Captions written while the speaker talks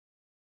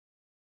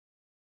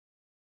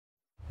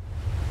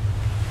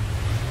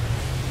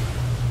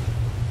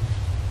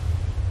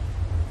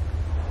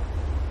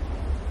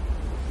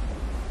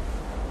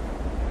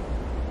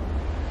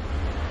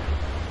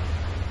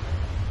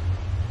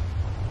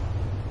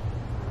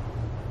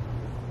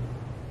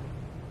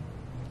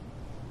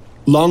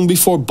Long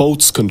before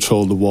boats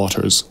controlled the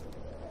waters,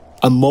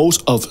 a moat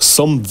of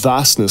some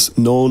vastness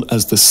known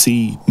as the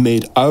sea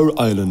made our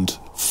island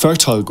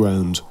fertile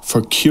ground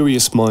for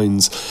curious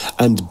minds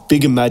and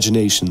big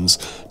imaginations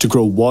to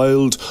grow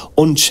wild,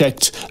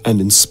 unchecked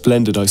and in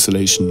splendid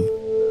isolation.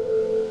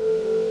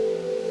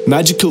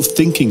 Magical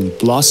thinking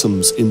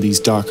blossoms in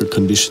these darker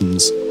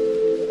conditions,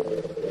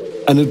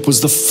 and it was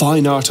the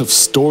fine art of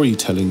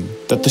storytelling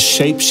that the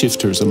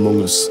shapeshifters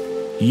among us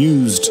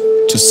used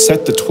to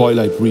set the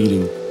twilight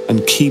reeling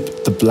and keep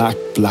the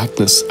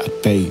blackness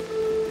at bay.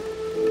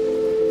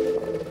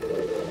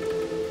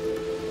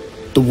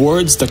 The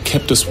words that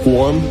kept us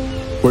warm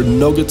were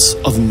nuggets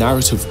of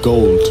narrative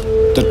gold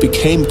that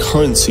became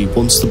currency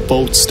once the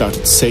boat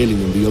started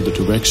sailing in the other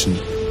direction.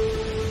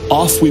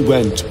 Off we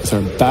went with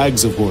our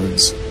bags of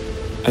words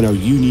and our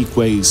unique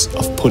ways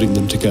of putting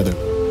them together.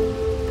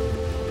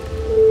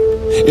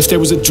 If there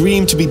was a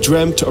dream to be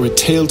dreamt or a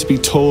tale to be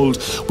told,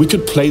 we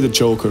could play the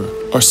joker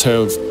or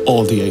serve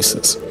all the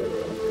aces.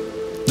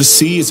 The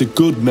sea is a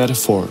good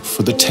metaphor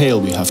for the tale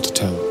we have to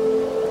tell.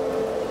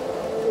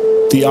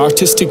 The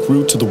artistic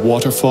route to the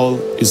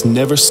waterfall is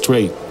never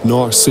straight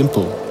nor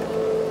simple.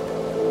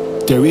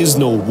 There is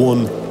no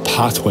one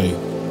pathway.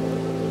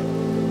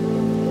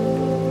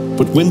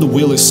 But when the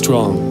will is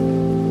strong,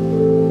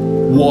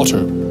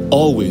 water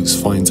always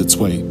finds its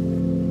way.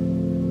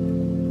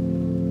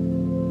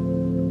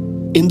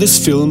 In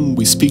this film,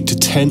 we speak to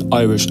 10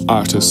 Irish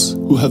artists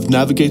who have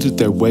navigated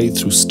their way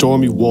through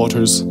stormy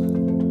waters,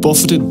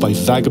 buffeted by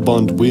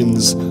vagabond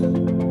winds,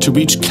 to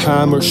reach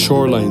calmer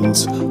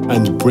shorelines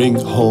and bring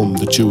home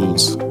the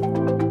jewels.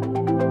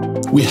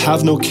 We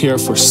have no care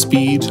for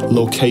speed,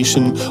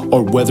 location,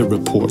 or weather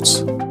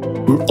reports.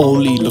 We're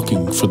only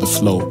looking for the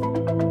flow.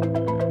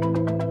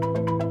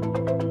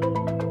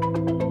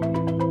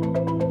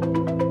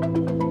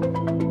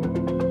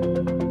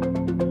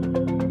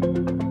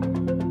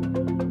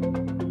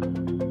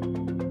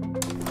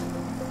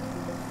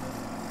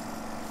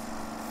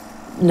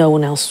 No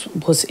one else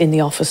was in the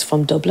office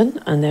from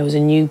Dublin, and there was a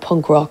new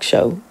punk rock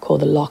show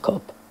called The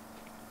Lock-Up.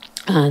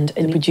 And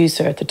the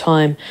producer at the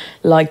time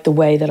liked the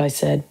way that I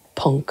said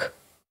punk.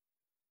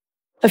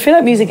 I feel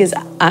like music is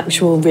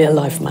actual real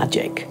life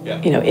magic. Yeah.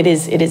 You know,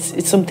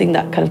 it's something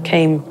that kind of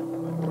came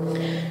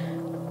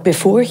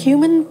before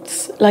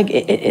humans. Like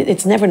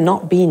it's never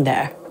not been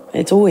there.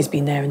 It's always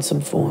been there in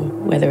some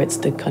form, whether it's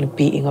the kind of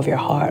beating of your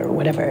heart or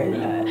whatever.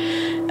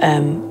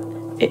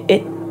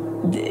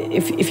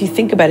 If you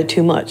think about it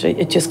too much,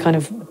 it just kind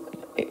of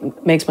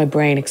it makes my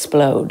brain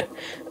explode.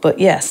 But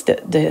yes,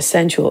 the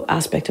essential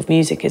aspect of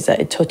music is that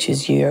it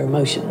touches your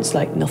emotions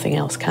like nothing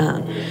else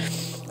can.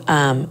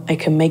 It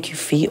can make you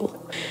feel.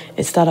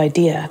 It's that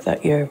idea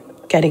that you're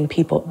getting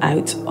people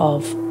out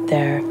of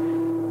their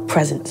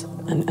present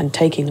and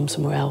taking them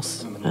somewhere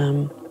else.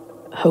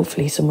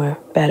 Hopefully somewhere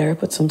better,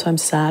 but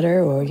sometimes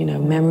sadder, or, you know,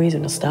 memories or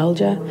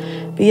nostalgia.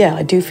 But yeah,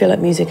 I do feel like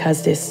music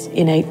has this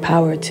innate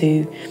power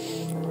to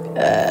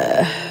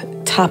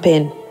tap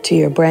in to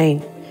your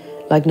brain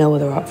like no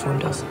other art form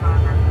does.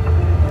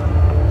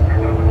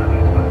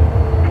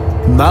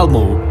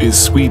 Malmo is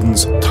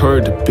Sweden's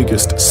third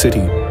biggest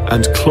city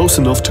and close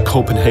enough to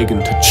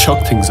Copenhagen to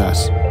chuck things at.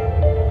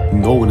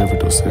 No one ever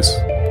does this.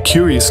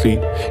 Curiously,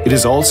 it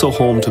is also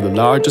home to the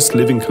largest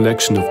living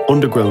collection of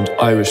underground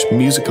Irish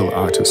musical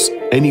artists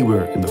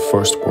anywhere in the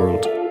first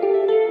world.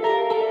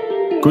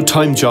 Good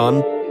Time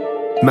John,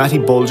 Matty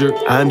Bulger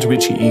and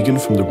Richie Egan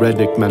from the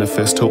Redneck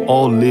Manifesto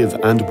all live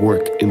and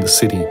work in the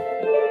city.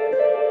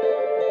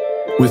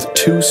 With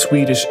 2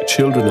 Swedish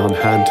children on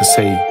hand to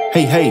say,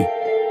 hey, hey,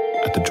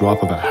 at the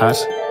drop of a hat,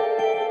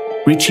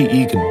 Richie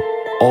Egan,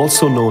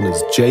 also known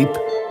as Jape,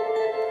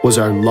 was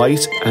our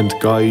light and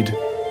guide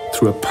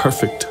through a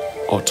perfect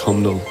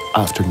autumnal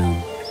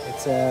afternoon.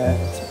 It's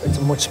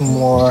a much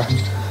more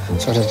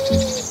sort of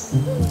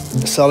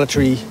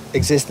solitary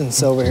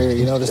existence over here,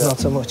 you know. There's not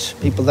so much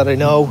people that I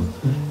know.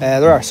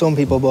 There are some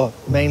people, but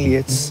mainly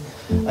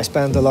I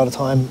spend a lot of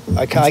time,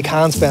 I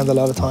can spend a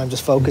lot of time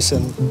just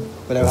focusing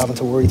without having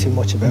to worry too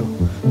much about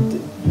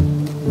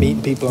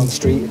meeting people on the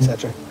street,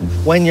 etc.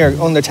 When you're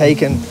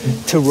undertaken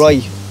to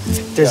write,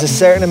 there's a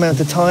certain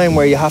amount of time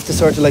where you have to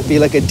sort of like be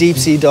like a deep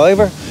sea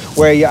diver,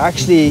 where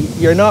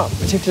you're not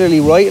particularly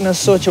writing as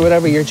such or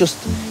whatever, you're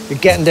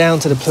getting down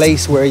to the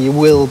place where you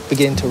will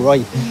begin to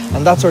write.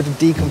 And that sort of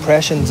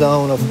decompression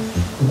zone of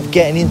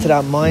getting into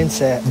that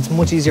mindset, it's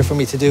much easier for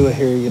me to do it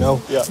here, you know,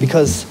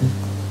 because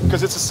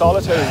it's a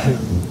solitary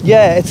thing.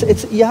 Yeah,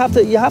 you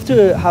have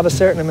to have a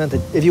certain amount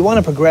of, if you want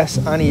to progress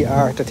any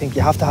art, I think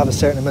you have to have a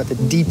certain amount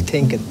of deep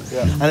thinking.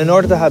 Yeah. And in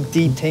order to have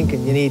deep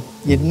thinking, you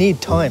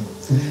need time,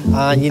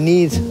 and you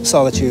need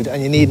solitude,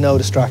 and you need no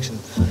distraction.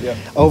 Yeah.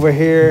 Over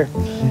here,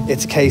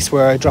 it's a case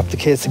where I drop the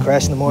kids to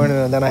crash in the morning,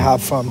 and then I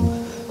have from,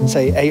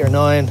 say, 8 or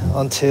 9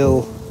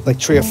 until like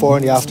 3 or 4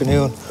 in the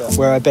afternoon,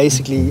 where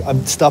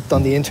I'm stopped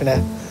on the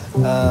internet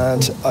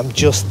and I'm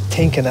just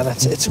thinking, and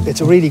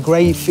it's a really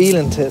great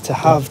feeling to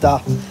have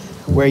that,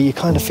 where you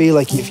kind of feel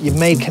like you've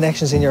made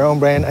connections in your own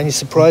brain, and you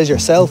surprise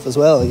yourself as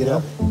well, you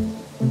know.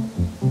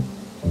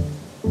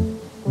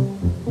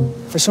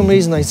 for some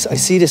reason I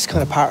see this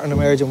kind of pattern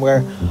emerging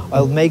where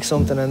I'll make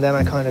something and then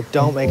I kind of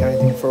don't make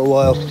anything for a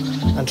while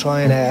and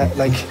try and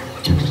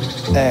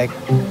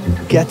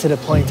get to the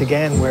point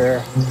again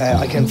where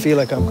I can feel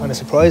like I'm kind of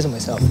surprising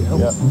myself, you know.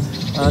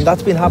 Yeah. And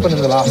that's been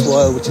happening the last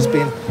while, which has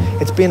been,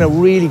 it's been a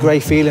really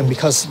great feeling,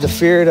 because the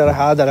fear that I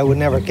had that I would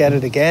never get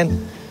it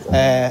again,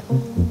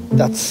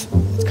 it's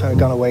kind of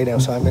gone away now.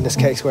 So I'm in this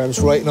case where I'm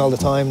just writing all the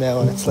time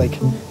now, and it's like,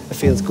 it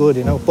feels good,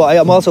 you know. But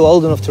I'm also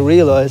old enough to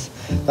realise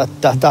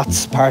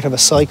that's part of a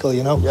cycle,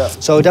 you know. Yeah.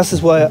 So this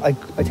is why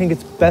I think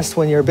it's best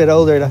when you're a bit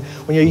older. That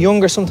when you're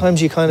younger,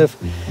 sometimes you kind of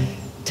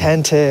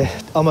tend to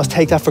almost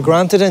take that for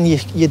granted, and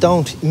you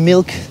don't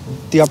milk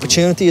the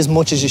opportunity as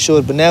much as you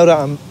should. But now that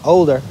I'm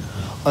older,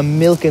 I'm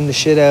milking the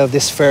shit out of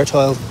this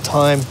fertile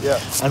time,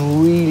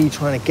 and really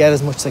trying to get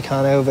as much as I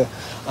can out of it,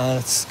 and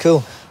it's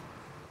cool.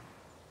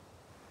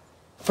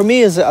 For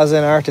me as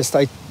an artist,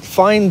 I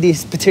find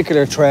these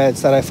particular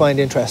threads that I find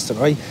interesting,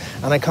 right?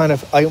 And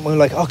I'm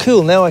like, oh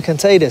cool, now I can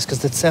say this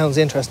because it sounds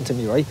interesting to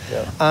me, right?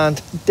 Yeah. And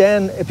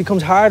then it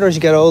becomes harder as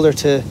you get older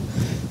to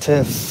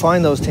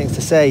find those things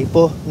to say.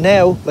 But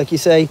now, like you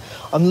say,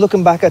 I'm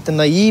looking back at the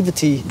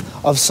naivety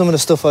of some of the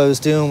stuff I was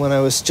doing when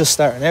I was just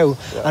starting out,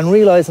 and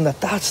realising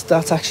that that's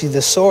actually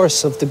the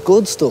source of the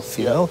good stuff,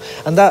 you know?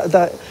 And that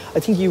I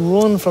think you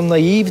run from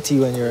naivety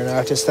when you're an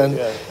artist,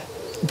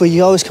 but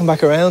you always come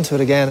back around to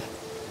it again.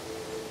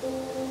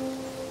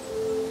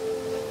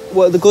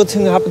 Well, the good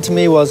thing that happened to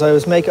me was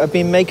I've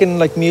been making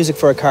like music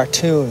for a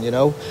cartoon, you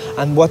know,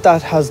 and what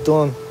that has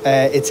done,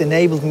 it's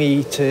enabled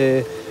me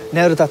to,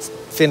 now that that's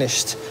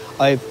finished,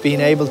 I've been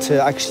able to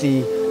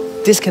actually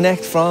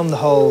disconnect from the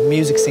whole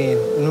music scene,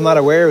 no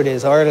matter where it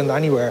is, Ireland,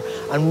 anywhere,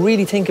 and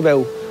really think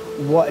about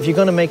what, if you're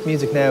going to make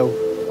music now,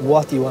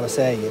 what do you want to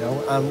say, you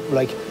know? And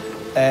like,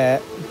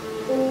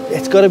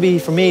 it's got to be,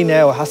 for me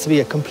now, it has to be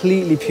a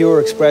completely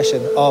pure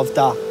expression of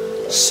that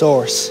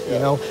source, you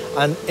know.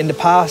 And in the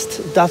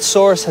past, that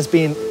source has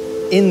been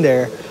in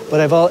there, but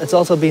it's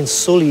also been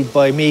sullied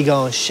by me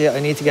going, shit, I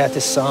need to get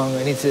this song,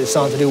 I need this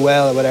song to do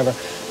well or whatever.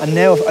 And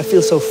now I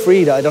feel so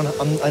free that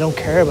I don't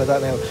care about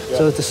that now.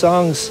 So the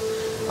songs,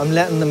 I'm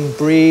letting them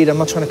breathe. I'm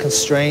not trying to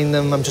constrain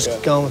them. I'm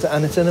just going with it,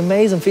 and it's an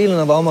amazing feeling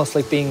of almost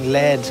like being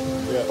led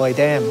by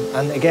them.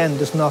 And again,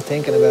 just not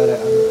thinking about it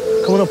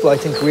and coming up with, I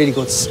think, really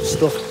good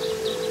stuff.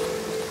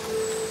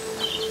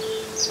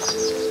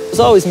 There's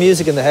always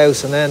music in the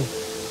house, and then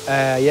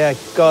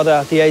got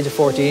at the age of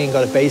 14,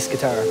 got a bass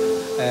guitar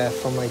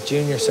from my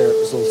junior cert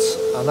results,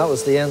 and that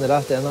was the end of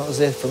that. Then that was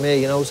it for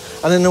me, you know.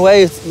 And in a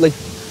way, it's like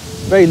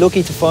very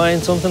lucky to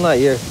find something like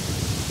here.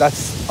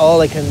 That's all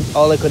I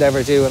could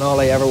ever do, and all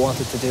I ever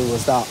wanted to do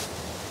was that.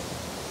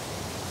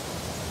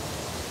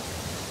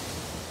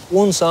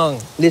 One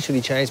song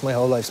literally changed my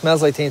whole life.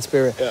 Smells Like Teen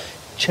Spirit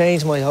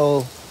changed my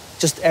whole.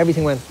 Just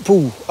everything went,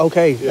 pooh,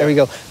 okay, there we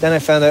go. Then I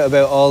found out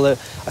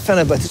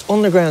about this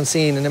underground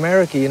scene in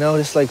America, you know,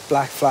 this like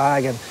Black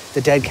Flag and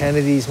the Dead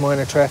Kennedys,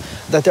 Minor Threat,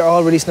 that they're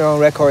all releasing their own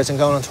records and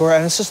going on tour.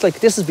 And it's just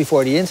like, this is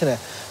before the internet.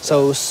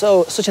 So it was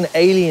such an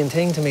alien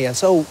thing to me, and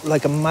so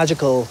like a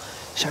magical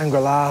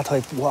Shangri-La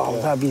type, wow,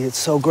 it's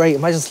so great.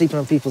 Imagine sleeping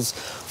on people's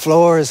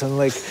floors and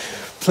like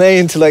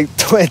playing to like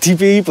 20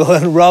 people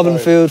and robbing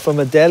food from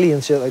a deli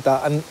and shit like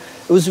that. And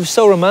it was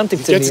so romantic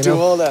to me. You get to do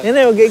all that. You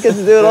know, get to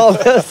do it all.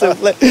 So,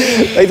 like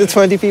the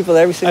 20 people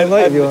every single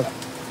night if you want.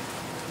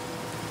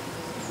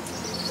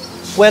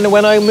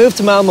 When I moved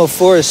to Malmo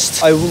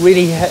first, I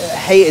really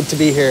hated to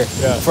be here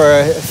for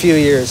a few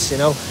years, you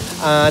know.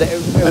 And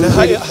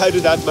how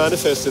did that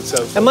manifest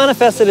itself? It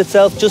manifested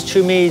itself just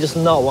through me just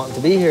not wanting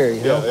to be here,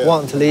 you know,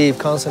 wanting to leave,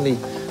 constantly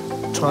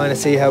trying to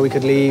see how we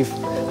could leave,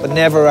 but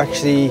never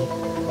actually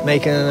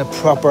making a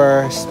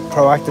proper,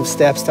 proactive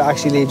steps to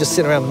actually leave, just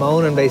sitting around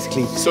moaning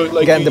basically, so,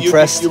 like, getting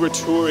depressed. You were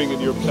touring and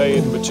you were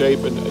playing with Jape,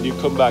 and you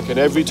come back, and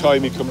every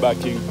time you come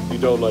back, you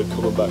don't like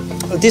coming back.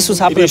 This was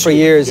happening for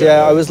years,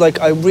 I was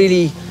like, I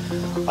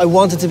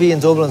wanted to be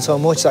in Dublin so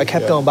much that I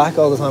kept going back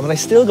all the time, and I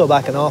still go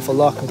back an awful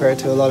lot compared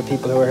to a lot of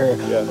people who are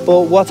here.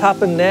 But what's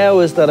happened now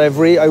is that I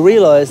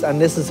realised, and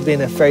this has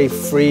been a very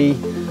free,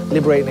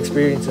 liberating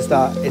experience, is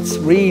that it's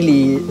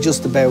really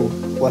just about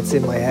what's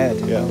in my head,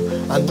 you know?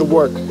 And the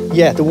work.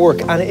 Yeah, the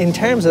work. And in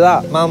terms of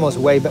that, Malmo's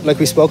way better. Like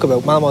we spoke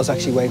about, Malmo's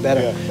actually way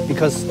better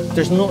because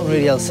there's nothing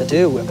really else to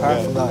do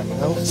apart from that, you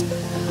know?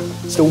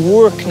 The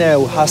work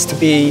now has to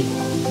be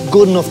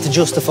good enough to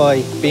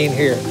justify being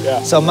here.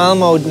 So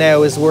Malmo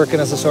now is working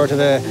as a sort of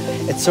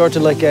it's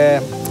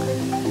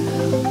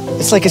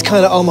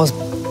kind of almost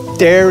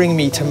daring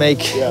me to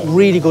make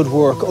really good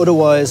work.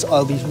 Otherwise,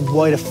 I'll be,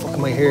 why the fuck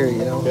am I here,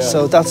 you know?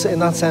 So that's, in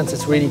that sense,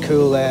 it's really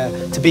cool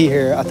to be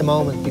here at the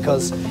moment,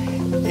 because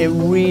it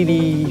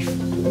really,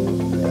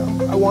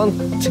 I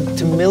want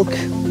to milk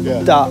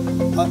that.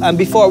 And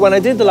before, when I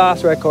did the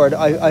last record,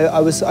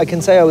 I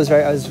can say I was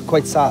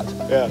quite sad,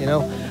 you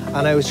know?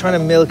 And I was trying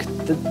to milk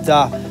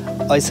that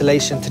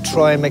isolation to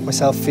try and make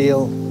myself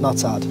feel not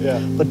sad.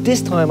 But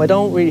this time, I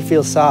don't really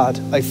feel sad.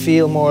 I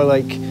feel more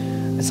like,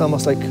 it's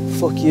almost like,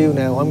 fuck you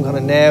now, I'm gonna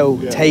now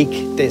take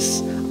this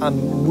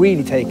and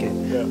really take it.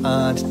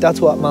 And that's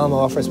what Malmo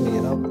offers me,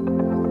 you know?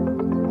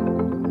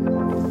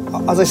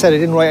 as I said, I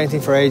didn't write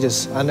anything for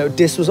ages, and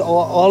this was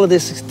all of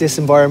this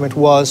environment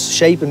was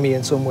shaping me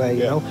in some way,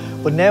 you know.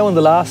 But now in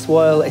the last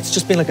while, it's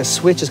just been like a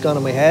switch has gone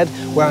in my head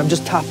where I'm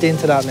just tapped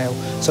into that now.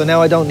 So now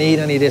I don't need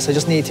any of this. I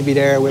just need to be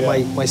there with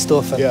my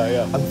stuff.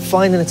 And I'm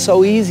finding it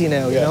so easy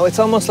now. You know, it's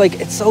almost like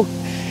it's so.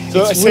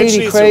 So it's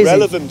really crazy. It's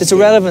irrelevant. It's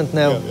irrelevant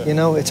now. You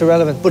know, it's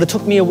irrelevant. But it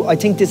took me. I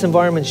think this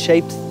environment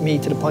shaped me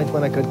to the point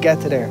when I could get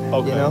to there.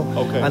 You know,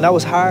 and that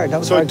was hard. That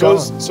was hard.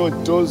 So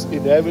it does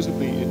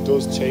inevitably. It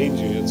does change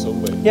you in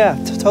some way. Yeah,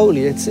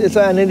 totally. It's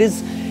and it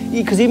is.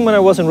 Because even when I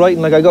wasn't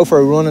writing, like I go for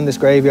a run in this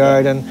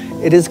graveyard, and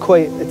it's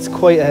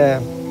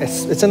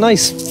a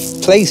nice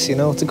place, you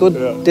know. It's a good.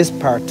 This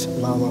part,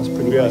 Malmo, is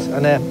pretty nice,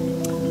 and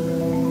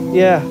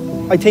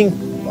I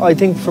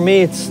think for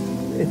me, it's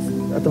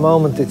at the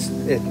moment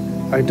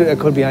I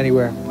could be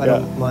anywhere. I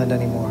don't mind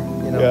anymore,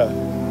 you know.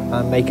 Yeah.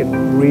 And make it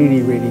really,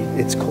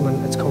 it's coming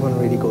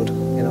really good,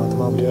 you know, at the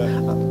moment. Yeah.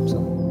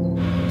 So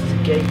there's a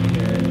gate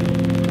here.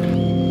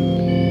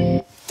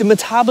 The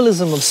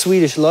metabolism of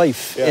Swedish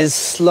life is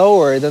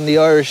slower than the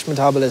Irish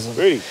metabolism.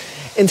 Really?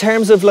 In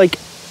terms of like,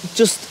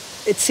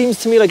 it seems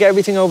to me like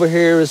everything over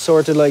here is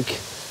sort of like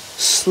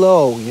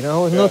slow, you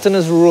know? Nothing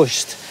is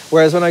rushed.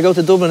 Whereas when I go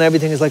to Dublin,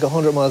 everything is like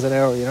 100 miles an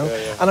hour, you know?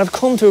 And I've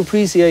come to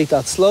appreciate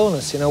that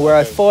slowness, you know, where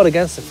I fought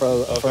against it for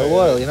a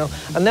while, you know?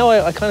 And now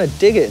I kind of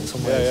dig it in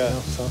some ways, you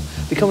know? So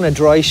becoming a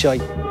dry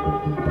shite.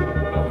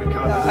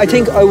 I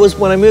think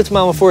when I moved to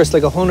Malmo first,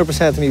 like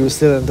 100% of me was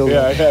still in Dublin.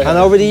 And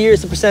over the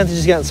years, the percentage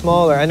is getting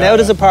smaller. And now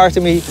there's a part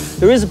of me,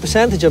 there is a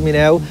percentage of me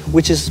now,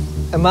 which is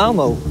a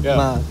Malmo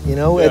man, you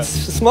know?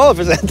 It's a small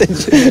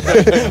percentage,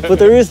 but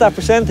there is that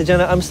percentage,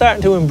 and I'm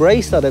starting to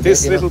embrace that a bit.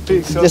 This little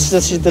piece. So this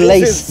the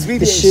lace,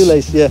 the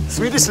shoelace,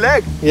 Swedish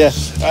leg. Yeah.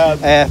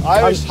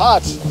 Irish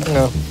hat.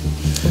 No.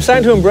 I'm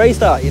starting to embrace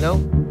that, you know?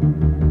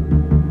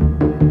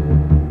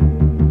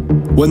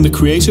 When the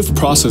creative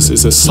process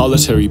is a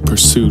solitary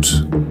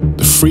pursuit,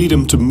 the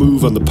freedom to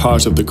move on the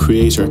part of the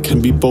creator can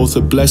be both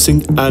a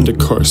blessing and a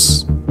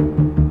curse.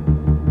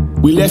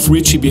 We left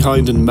Richie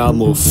behind in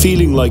Malmo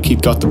feeling like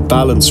he'd got the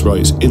balance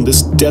right in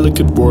this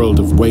delicate world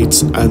of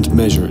weights and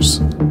measures,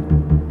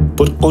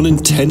 but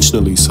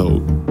unintentionally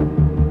so.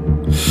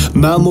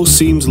 Malmo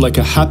seemed like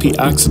a happy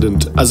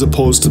accident as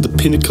opposed to the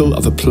pinnacle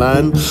of a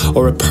plan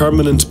or a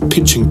permanent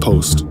pitching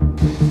post.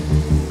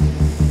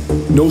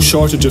 No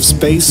shortage of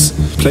space,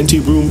 plenty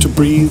room to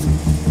breathe,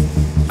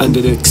 and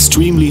an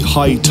extremely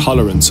high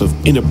tolerance of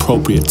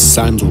inappropriate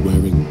sandal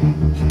wearing.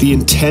 The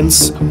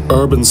intense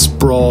urban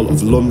sprawl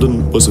of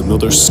London was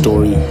another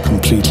story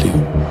completely.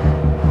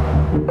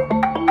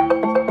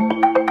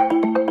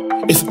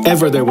 If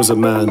ever there was a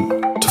man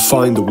to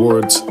find the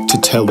words to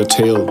tell the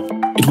tale,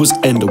 it was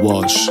Enda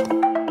Walsh.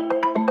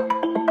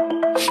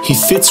 He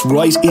fits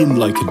right in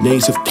like a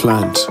native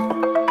plant.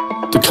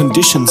 The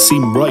conditions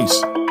seem right.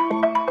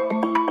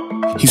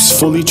 He's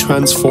fully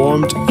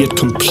transformed, yet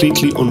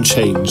completely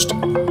unchanged.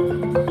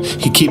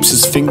 He keeps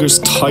his fingers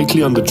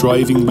tightly on the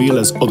driving wheel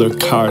as other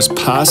cars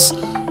pass,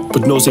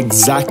 but knows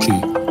exactly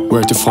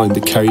where to find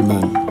the Kerry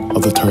man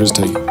of a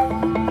Thursday.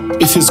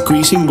 If his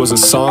greeting was a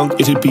song,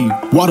 it'd be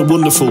 "What a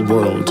Wonderful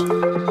World."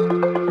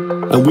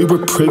 And we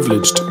were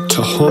privileged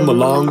to hum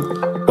along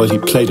while he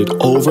played it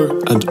over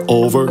and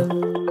over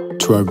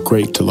to our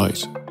great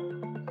delight.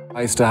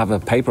 I used to have a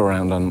paper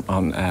round on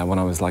when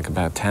I was like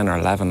about 10 or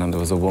 11, and there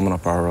was a woman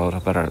up our road, I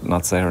better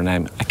not say her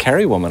name, a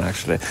Kerry woman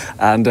actually,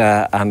 and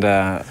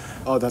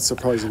oh, that's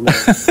surprising.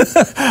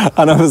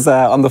 and I was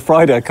on the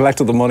Friday, I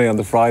collected the money on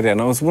the Friday,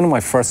 and it was one of my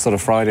first sort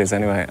of Fridays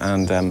anyway,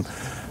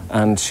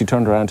 and she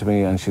turned around to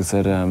me and she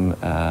said,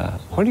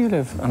 where do you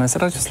live? And I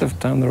said, I just live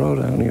down the road,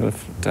 I only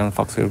live down in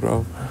Foxfield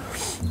Grove.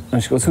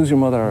 And she goes, who's your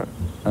mother?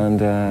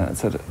 And I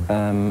said,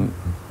 her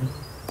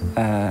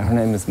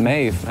name is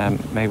Maeve,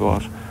 Maeve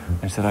what?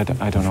 And she said,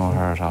 I don't know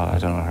her at all, I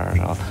don't know her at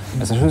all.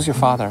 I said, who's your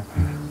father?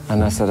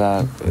 And I said,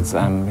 his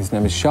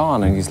name is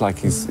Sean, and he's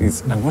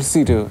and what does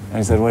he do? And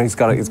he said, well, he's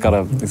got a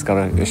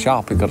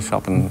shop. He's got a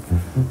shop in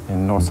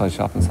Northside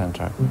Shopping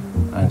Centre.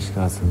 And she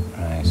goes,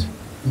 right,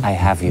 I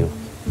have you.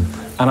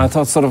 And I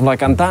thought sort of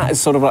like, and that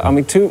is sort of like, I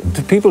mean,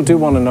 people do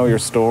want to know your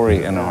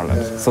story in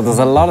Ireland. So there's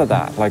a lot of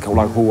that, like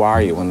who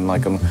are you, and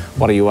like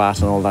what are you at,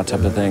 and all that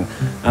type of thing.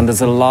 And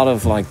there's a lot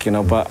of like, you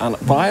know, but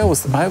I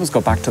always go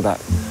back to that.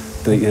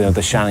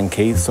 The Shannon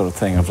Keith sort of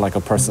thing of like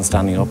a person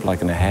standing up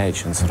like in a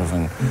hedge and sort of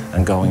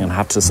and going and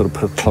have to sort of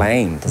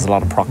proclaim. There's a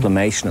lot of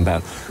proclamation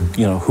about,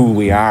 you know, who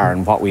we are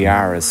and what we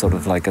are as sort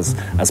of like as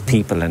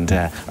people, and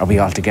are we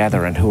all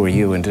together, and who are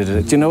you, and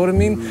do you know what I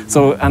mean?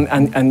 So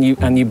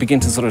and you begin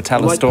to sort of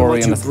tell a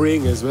story, and what you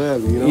bring as well.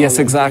 You know, yes,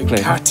 exactly.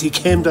 Catty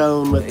came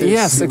down with this.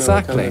 Yes,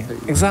 exactly, kind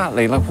of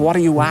exactly. Like, what are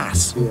you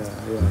at? Yeah.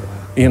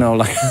 You know,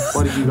 like.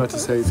 What have you got to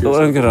say to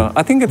yourself? You know,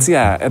 I think it's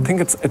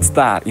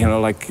that. You know,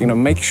 like, you know,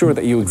 make sure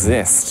that you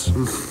exist.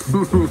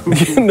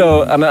 You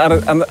know, and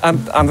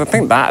I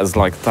think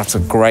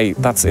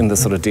that's in the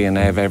sort of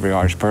DNA of every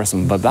Irish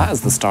person. But that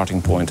is the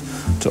starting point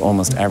to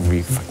almost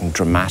every fucking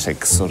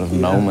dramatic sort of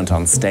moment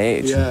on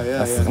stage.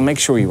 Make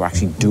sure you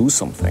actually do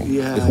something.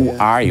 Who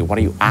are you? What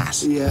are you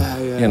at?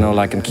 You know,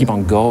 like, and keep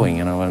on going.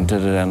 You know,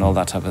 and all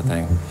that type of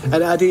thing.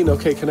 And add in,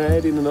 okay, can I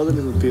add in another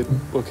little bit?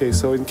 Okay,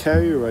 so in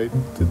Kerry, right,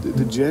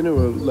 the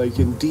general, like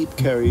in deep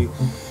Kerry,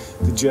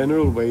 the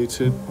general way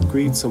to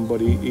greet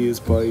somebody is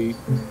by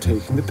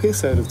taking the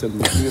piss out of them.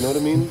 You know what I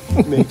mean?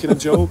 Making a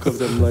joke of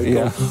them, like,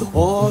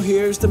 oh,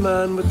 here's the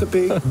man with the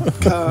big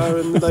car,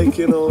 and like,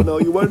 you know, no,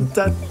 you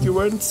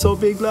weren't so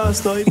big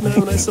last night. Now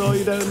when I saw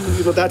you down,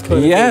 you know, that kind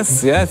of thing.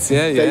 Yes,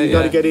 You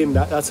got to get in.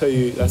 That's how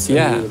you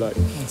like.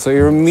 So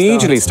you're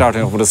immediately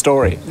starting off with a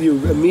story. You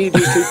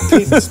immediately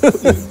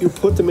you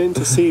put them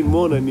into scene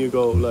one, and you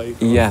go like,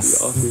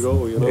 off you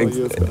go. You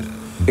know.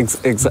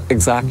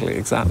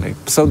 Exactly.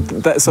 So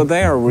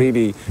they are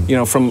really, you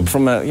know,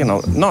 from a, you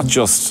know, not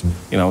just,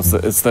 you know,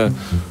 it's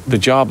the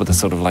job of the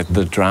sort of like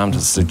the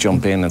dramatist to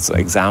jump in and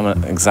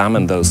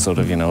examine those sort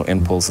of, you know,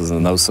 impulses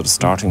and those sort of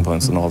starting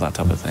points and all that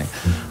type of thing,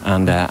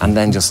 and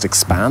then just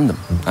expand them.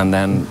 And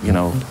then, you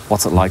know,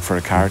 what's it like for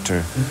a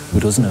character who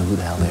doesn't know who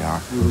the hell they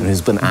are and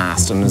who's been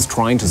asked and is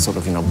trying to sort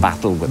of, you know,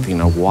 battle with, you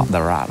know, what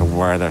they're at or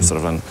where they're sort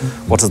of, and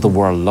what does the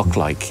world look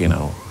like, you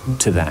know,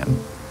 to them.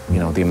 You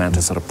know, the amount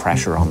of sort of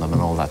pressure on them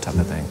and all that type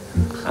of thing.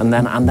 And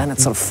then it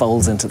sort of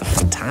folds into the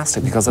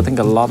fantastic, because I think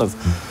a lot of,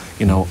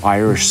 you know,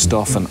 Irish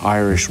stuff and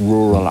Irish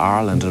rural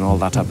Ireland and all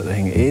that type of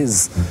thing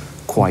is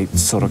quite,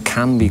 sort of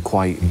can be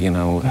quite, you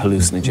know,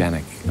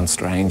 hallucinogenic and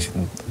strange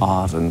and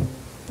odd and,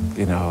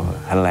 you know,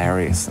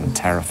 hilarious and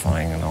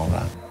terrifying and all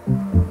that.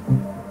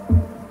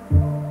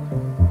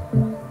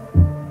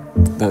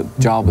 The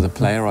job of the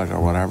playwright or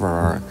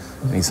whatever,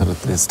 he sort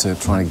of is to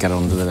try and get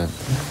under the,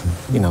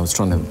 you know, it's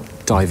trying to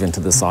dive into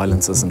the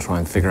silences and try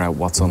and figure out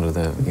what's under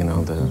the, you know,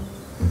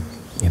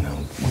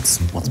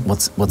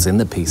 what's in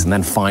the piece, and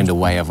then find a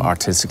way of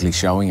artistically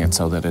showing it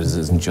so that it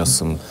isn't just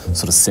some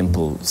sort of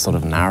simple sort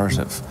of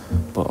narrative,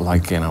 but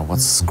like, you know,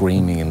 what's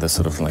screaming in the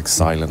sort of like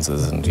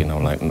silences and, you know,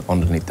 like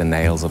underneath the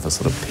nails of a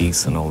sort of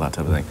piece and all that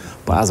type of thing.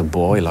 But as a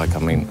boy, like, I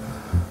mean,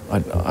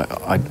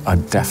 I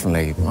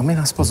definitely, I mean,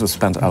 I suppose I've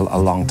spent a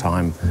long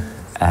time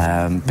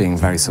being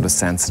very sort of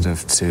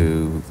sensitive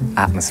to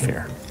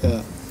atmosphere.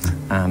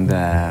 And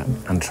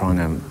trying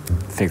to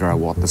figure out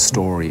what the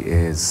story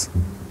is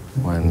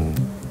when,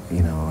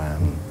 you know,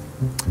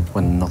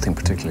 when nothing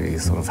particularly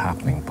is sort of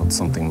happening, but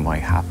something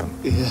might happen.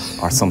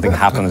 Or something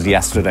happened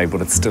yesterday,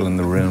 but it's still in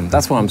the room.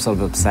 That's why I'm sort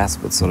of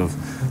obsessed with sort of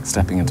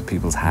stepping into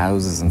people's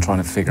houses and trying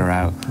to figure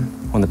out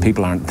when the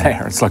people aren't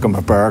there. It's like I'm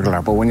a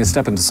burglar, but when you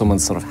step into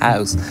someone's sort of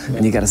house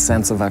and you get a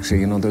sense of actually,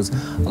 you know, there's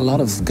a lot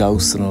of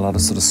ghosts and a lot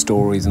of sort of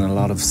stories and a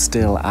lot of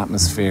still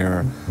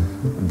atmosphere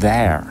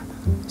there.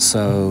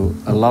 So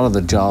a lot of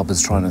the job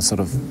is trying to sort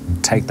of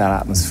take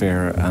that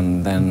atmosphere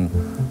and then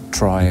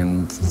try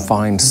and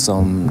find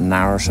some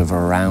narrative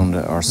around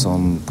it or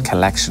some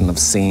collection of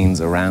scenes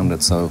around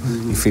it, so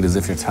you feel as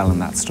if you're telling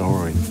that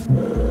story.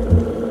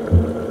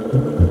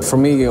 For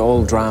me,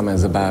 all drama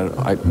is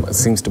it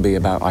seems to be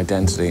about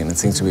identity, and it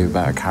seems to be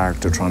about a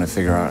character trying to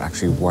figure out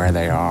actually where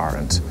they are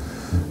and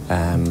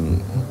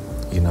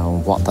you know,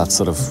 what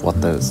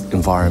the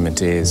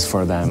environment is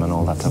for them and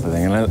all that type of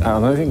thing. And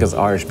I think as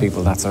Irish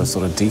people, that's our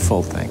sort of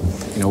default thing.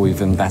 You know, we've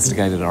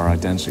investigated our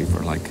identity for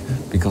like,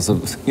 because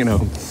of, you know,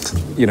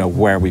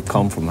 where we've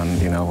come from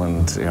and, you know,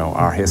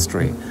 our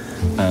history.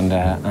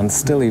 And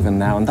still even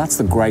now, and that's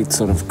the great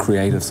sort of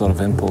creative sort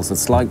of impulse.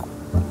 It's like,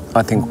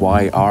 I think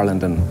why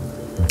Ireland and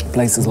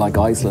places like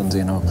Iceland,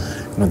 you know,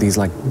 these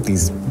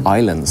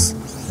islands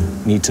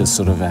need to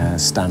sort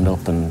of stand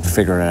up and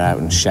figure it out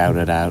and shout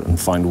it out and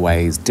find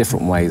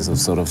different ways of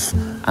sort of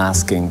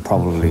asking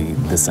probably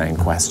the same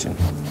question,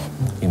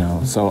 you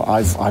know. So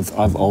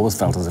I've always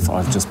felt as if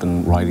I've just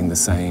been writing the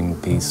same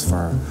piece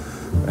for,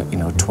 you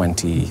know,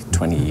 20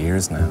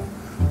 years now,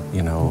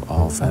 you know,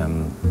 of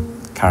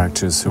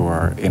characters who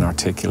are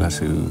inarticulate,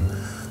 who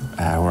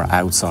are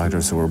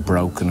outsiders, who are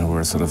broken, who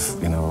are sort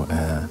of, you know,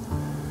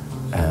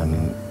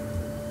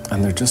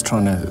 and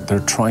they're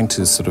trying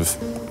to sort of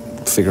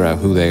figure out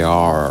who they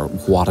are or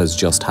what has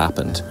just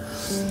happened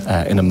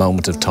in a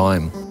moment of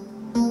time.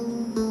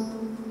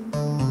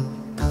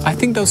 I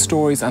think those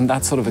stories and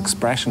that sort of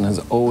expression has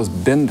always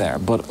been there,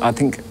 but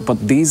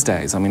these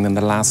days, I mean, in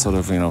the last sort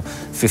of, you know,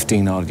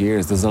 15 odd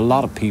years, there's a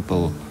lot of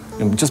people,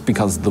 you know, just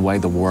because of the way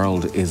the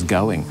world is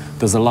going,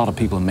 there's a lot of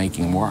people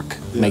making work,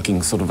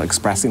 making sort of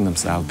expressing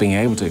themselves, being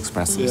able to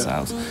express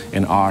themselves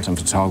in art and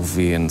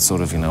photography and sort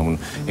of, you know,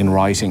 in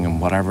writing and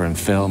whatever, in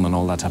film and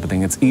all that type of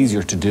thing. It's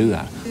easier to do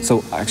that.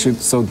 So actually,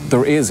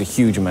 there is a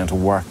huge amount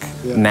of work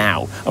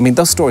now. I mean,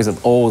 those stories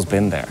have always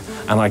been there,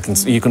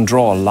 and you can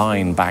draw a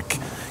line back,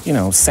 you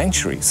know,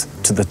 centuries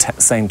to the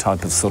same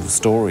type of sort of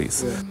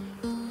stories.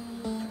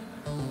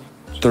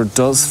 there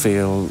does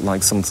feel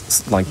like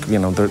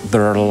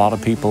there are a lot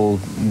of people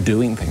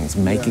doing things,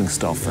 making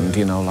stuff, and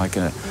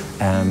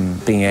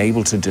being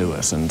able to do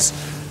it, and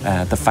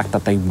the fact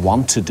that they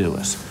want to do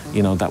it.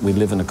 That we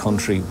live in a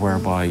country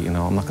whereby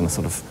I'm not going to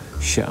sort of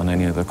shit on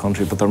any other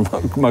country, but there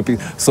might be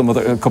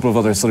a couple of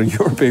other sort of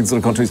European sort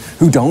of countries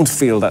who don't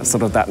feel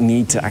that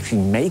need to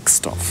actually make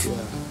stuff. Yeah.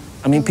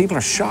 I mean, people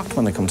are shocked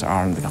when they come to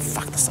Ireland. They go,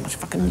 "Fuck, there's so much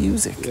fucking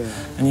music,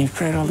 and you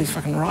create all these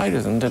fucking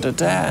writers and and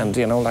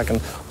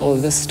and all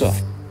of this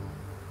stuff."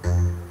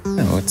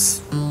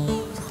 It's.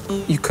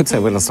 You could say,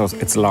 well,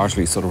 it's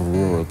largely sort of a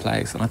rural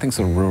place, and I think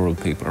sort of rural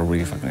people are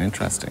really fucking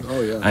interesting.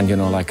 Oh yeah. And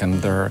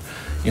and they're,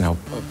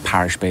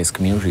 parish-based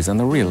communities, and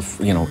they're real,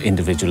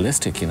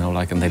 individualistic,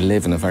 and they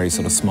live in a very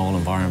sort of small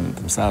environment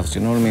themselves. Do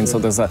you know what I mean? So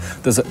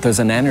there's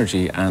an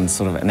energy and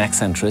sort of an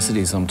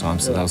eccentricity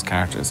sometimes to those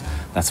characters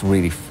that's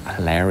really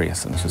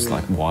hilarious and just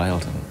like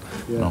wild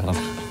and all that.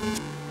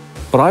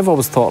 But I've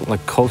always thought,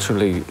 like,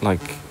 culturally,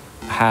 like,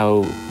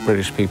 how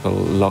British people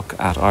look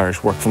at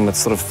Irish work from a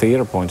sort of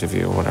theatre point of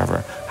view or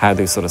whatever, how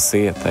they sort of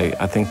see it.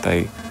 I think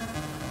they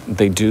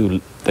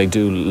do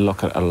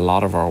look at a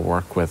lot of our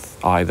work with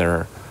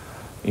either,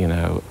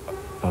 that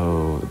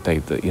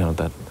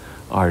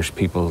Irish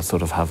people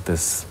sort of have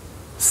this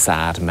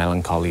sad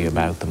melancholy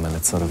about them, and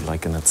it's sort of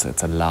like, and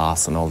it's a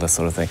loss and all this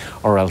sort of thing,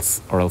 or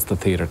else the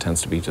theatre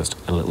tends to be just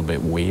a little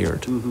bit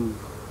weird. Mm-hmm.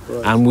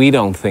 Right. And we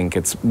don't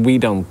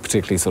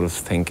particularly sort of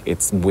think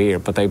it's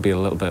weird, but they'd be a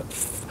little bit,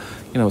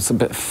 it's a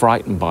bit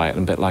frightened by it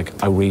and a bit like,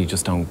 I really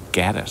just don't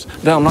get it.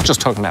 No, I'm not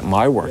just talking about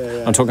my work.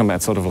 I'm talking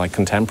about sort of like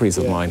contemporaries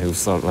of mine who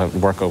sort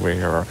of work over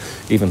here, or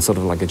even sort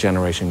of like a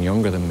generation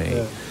younger than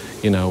me,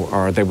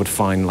 or they would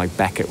find like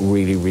Beckett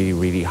really, really,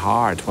 really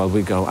hard. While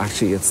we go,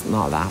 actually, it's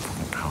not that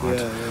fucking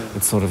hard.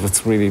 It's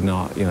really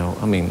not,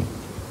 I mean,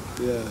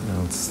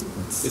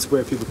 it's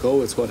where people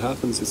go, it's what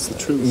happens, it's the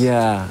truth.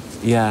 Yeah,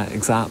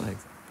 exactly.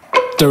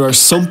 There are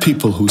some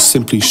people who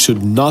simply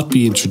should not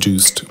be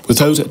introduced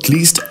without at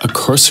least a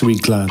cursory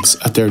glance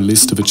at their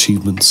list of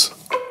achievements.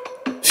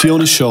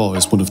 Fiona Shaw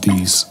is one of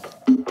these.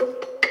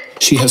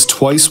 She has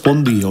twice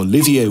won the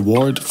Olivier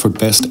Award for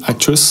Best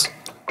Actress,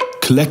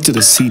 collected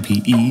a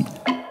CBE,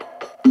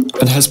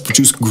 and has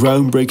produced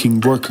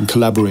groundbreaking work in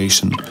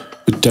collaboration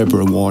with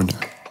Deborah Warner.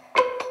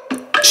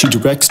 She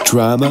directs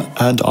drama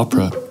and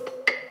opera.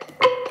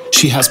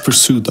 She has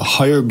pursued the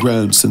higher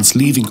ground since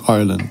leaving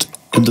Ireland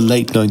in the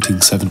late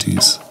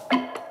 1970s.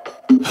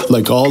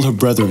 Like all her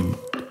brethren,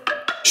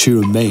 she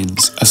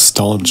remains a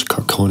staunch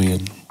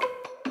Corkonian.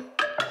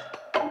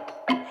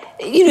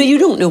 You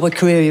don't know what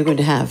career you're going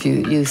to have.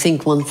 You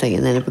think one thing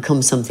and then it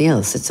becomes something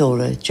else. It's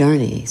all a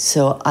journey.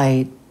 So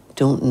I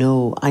don't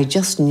know. I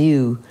just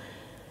knew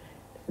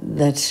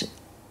that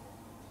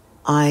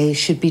I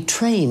should be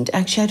trained.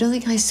 Actually, I don't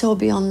think I saw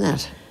beyond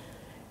that.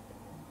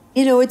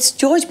 It's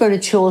George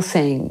Bernard Shaw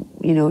saying,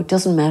 it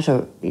doesn't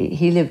matter.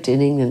 He lived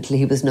in England till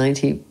he was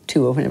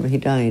 92 or whenever he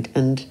died.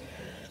 And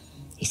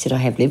he said, I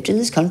have lived in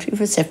this country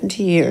for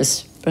 70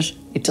 years, but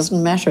it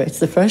doesn't matter. It's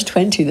the first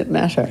 20 that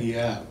matter.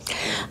 Yeah.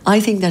 I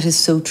think that is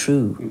so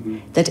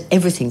true, that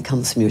everything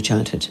comes from your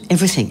childhood.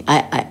 Everything.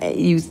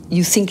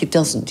 You think it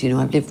doesn't.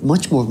 I've lived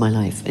much more of my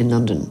life in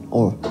London,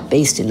 or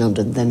based in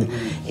London, than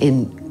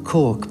in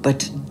Cork.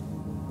 But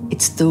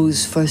it's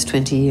those first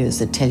 20 years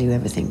that tell you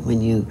everything.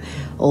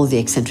 All the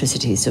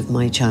eccentricities of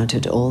my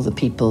childhood, all the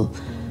people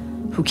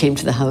who came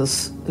to the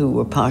house, who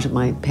were part of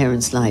my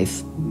parents'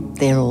 life,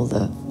 they are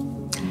the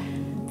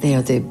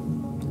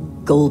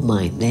gold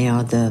mine. They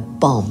are the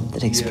bomb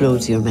that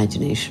explodes your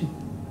imagination.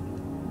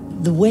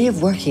 The way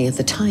of working at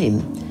the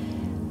time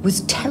was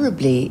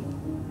terribly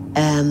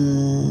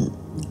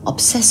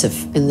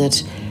obsessive, in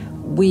that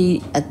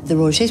we, at the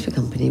Royal Shakespeare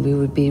Company, we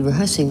would be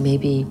rehearsing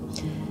maybe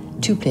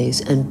 2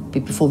 plays and be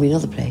performing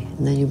another play,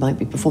 and then you might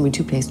be performing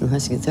 2 plays and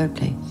rehearsing a 3rd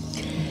play.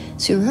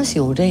 So you're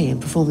rehearsing all day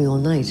and performing all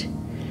night,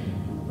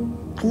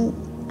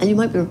 and you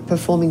might be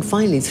performing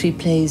finally 3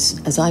 plays,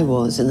 as I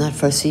was in that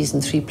first season,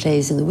 3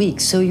 plays in the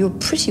week. So you're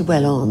pretty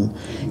well on.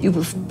 You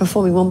were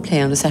performing 1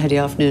 play on a Saturday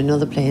afternoon,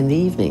 another play in the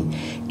evening.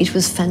 It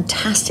was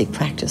fantastic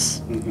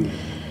practice.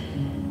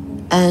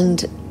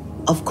 And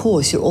of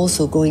course, you're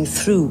also going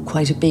through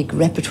quite a big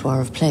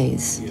repertoire of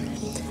plays,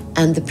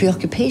 and the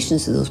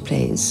preoccupations of those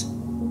plays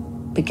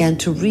began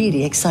to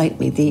really excite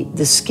me,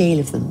 the scale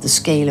of them, the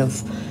scale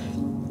of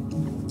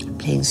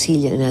playing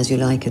Celia in As You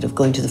Like It, of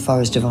going to the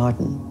Forest of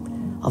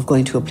Arden, of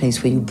going to a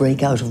place where you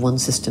break out of one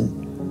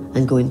system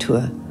and go into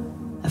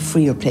a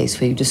freer place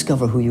where you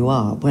discover who you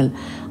are. Well,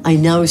 I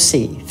now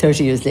see,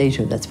 30 years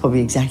later, that's probably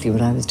exactly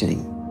what I was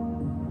doing.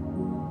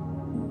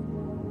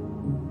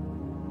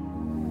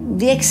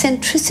 The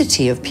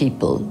eccentricity of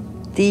people,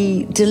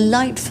 the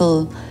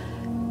delightful...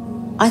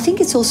 I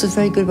think it's also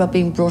very good about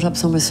being brought up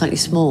somewhere slightly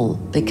small,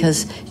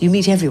 because you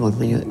meet everyone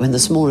when the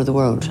smaller the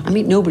world. I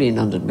meet nobody in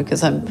London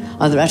because I'm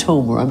either at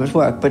home or I'm at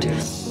work, but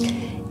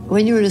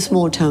when you're in a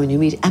small town, you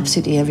meet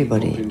absolutely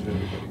everybody.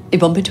 You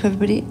bump into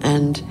everybody,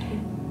 and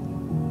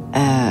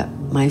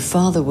my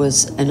father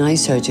was an eye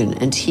surgeon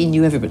and he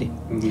knew everybody.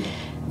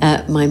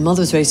 My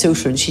mother was very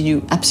social and she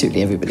knew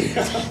absolutely everybody.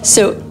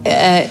 So,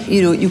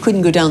 you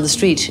couldn't go down the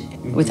street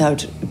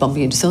without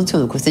bumping into so-and-so,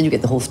 and of course then you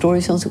get the whole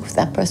story, so-and-so, of course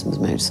that person was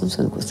married to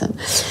so-and-so, of course that.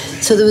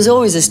 So there was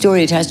always a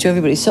story attached to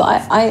everybody. So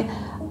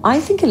I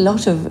think a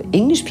lot of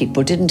English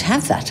people didn't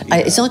have that.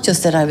 It's not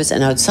just that I was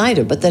an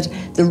outsider, but that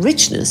the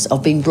richness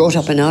of being brought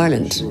up in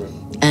Ireland. Sure.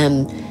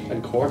 And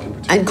Cork in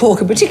particular. And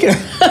Cork in particular.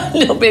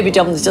 No, maybe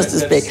Dublin's just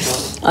as big.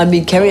 I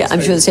mean, Kerry,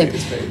 I'm sure the same.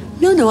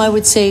 No, I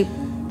would say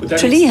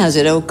Tralee has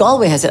it, or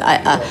Galway has it.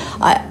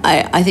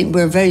 I think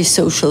we're a very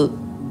social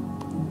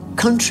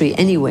country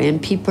anyway,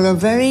 and people are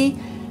very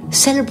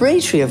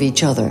celebratory of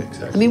each other.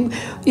 Exactly. I mean,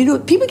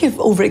 people get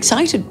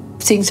overexcited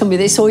seeing somebody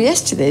they saw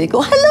yesterday. They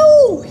go,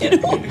 hello,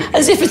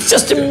 as if it's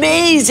just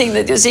amazing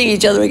that you're seeing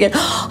each other again.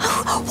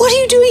 What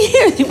are you doing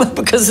here? Well,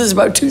 because there's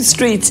about 2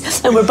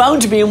 streets and we're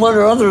bound to be in one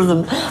or other of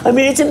them. I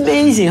mean, it's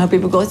amazing how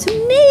people go, it's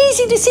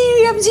amazing to see you,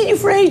 we haven't seen you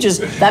for ages.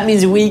 That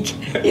means a week,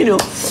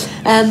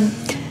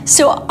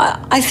 So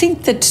I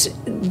think that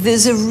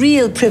there's a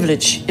real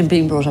privilege in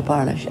being brought up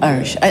Irish.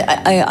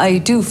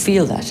 I do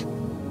feel that.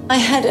 I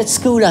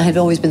had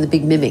always been the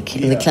big mimic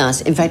in the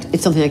class. In fact,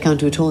 it's something I can't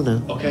do at all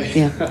now. Okay.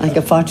 Yeah, I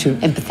get far too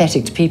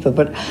empathetic to people,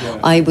 but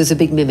I was a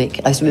big mimic.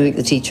 I used to mimic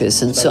the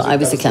teachers, and so I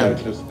was the clown.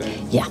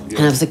 Yeah, and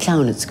I was the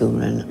clown at school,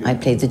 and I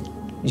played the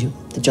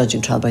judge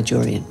in trial by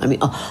jury. And I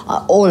mean,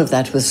 all of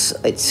that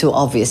it's so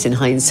obvious in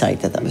hindsight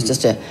that was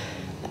just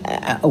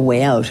a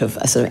way out of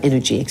a sort of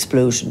energy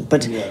explosion.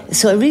 But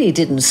so I really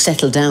didn't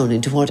settle down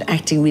into what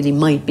acting really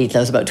might be till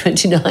I was about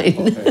 29. Okay.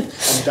 And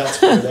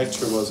that's where the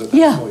lecture was at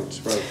that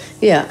point, right?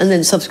 Yeah, and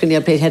then subsequently I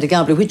played Hedda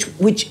Gabler,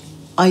 which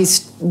I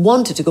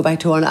wanted to go back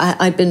to Ireland.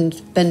 I'd been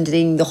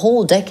spending the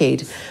whole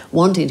decade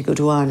wanting to go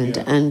to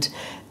Ireland, and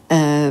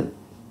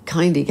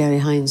kindly Gary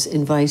Hines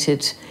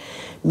invited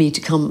me to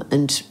come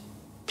and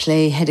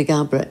play Hedda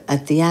Gabler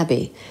at the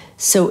Abbey.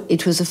 So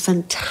it was a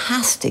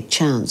fantastic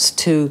chance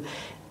to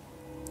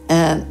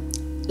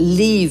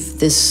leave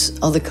this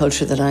other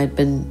culture that I'd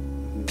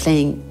been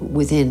playing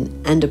within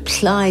and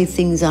apply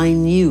things I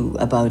knew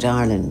about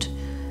Ireland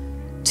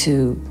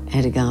to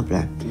Hedda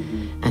Gabler,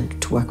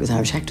 and to work with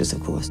Irish actors,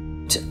 of course.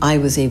 I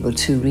was able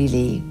to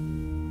really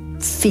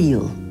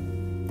feel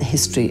the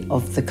history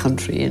of the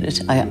country in it.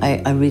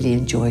 I really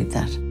enjoyed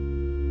that.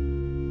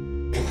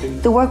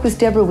 The work with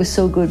Deborah was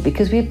so good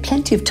because we had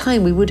plenty of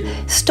time. We would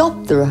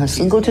stop the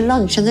rehearsal and go to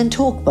lunch and then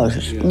talk about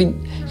it. I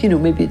mean,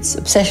 maybe it's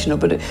obsessional,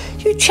 but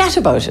you chat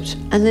about it.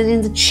 And then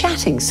in the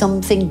chatting,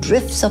 something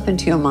drifts up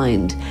into your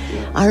mind.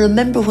 I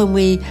remember when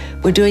we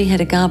were doing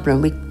Hedda Gabler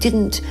and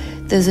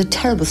there's a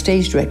terrible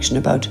stage direction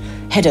about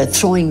Hedda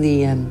throwing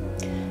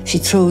she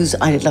throws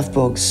Eilert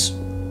Lovborg's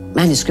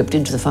manuscript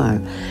into the fire.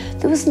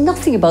 There was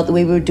nothing about the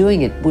way we were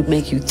doing it would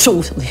make you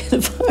throw something in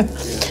the fire.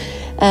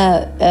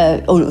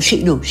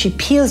 She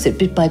peels it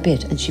bit by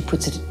bit and she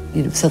puts it,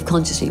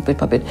 self-consciously bit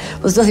by bit. There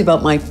was nothing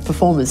about my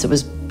performance that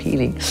was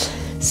peeling.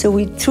 So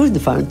we threw it in the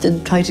fire and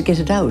then tried to get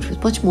it out. It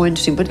was much more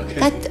interesting, but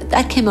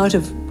that came out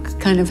of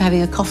kind of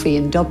having a coffee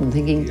in Dublin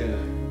thinking,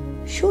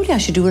 surely I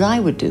should do what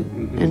I would do.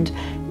 And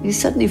you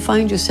suddenly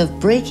find yourself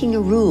breaking a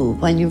rule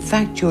when in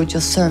fact you're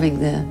just serving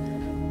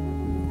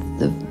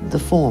the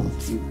form.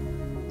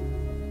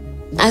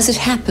 As it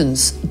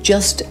happens,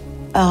 just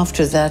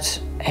after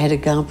that Hedda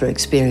Gabler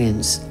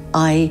experience,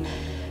 I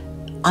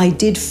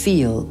did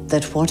feel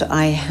that what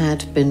I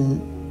had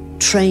been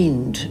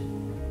trained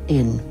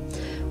in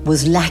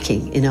was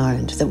lacking in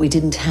Ireland, that we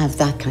didn't have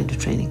that kind of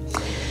training.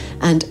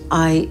 And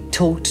I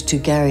talked to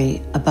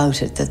Gary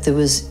about it, that there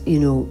was,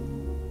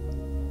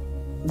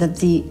 that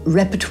the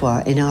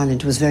repertoire in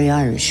Ireland was very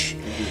Irish.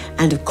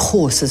 And of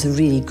course, there's a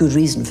really good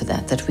reason for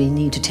that we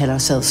need to tell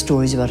ourselves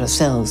stories about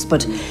ourselves.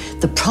 But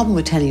the problem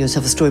with telling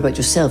yourself a story about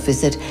yourself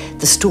is that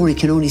the story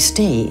can only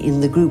stay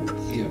in the group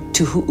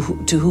to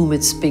whom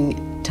it's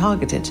being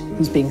targeted,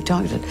 who's being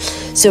targeted.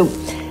 So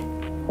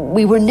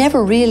we were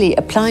never really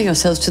applying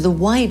ourselves to the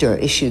wider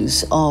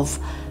issues of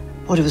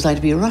what it was like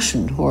to be a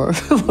Russian, or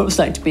what it was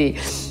like to be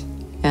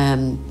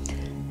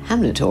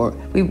Hamlet, or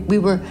we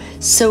were...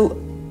 So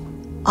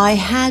I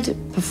had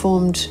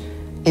performed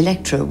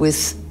Electra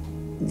with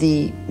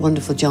the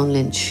wonderful John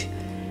Lynch,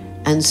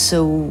 and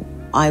so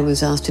I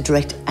was asked to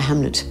direct a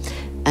Hamlet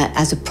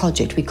as a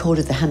project. We called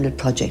it the Hamlet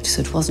Project,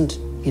 so it wasn't,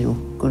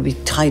 going to be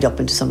tied up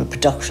into some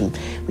production.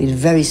 We had a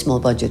very small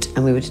budget,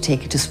 and we were to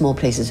take it to small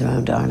places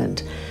around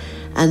Ireland.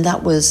 And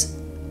that was,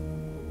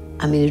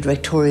 a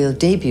directorial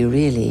debut,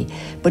 really,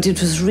 but it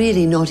was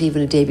really not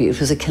even a debut, it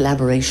was a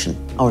collaboration,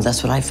 or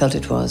that's what I felt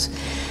it was.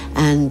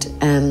 And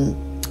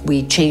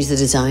we changed the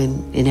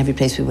design in every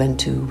place we went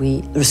to.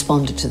 We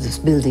responded to this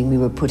building we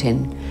were put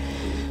in,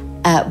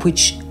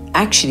 which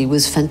actually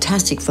was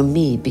fantastic for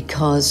me,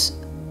 because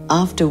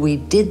after we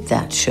did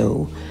that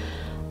show,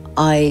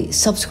 I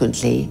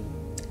subsequently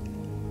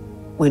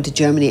went to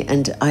Germany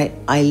and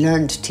I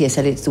learned T.S.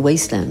 Eliot's The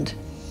Wasteland.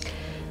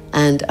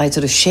 And I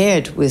sort of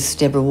shared with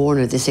Deborah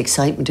Warner this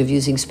excitement of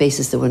using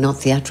spaces that were not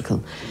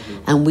theatrical.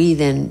 And we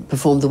then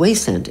performed The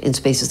Wasteland in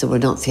spaces that were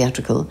not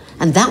theatrical.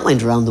 And that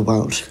went around the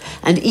world.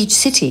 And each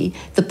city,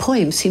 the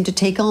poems seem to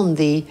take on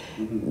the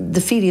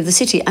feeling of the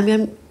city. I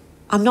mean,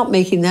 I'm not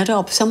making that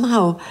up.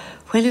 Somehow,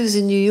 when I was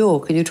in New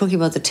York and you're talking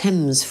about the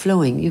Thames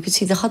flowing, you could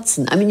see the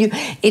Hudson. I mean,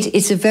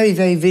 it's a very,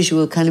 very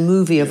visual kind of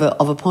movie of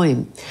a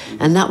poem.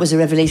 And that was a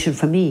revelation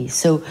for me.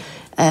 So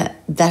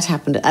that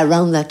happened.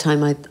 Around that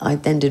time, I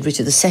then did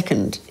Richard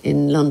II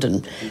in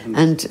London.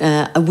 And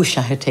I wish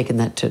I had taken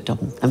that to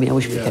Dublin. I mean, I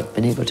wish we had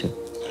been able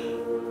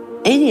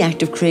to. Any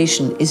act of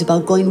creation is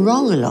about going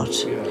wrong a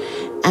lot.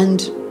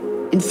 And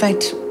in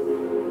fact,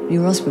 you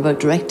were asking about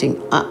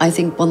directing. I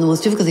think one of the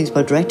most difficult things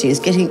about directing is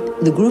getting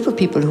the group of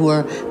people who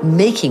are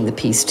making the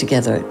piece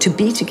together to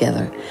be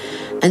together.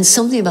 And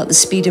something about the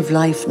speed of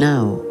life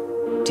now,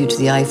 due to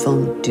the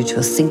iPhone, due to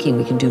us thinking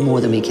we can do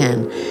more than we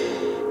can,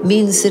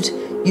 means that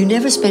you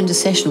never spend a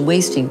session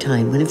wasting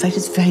time, when in fact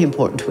it's very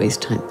important to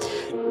waste time.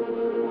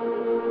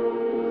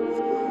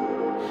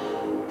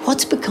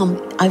 What's become,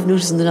 I've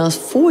noticed in the last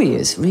 4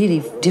 years,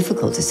 really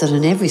difficult is that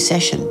in every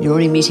session you're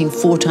only meeting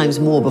 4 times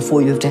more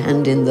before you have to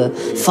hand in the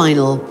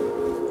final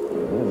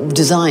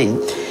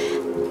design.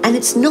 And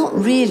it's not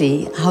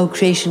really how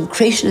creation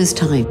is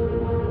time.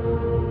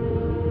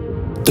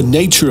 The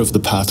nature of the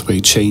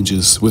pathway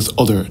changes with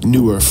other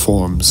newer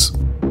forms.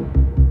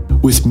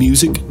 With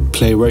music,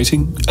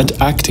 playwriting and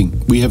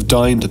acting, we have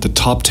dined at the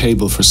top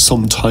table for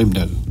some time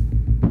now.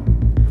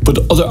 But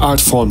other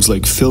art forms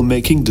like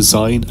filmmaking,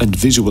 design and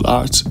visual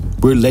art,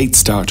 we're late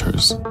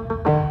starters.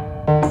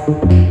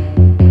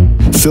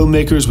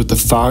 Filmmakers with the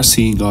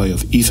far-seeing eye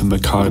of Aoife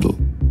McArdle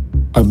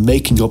are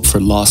making up for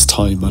lost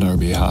time on our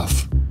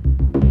behalf.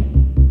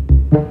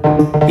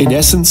 In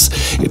essence,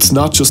 it's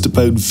not just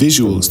about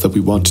visuals that we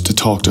wanted to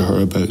talk to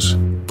her about,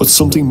 but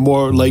something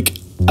more like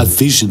a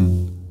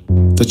vision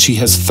that she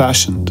has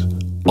fashioned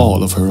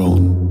all of her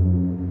own.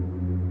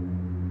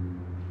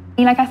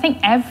 Like, I think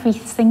every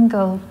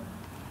single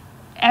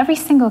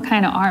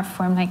kind of art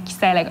form, like you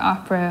say, like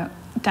opera,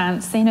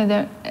 dance, you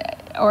know,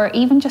 or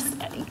even just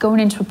going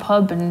into a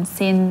pub and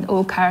seeing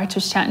old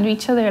characters chatting to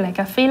each other, like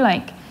I feel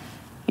like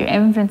your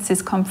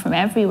influences come from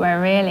everywhere,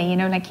 really, you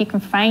know, like you can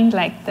find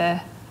like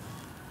the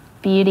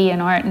beauty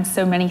and art in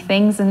so many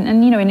things,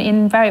 and you know,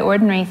 in very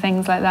ordinary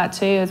things like that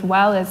too, as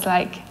well as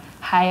like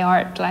high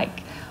art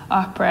like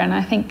opera. And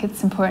I think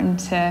it's important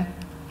to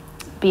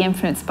be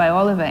influenced by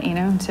all of it, you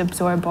know, to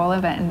absorb all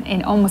of it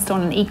and almost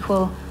on an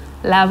equal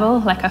level.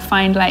 Like I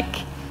find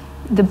like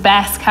the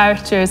best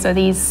characters are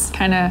these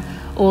kind of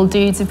old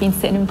dudes who've been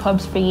sitting in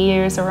pubs for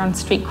years or on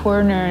street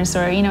corners,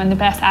 or you know, and the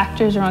best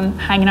actors are on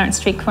hanging out in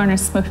street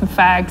corners smoking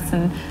fags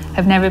and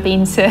have never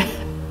been to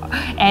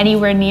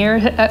anywhere near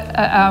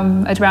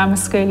a drama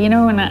school, you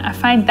know. And I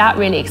find that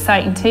really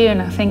exciting too.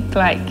 And I think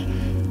like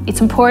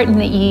it's important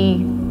that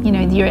you know,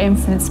 you're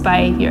influenced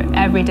by your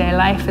everyday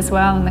life as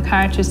well and the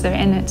characters that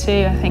are in it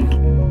too, I think.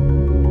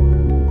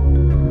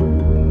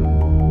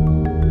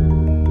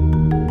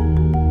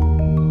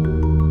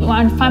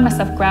 I find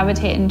myself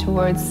gravitating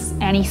towards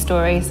any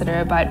stories that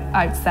are about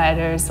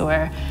outsiders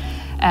or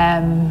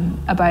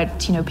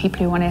about, you know,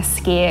 people who want to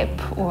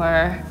escape,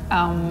 or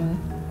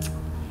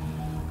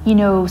you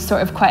know,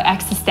 sort of quite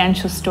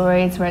existential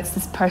stories where it's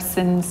this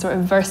person sort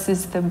of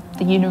versus the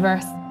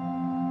universe.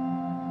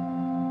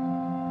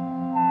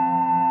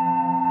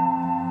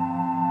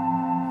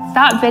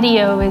 That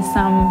video is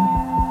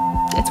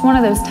it's one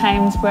of those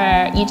times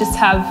where you just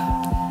have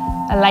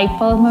a light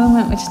bulb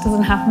moment, which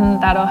doesn't happen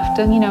that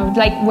often, you know,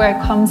 like where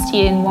it comes to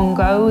you in one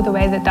go, the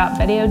way that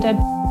video did.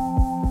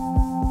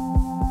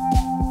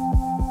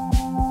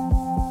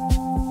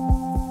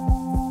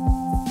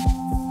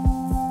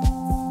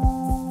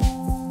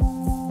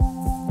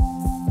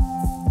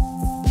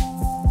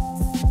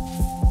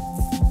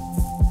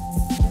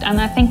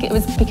 And I think it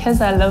was because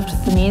I loved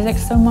the music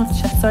so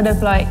much. I sort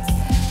of like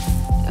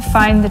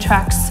find the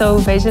track so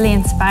visually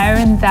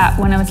inspiring that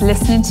when I was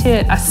listening to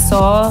it, I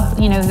saw,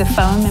 you know, the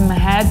film in my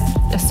head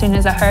as soon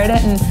as I heard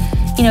it. And,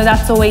 you know,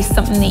 that's always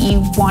something that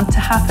you want to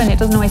happen. It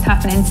doesn't always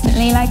happen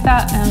instantly like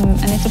that. And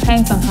it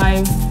depends on how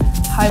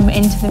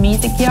into the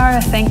music you are,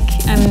 I think.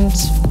 And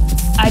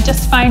I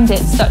just find it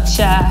such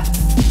a,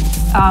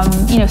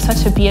 you know,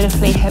 such a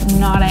beautifully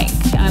hypnotic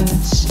and,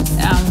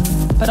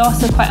 but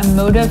also quite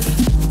emotive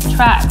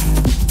track,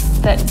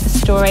 that the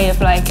story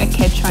of like a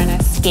kid trying to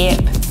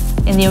escape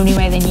in the only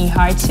way they knew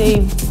how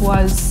to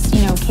was,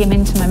 you know, came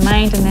into my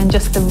mind. And then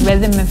just the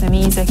rhythm of the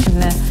music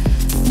and the,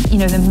 you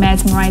know, the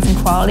mesmerising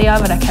quality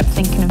of it. I kept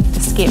thinking of the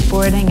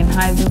skateboarding and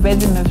how the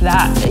rhythm of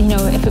that, you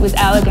know, if it was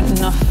elegant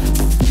enough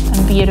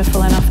and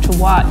beautiful enough to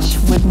watch,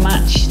 would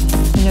match,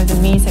 you know, the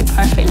music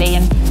perfectly.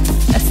 And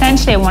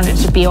essentially I wanted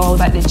it to be all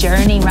about the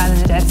journey rather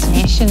than the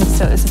destination.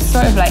 So it was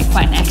sort of like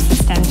quite an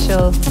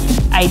existential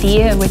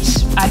idea,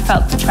 which I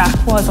felt the track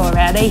was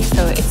already.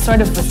 So it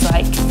sort of was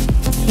like,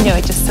 you know,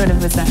 it just sort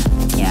of was a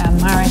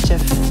marriage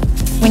of,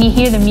 when you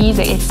hear the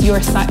music, it's your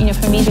sound. You know,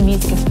 for me the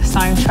music is the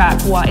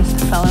soundtrack. What is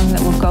the film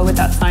that will go with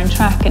that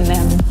soundtrack? And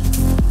then,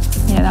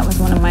 you know, that was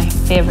one of my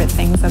favourite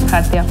things I've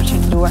had the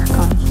opportunity to work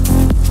on.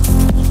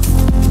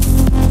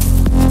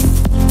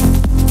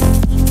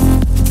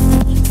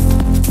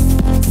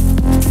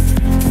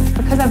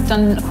 because I've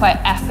done quite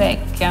epic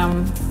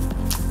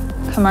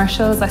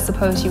commercials, I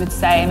suppose you would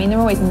say. I mean, they're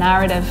always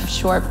narrative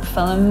short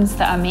films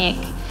that I make,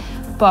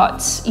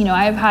 but you know,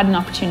 I've had an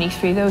opportunity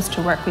through those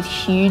to work with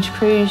huge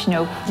crews, you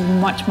know,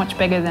 much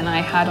bigger than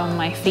I had on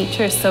my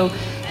feature. So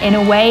in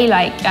a way,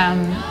 like,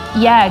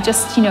 yeah,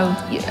 just, you know,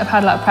 I've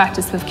had a lot of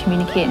practice with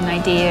communicating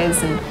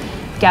ideas and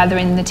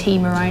gathering the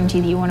team around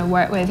you that you want to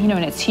work with, you know,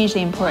 and it's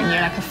hugely important.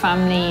 You're like a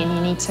family and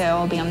you need to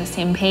all be on the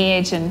same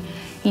page and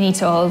you need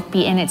to all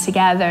be in it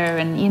together,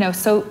 and you know,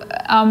 so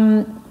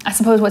I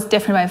suppose what's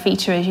different about a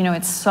feature is, you know,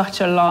 it's such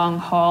a long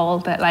haul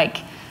that, like,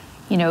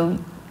 you know,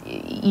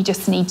 you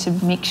just need to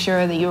make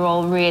sure that you're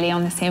all really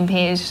on the same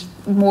page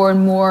more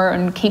and more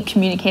and keep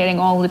communicating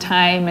all the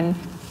time and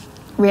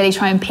really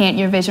try and paint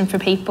your vision for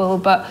people.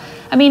 But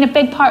I mean, a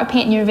big part of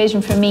painting your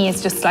vision for me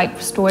is just like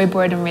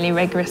storyboarding really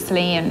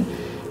rigorously and,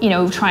 you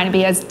know, trying to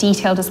be as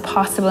detailed as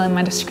possible in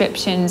my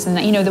descriptions. And,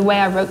 you know, the way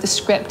I wrote the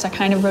script, I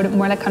kind of wrote it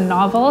more like a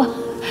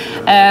novel.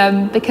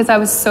 Because I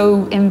was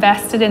so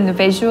invested in the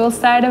visual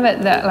side of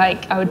it that,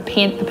 like, I would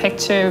paint the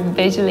picture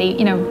visually,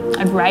 you know,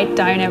 I'd write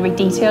down every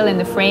detail in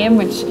the frame,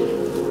 which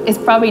is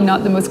probably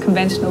not the most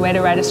conventional way to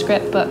write a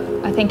script, but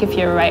I think if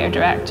you're a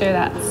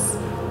writer-director,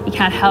 you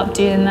can't help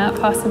doing that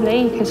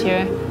possibly, because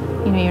you're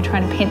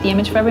trying to paint the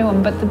image for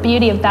everyone. But the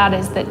beauty of that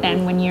is that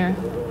then when you're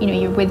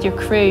with your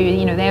crew,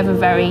 you know, they have a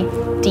very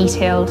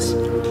detailed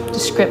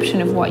description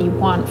of what you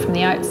want from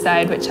the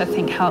outside, which I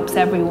think helps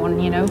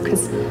everyone, you know,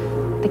 because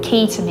the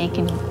key to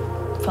making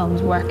films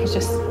work is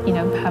just, you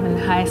know, having the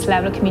highest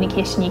level of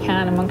communication you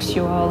can amongst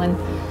you all, and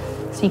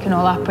so you can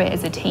all operate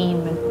as a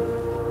team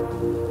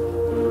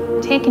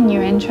and taking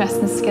your interests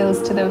and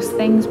skills to those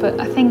things.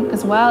 But I think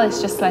as well, it's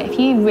just like, if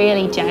you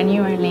really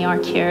genuinely are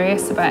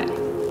curious about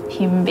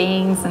human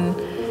beings and,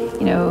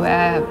 you know,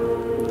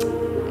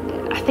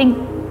 I think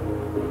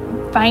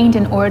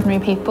finding ordinary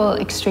people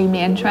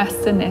extremely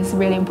interesting is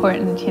really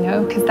important, you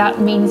know, because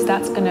that means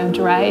that's going to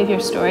drive your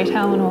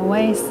storytelling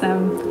always.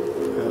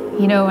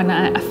 You know, and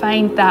I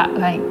find that,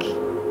 like,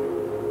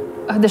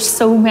 there's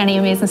so many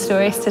amazing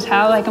stories to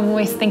tell. Like, I'm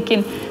always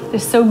thinking,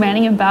 there's so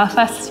many in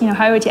Belfast, you know,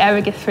 how would you ever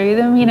get through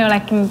them? You know,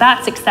 like, and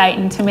that's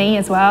exciting to me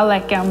as well.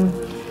 Like,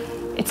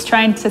 it's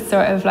trying to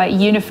sort of, like,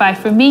 unify.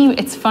 For me,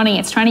 it's funny,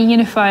 it's trying to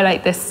unify,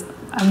 like, this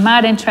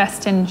mad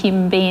interest in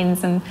human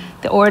beings and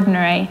the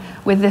ordinary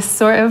with this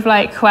sort of,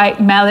 like,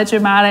 quite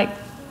melodramatic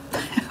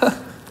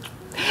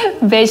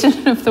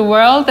vision of the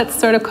world that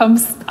sort of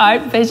comes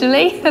out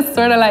visually. It's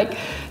sort of like,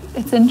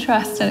 it's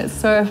interesting. It's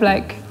sort of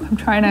like, I'm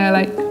trying to,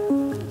 like,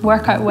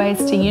 work out ways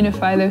to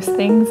unify those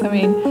things. I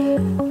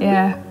mean,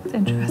 yeah, it's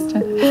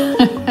interesting.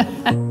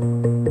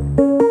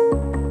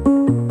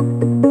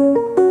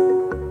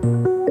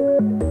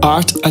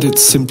 Art at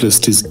its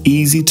simplest is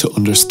easy to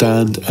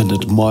understand and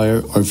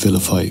admire or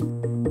vilify.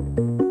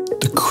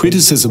 The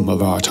criticism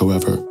of art,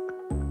 however,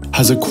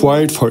 has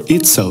acquired for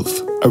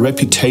itself a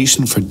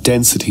reputation for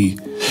density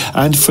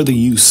and for the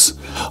use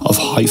of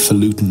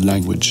highfalutin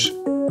language.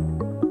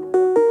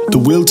 The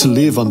will to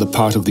live on the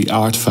part of the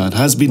art fan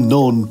has been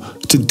known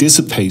to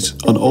dissipate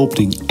on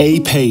opening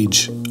a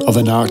page of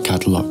an art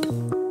catalogue.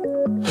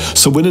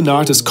 So when an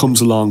artist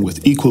comes along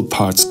with equal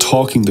parts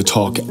talking the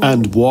talk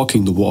and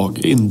walking the walk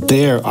in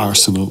their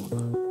arsenal,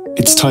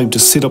 it's time to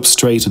sit up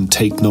straight and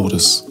take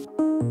notice.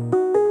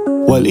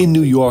 While in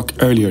New York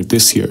earlier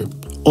this year,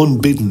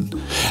 unbidden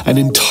and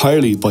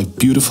entirely by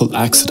beautiful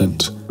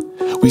accident,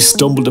 we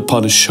stumbled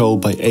upon a show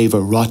by Eva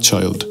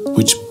Rothschild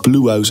which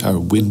blew out our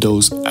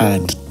windows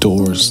and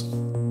doors.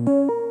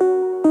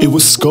 It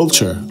was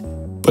Sculptor,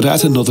 but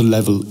at another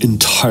level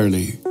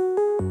entirely.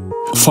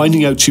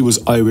 Finding out she was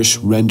Irish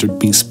rendered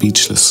me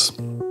speechless.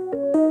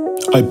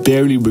 I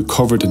barely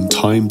recovered in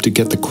time to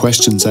get the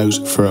questions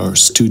out for our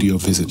studio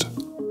visit.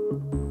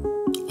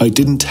 I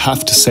didn't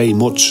have to say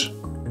much.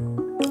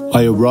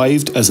 I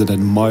arrived as an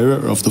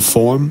admirer of the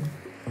form,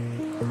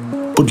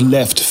 but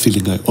left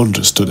feeling I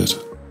understood it.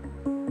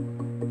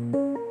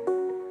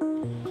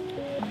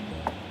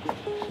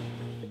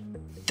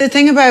 The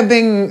thing about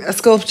being a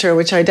sculptor,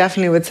 which I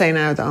definitely would say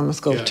now that I'm a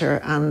sculptor,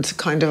 and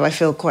kind of I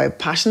feel quite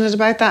passionate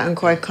about that and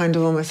quite kind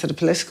of almost sort of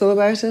political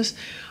about it.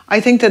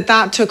 I think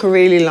that took a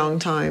really long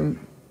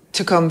time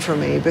to come for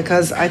me,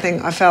 because I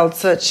think I felt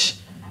such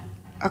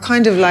a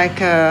kind of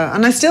like,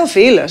 and I still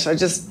feel it, I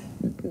just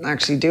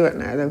actually do it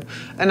now though,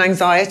 an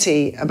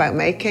anxiety about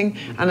making,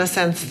 and a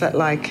sense that,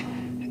 like,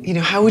 you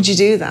know, how would you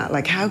do that?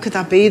 Like, how could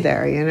that be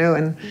there, you know?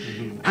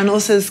 And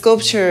also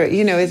sculpture,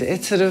 you know,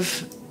 it's sort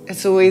of,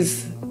 it's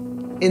always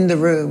in the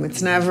room.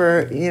 It's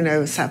never, you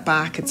know, set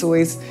back. It's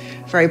always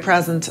very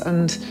present.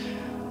 And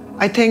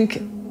I think,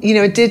 you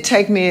know, it did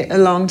take me a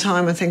long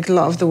time. I think a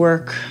lot of the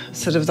work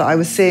sort of that I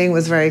was seeing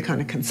was very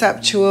kind of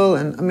conceptual.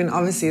 And I mean,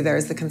 obviously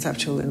there's the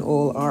conceptual in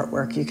all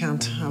artwork. You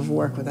can't have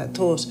work without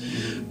thought.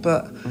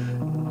 But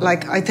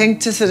like, I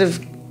think to sort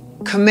of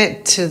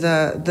commit to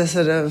the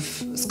sort of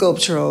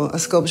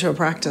sculptural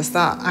practice,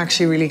 that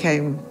actually really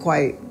came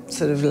quite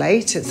sort of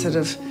late. It sort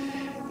of,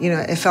 you know,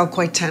 it felt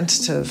quite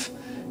tentative.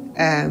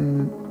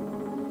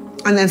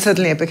 And then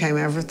suddenly it became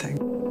everything.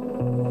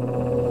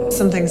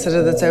 Something sort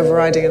of that's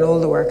overriding in all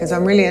the work is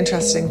I'm really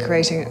interested in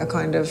creating a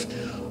kind of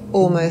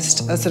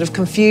almost a sort of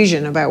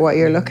confusion about what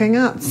you're looking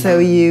at. So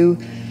you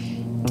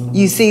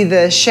see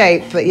the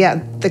shape, but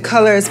the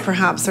colours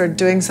perhaps are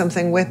doing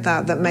something with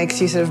that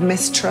makes you sort of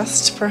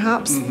mistrust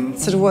perhaps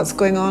sort of what's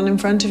going on in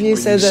front of you.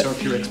 So that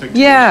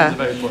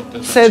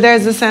so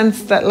there's a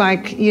sense that,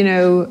 like, you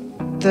know,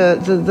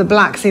 the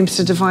black seems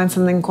to define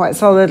something quite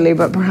solidly,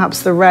 but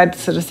perhaps the red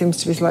sort of seems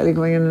to be slightly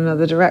going in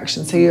another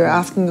direction. So you're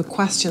asking a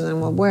question, and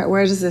well,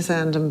 where does this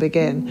end and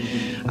begin?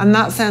 And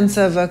that sense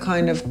of a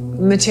kind of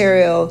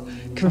material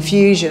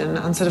confusion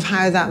and sort of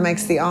how that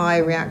makes the eye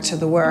react to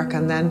the work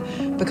and then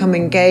become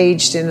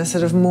engaged in a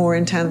sort of more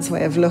intense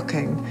way of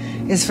looking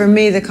is, for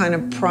me, the kind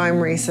of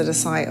primary sort of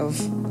site of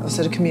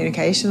sort of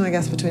communication, I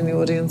guess, between the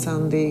audience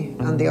and the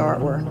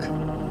artwork.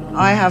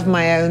 I have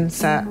my own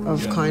set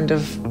of kind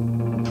of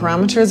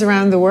parameters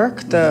around the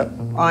work that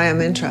I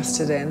am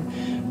interested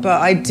in, but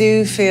I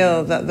do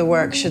feel that the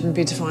work shouldn't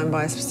be defined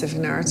by a specific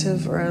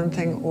narrative or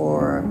anything,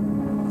 or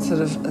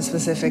sort of a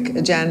specific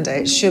agenda.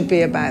 It should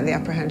be about the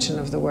apprehension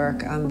of the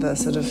work and the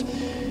sort of,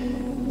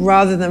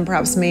 rather than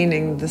perhaps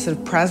meaning the sort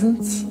of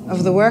presence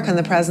of the work and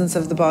the presence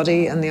of the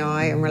body and the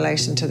eye in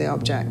relation to the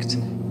object.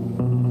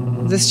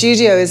 The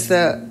studio is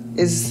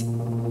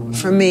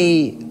for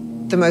me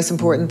the most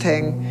important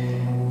thing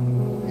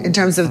in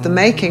terms of the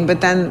making,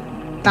 but then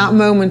that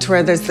moment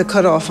where there's the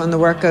cut-off and the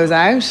work goes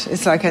out,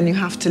 it's like, and you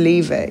have to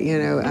leave it, you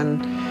know,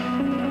 and,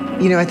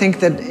 you know, I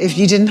think that if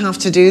you didn't have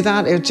to do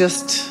that, it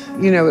just,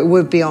 you know, it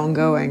would be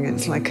ongoing.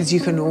 It's like, because you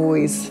can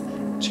always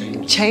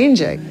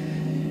change it.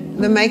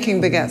 The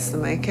making begets the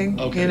making,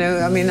 you know,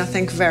 I mean, I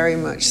think very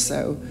much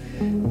so.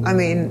 I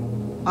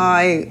mean,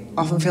 I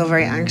often feel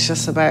very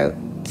anxious about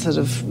sort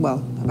of,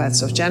 well, about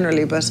stuff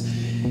generally, but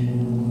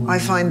I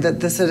find that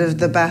the sort of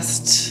the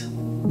best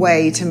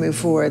way to move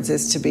forwards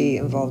is to be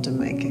involved in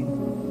making.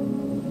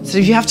 So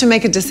if you have to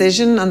make a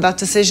decision, and that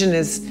decision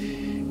is,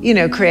 you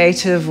know,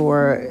 creative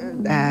or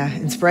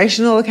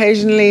inspirational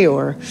occasionally,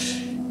 or,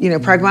 you know,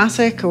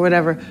 pragmatic or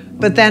whatever,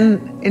 but then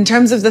in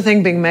terms of the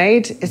thing being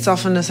made, it's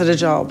often a sort of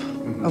job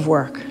of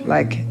work.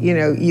 Like, you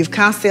know, you've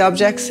cast the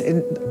objects,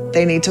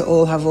 they need to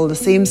all have all the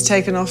seams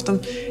taken off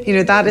them. You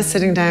know, that is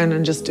sitting down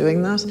and just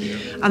doing that.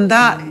 And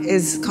that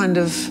is kind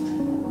of,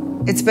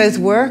 it's both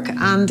work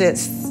and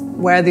it's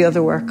where the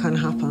other work kind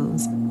of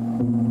happens.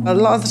 A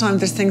lot of the time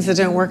there's things that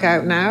don't work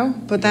out now,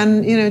 but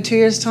then, you know, 2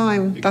 years'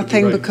 time, that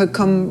thing could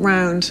come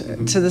round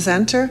to the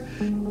centre.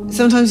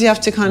 Sometimes you have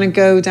to kind of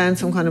go down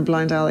some kind of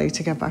blind alley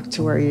to get back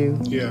to where you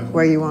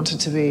wanted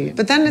to be.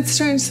 But then it's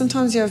strange,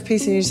 sometimes you have a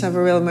piece and you just have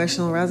a real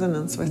emotional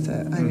resonance with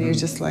it, and you're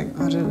just like,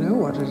 I don't know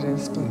what it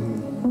is, but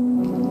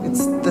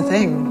it's the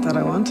thing that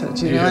I wanted,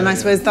 you know? And I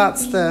suppose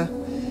that's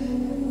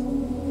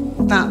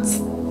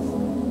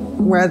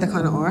where the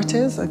kind of art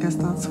is. I guess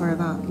that's where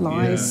that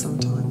lies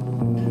sometimes.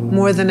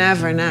 More than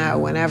ever now,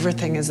 when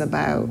everything is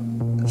about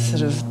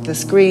sort of the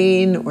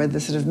screen or the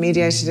sort of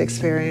mediated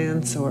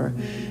experience, or,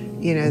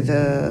 you know,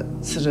 the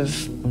sort of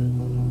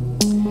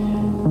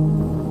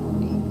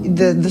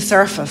the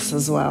surface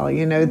as well,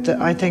 you know,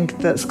 I think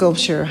that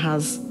sculpture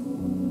has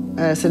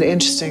a sort of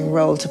interesting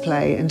role to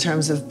play in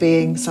terms of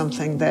being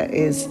something that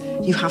is,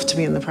 you have to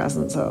be in the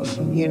presence of,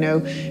 you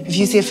know. If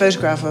you see a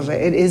photograph of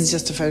it, it is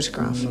just a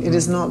photograph. It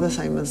is not the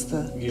same as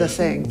the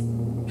thing.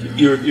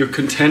 Your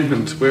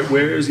contentment,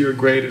 where is your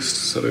greatest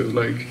sort of,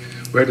 like,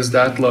 where does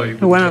that lie?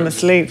 When I'm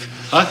asleep.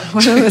 Huh?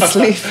 When I'm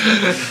asleep.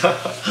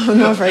 I'm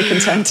not a very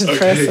contented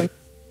person.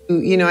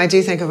 You know, I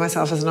do think of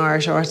myself as an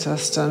Irish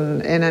artist,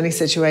 and in any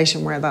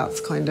situation where that's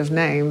kind of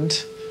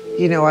named,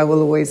 you know, I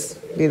will always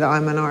be that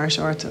I'm an Irish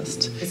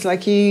artist. It's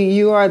like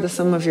you are the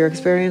sum of your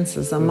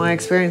experiences, and my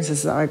experience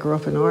is that I grew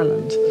up in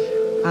Ireland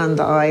and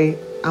that I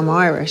am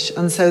Irish,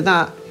 and so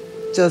that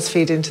does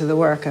feed into the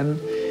work. And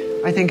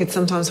I think it's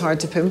sometimes hard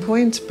to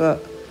pinpoint,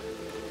 but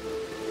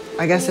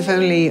I guess if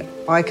only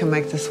I can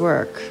make this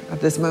work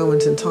at this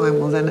moment in time,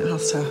 well, then it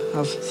has to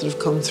have sort of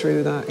come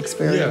through that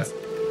experience.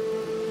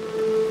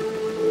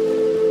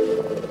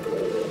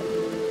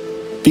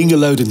 Being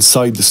allowed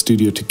inside the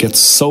studio to get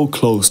so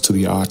close to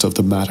the art of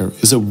the matter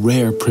is a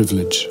rare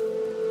privilege.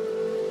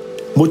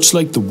 Much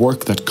like the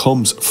work that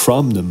comes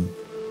from them,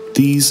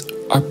 these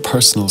are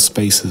personal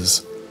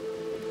spaces.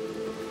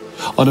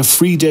 On a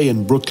free day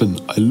in Brooklyn,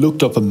 I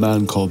looked up a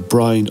man called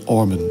Brian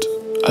Ormond,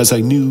 as I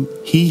knew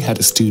he had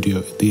a studio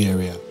in the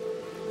area.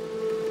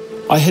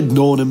 I had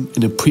known him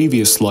in a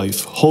previous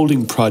life,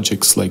 holding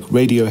projects like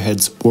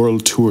Radiohead's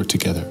world tour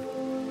together.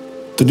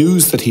 The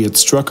news that he had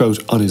struck out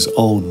on his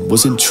own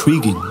was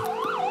intriguing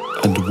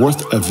and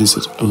worth a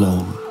visit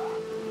alone.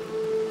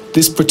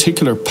 This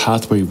particular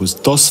pathway was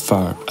thus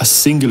far a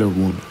singular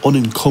one,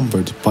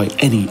 unencumbered by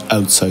any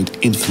outside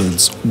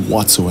influence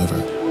whatsoever.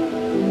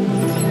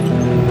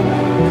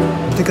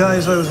 The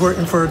guys I was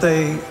working for,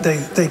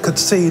 they could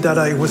see that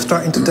I was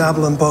starting to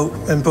dabble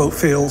in both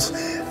fields,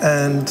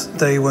 and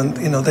they went,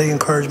 you know, they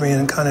encouraged me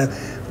and kind of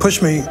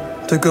pushed me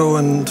to go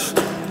and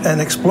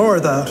explore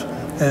that.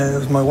 It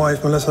was my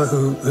wife, Melissa,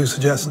 who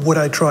suggested, would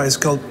I try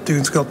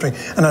doing sculpturing?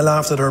 And I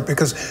laughed at her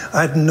because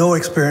I had no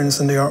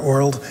experience in the art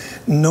world,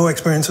 no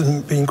experience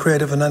in being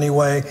creative in any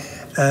way.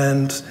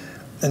 And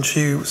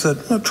she said,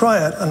 no,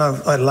 try it. And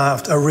I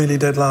laughed. I really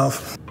did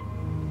laugh.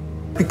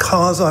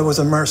 Because I was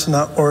immersed in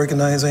that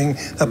organising,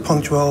 that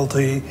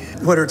punctuality,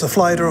 whether it's a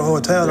flight or a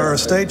hotel or a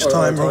stage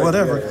time or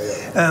whatever.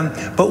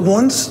 But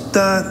once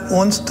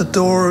the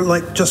door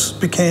like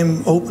just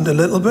became opened a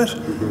little bit,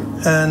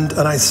 and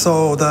I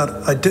saw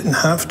that I didn't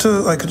have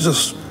to, I could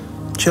just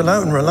chill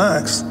out and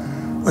relax,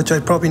 which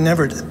I probably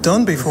never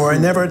done before. I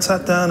never had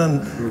sat down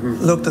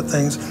and looked at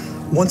things.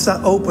 Once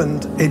that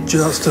opened, it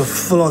just the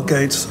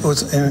floodgates.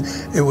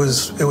 It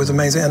was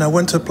amazing. And I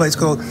went to a place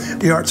called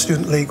the Art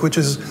Student League, which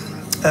is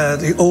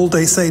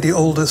they say the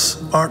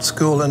oldest art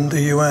school in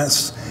the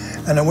US.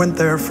 And I went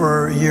there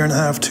for a year and a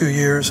half, 2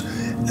 years,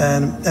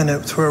 and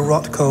it was where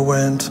Rothko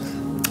went,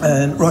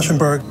 and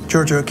Rauschenberg,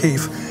 Georgia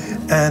O'Keeffe.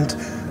 And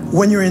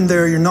when you're in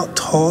there, you're not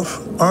taught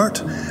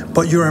art,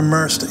 but you're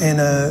immersed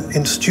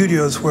in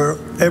studios where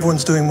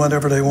everyone's doing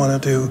whatever they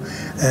want to do,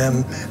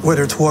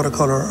 whether it's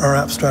watercolor or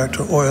abstract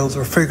or oils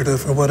or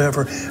figurative or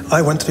whatever.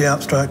 I went to the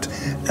abstract,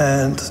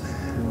 and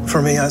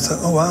for me, I said,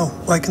 oh wow,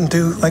 I can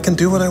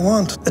do what I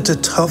want. It's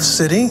a tough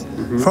city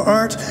for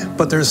art,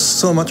 but there's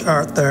so much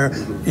art there.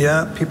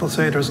 Yeah, people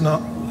say there's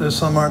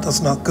some art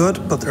that's not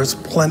good, but there's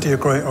plenty of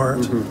great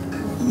art.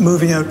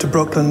 Moving out to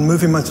Brooklyn,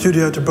 moving my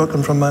studio out to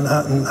Brooklyn from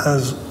Manhattan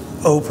has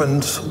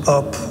opened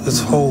up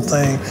this whole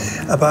thing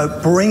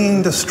about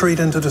bringing the street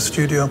into the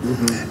studio.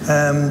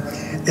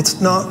 It's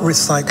not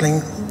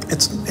recycling,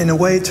 it's in a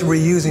way to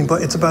reusing,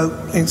 but it's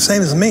about,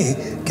 same as me,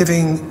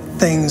 giving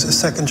things a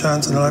second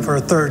chance in life or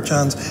a third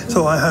chance.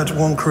 So I had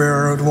one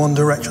career or one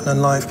direction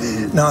in life,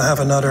 now I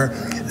have another.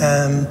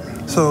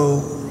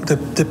 So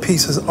the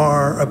pieces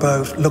are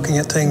about looking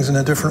at things in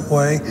a different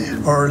way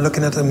or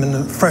looking at them in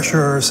a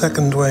fresher or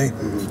second way,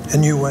 a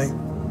new way.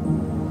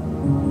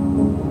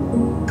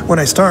 When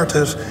I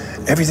started,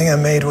 everything I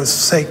made was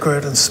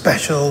sacred and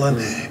special, and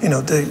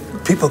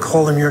people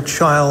call them your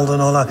child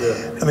and all that.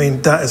 I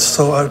mean, that is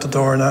so out the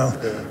door now.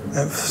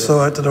 So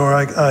out the door.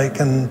 I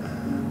can,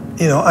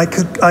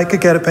 I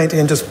could get a painting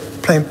and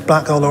just paint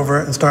black all over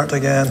it and start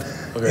again.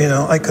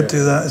 I could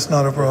do that. It's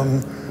not a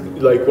problem.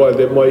 Like, while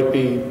they might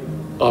be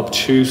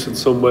obtuse in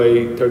some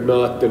way, they're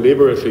not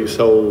deliberately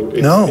so.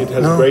 It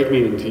has a great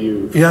meaning to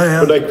you.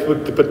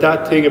 But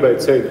that thing about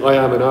saying I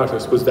am an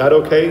artist, was that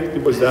okay?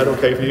 Was that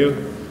okay for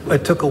you?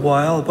 It took a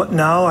while, but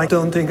now I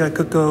don't think I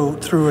could go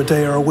through a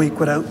day or a week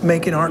without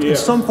making art in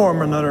some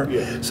form or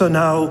another. So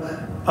now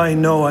I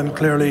know I'm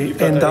clearly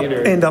in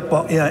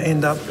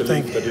that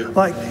thing.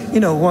 Like,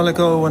 a while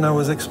ago when I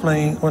was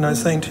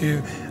saying to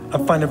you, I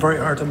find it very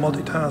hard to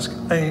multitask.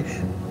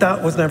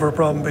 That was never a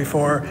problem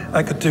before.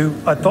 I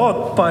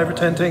thought 5 or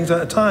 10 things at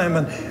a time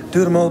and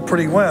do them all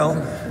pretty well.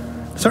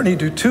 Certainly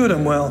do 2 of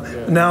them well.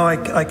 Now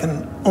I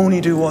can only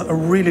do one, I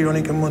really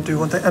only can do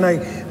one thing. And I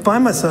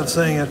find myself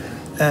saying it,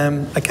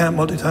 I can't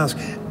multitask.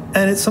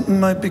 And it's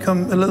something I've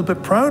become a little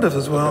bit proud of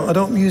as well. I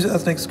don't use it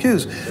as an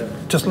excuse.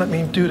 Just let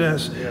me do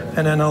this,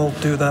 and then I'll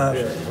do that.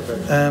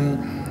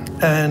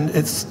 And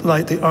it's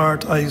like the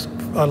art, I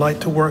like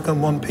to work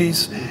on one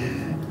piece.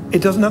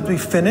 It doesn't have to be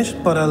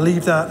finished, but I'll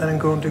leave that and then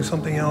go and do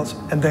something else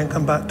and then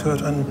come back to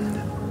it. And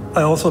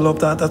I also love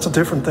that. That's a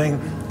different thing,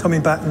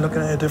 coming back and looking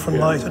at a different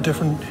light, a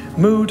different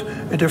mood,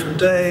 a different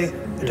day,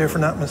 a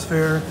different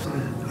atmosphere.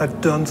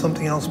 I've done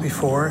something else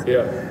before.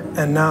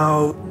 And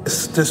now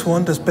this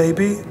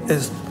baby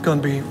is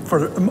going to be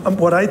for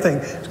what I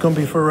think is going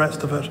to be for the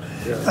rest of it.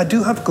 I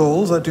do have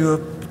goals. I do have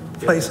a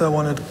place I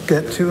want to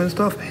get to and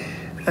stuff.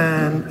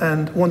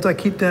 And once I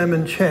keep them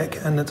in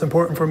check, and it's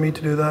important for me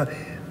to do that,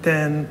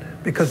 then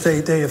because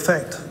they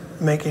affect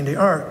making the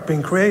art,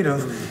 being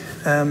creative.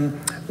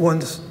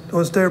 Once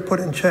they're put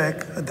in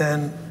check,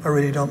 then I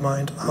really don't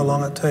mind how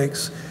long it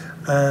takes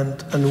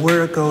and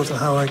where it goes and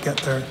how I get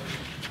there.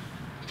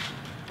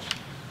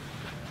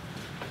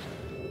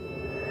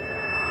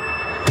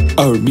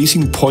 Our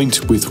meeting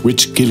point with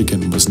Rich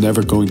Gilligan was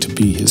never going to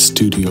be his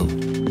studio.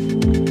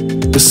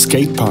 The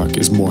skate park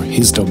is more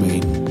his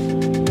domain.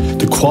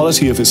 The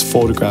quality of his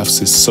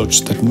photographs is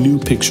such that new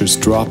pictures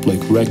drop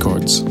like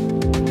records.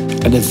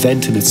 An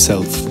event in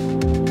itself,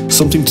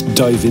 something to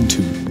dive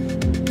into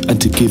and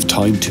to give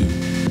time to.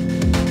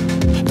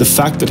 The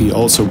fact that he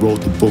also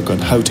wrote the book on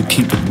how to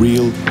keep it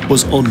real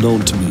was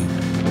unknown to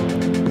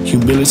me.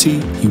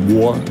 Humility he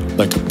wore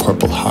like a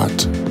purple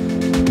heart.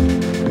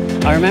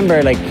 I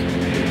remember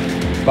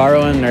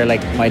borrowing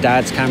my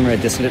dad's camera,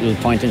 this little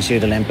point and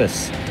shoot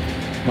Olympus,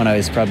 when I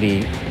was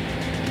probably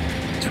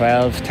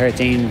 12,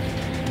 13.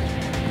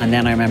 And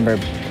then I remember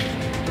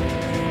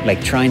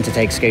trying to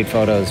take skate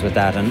photos with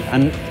that, and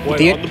on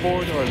the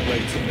board or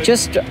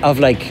just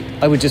of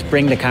I would just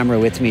bring the camera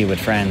with me with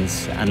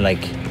friends and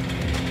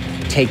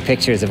take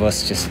pictures of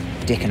us just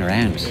dicking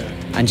around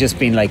and just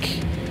being I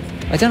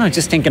don't know,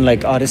 just thinking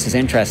oh, this is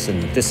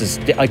interesting.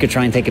 I could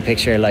try and take a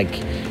picture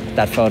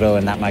that photo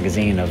in that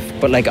magazine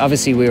but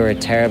obviously we were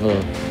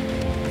terrible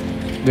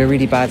we're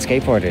really bad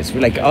skateboarders.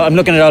 Like, I'm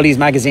looking at all these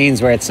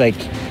magazines where it's like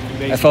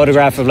a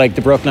photograph of like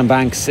the Brooklyn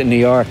banks in New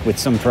York with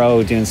some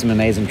pro doing some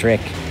amazing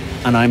trick,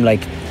 and I'm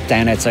like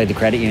down outside the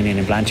credit union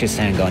in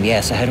Blanchardstown going,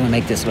 yeah, so how do I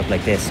make this look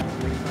like this?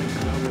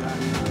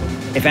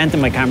 If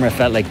anything, my camera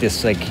felt like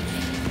this, like,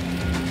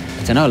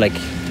 I don't know, like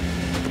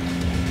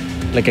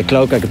a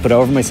cloak I could put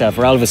over myself,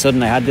 or all of a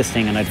sudden I had this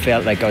thing and I'd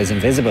felt like I was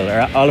invisible,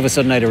 or all of a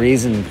sudden I had a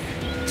reason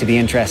to be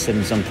interested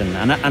in something.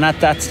 And at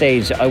that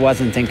stage, I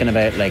wasn't thinking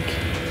about like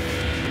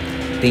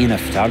being a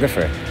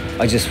photographer.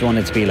 I just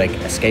wanted to be like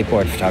a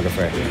skateboard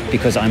photographer,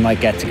 because I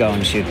might get to go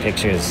and shoot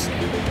pictures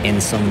in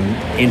some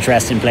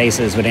interesting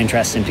places with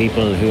interesting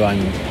people who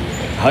I'm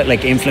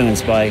like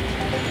influenced by,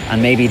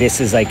 and maybe this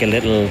is like a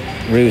little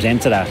route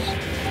into that.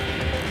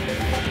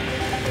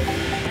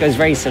 I was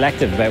very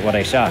selective about what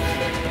I shot,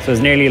 so it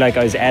was nearly like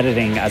I was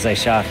editing as I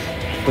shot,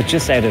 but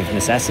just out of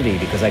necessity,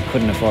 because I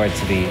couldn't afford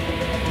to be,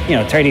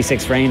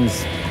 36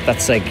 frames,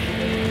 that's like,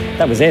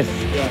 that was it.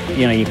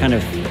 You know, you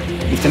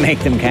have to make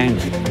them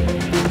count.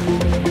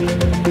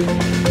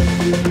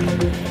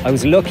 I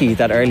was lucky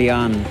that early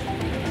on,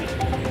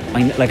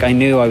 I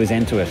knew I was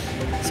into it.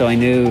 So I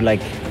knew, like,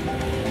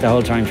 the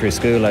whole time through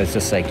school, I was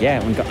just like, yeah,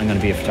 I'm going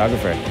to be a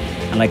photographer.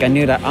 And like, I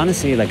knew that,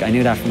 honestly, like, I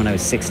knew that from when I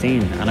was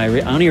 16. And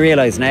I only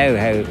realised now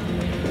how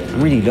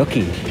I'm really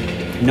lucky,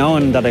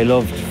 knowing that I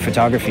loved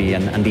photography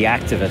and the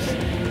act of it.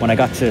 When I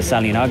got to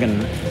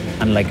Sallynoggin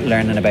and like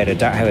learning about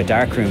how a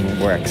darkroom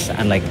works,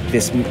 and like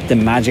the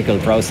magical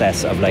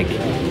process of like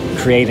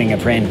creating a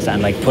print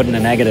and like putting a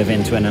negative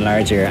into an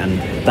enlarger, and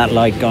that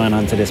light going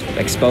onto this,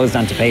 exposed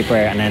onto paper,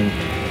 and then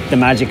the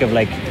magic of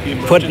like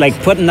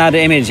putting that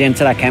image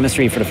into that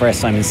chemistry for the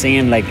first time and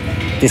seeing like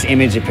this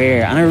image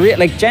appear, and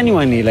it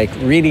genuinely like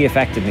really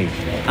affected me.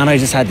 And I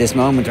just had this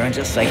moment where I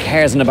just like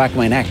hairs in the back of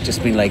my neck,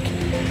 just being like,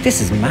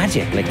 this is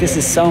magic, like this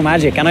is so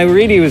magic. And I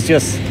really was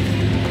just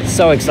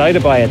so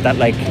excited by it that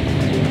like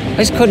I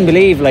just couldn't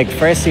believe, like,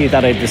 firstly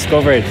that I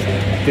discovered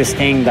this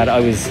thing that I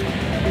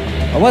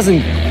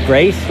wasn't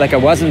great, like I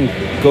wasn't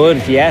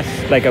good yet,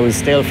 like I was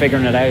still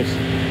figuring it out,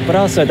 but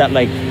also that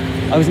like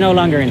I was no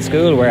longer in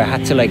school where I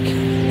had to like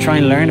try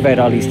and learn about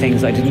all these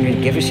things I didn't really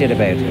give a shit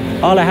about.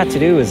 All I had to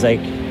do was like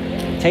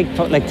take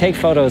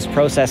photos,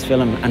 process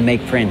film, and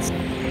make prints,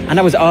 and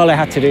that was all I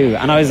had to do.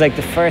 And I was like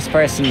the first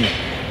person,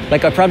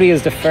 like I probably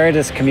was the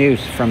furthest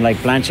commute from like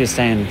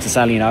Blanchardstown to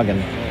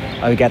Sallynoggin.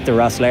 I would get the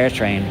Rothschild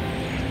train,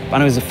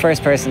 and I was the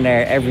first person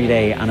there every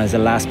day, and I was the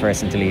last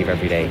person to leave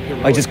every day.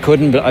 I just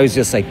couldn't, but I was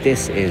just like, I've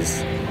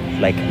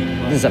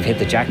hit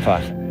the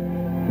jackpot.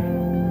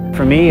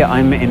 For me,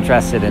 I'm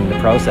interested in the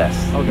process.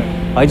 Okay.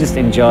 I just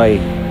enjoy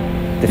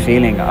the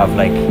feeling of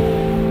like,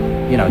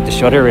 the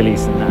shutter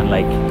releasing, and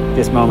like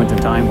this moment in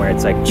time where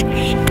it's like,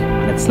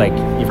 and it's like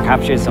you've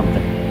captured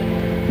something.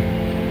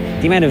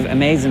 The amount of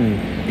amazing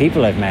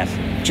people I've met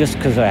just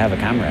because I have a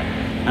camera,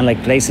 and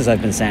like places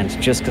I've been sent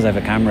just because I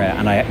have a camera,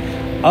 and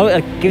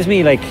it gives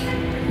me like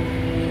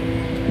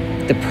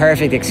the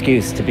perfect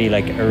excuse to be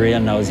like a real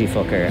nosy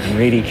fucker and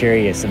really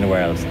curious in the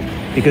world.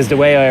 Because the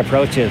way I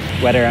approach it,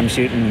 whether I'm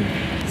shooting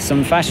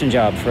some fashion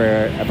job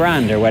for a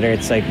brand, or whether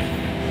it's like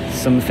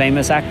some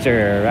famous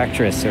actor or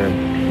actress, or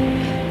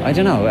I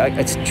don't know,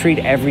 I just treat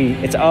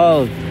it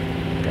all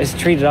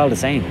the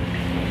same.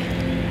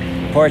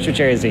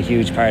 Portraiture is a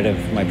huge part of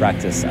my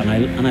practice, and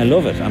I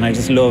love it, and I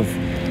just love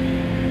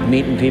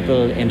meeting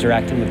people,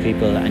 interacting with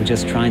people, and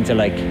just trying to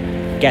like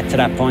get to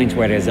that point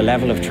where there's a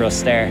level of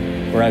trust there,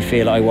 where I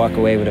feel I walk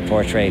away with a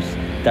portrait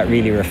that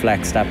really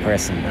reflects that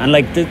person. And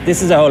like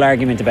this is a whole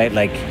argument about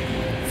like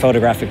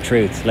photographic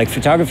truth. Like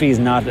photography is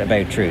not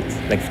about truth.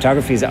 Like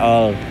photography is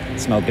all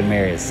smoke and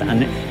mirrors,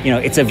 and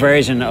it's a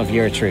version of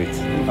your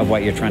truth, of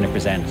what you're trying to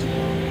present.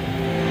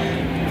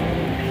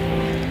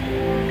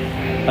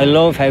 I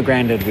love how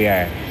grounded we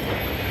are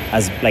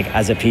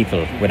as a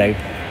people, without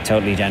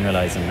totally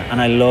generalizing.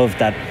 And I love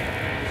that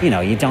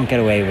you don't get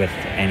away with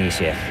any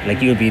shit.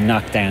 Like you'll be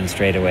knocked down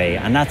straight away,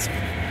 and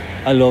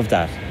I love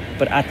that.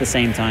 But at the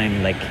same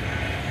time, like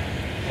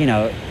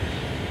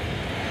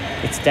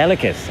it's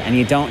delicate, and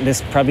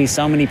there's probably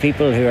so many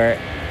people who are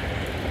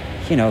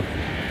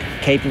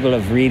capable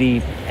of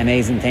really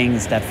amazing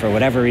things that for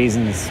whatever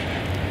reasons,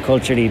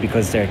 culturally,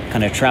 because they're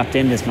kind of trapped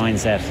in this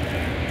mindset,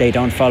 they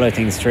don't follow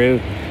things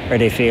through, or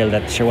they feel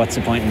that, sure, what's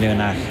the point in doing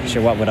that?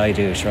 Sure, what would I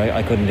do? Sure,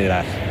 I couldn't do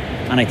that.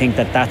 And I think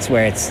that's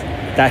where it's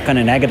that kind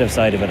of negative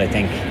side of it, I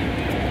think,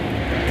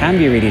 can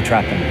be really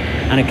trapping,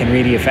 and it can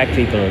really affect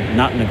people,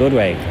 not in a good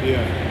way.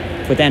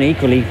 Yeah. But then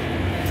equally,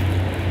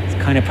 it's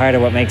kind of part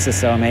of what makes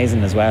us so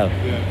amazing as well,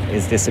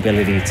 is this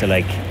ability to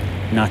like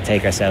not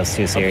take ourselves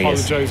too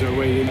serious. Apologise our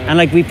way in. And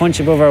like we punch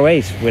above our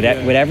weight with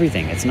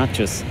everything. It's not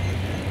just,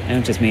 I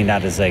don't just mean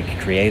that as like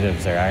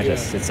creatives or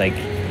artists. It's like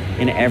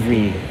in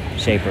every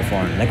shape or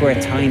form. Like we're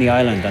a tiny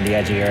island on the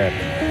edge of Europe,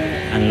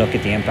 and look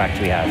at the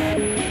impact we have.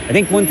 I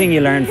think one thing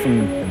you learn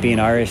from being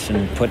Irish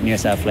and putting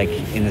yourself like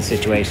in a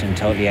situation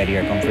totally out of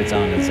your comfort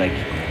zone is like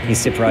you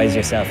surprise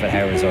yourself at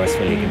how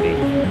resourceful you can be.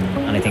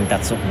 And I think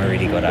that's something we're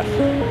really good at.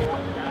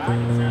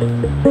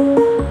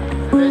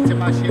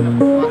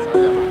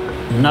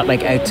 I'm not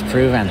like out to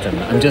prove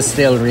anything. I'm just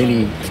still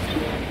really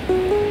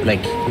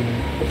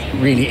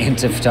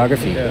into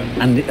photography,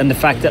 and the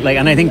fact that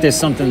and I think there's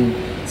something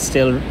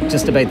still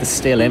just about the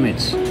still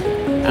image,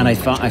 and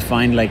I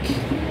find like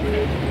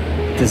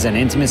there's an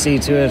intimacy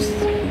to it.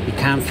 You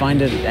can't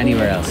find it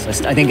anywhere else.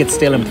 I think it's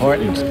still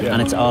important,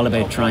 and it's all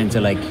about trying to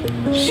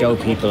show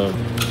people,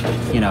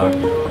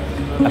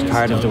 a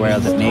part of the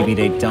world that maybe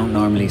they don't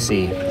normally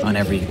see on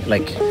every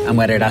and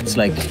whether that's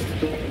a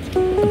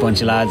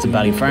bunch of lads in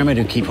Ballyfermot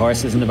who keep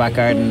horses in the back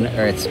garden,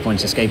 or it's a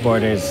bunch of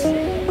skateboarders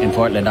in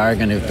Portland,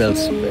 Oregon who've built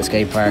a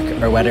skate park,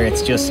 or whether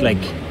it's just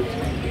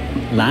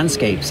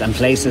landscapes and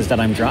places that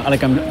I'm drawn.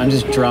 I'm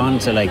just drawn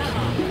to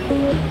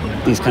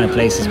these kind of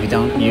places we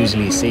don't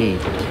usually see.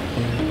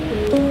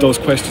 Those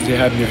questions you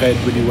had in your head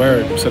when you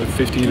were sort of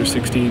 15 or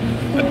 16,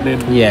 and then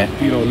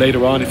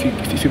later on,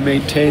 if you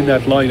maintain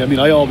that line. I mean,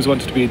 I always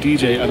wanted to be a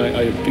DJ, and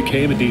I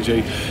became a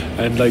DJ,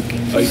 and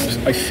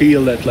I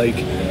feel that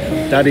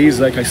that is,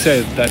 like I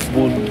said, that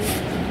one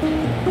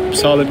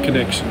solid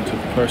connection to the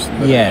person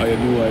that I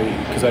knew,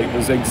 because I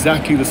was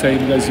exactly the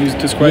same as you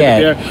described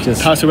it there.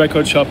 Just pass a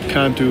record shop,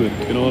 can't do it,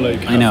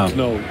 I know.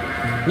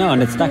 No,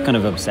 and it's that kind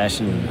of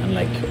obsession, and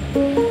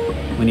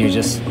when you're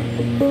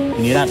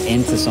that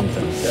into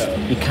something,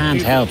 you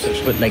can't help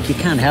but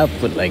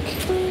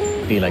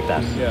be like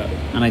that. Yeah.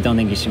 And I don't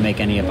think you should make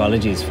any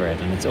apologies for it,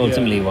 and it's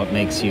ultimately what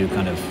makes you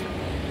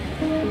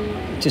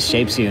just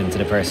shapes you into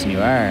the person you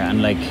are.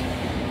 And you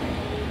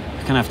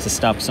kind of have to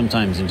stop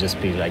sometimes and just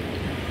be you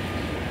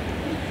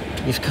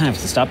kind of have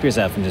to stop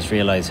yourself and just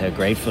realize how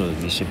grateful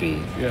you should be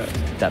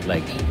that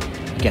you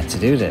get to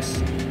do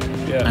this.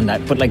 Yeah. And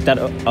that, but that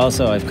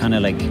also I've kind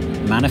of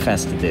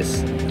manifested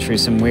this through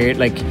some weird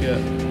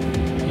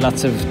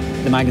lots of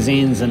the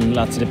magazines and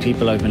lots of the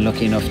people I've been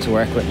lucky enough to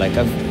work with.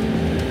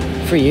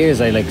 For years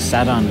I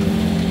sat on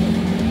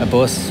a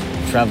bus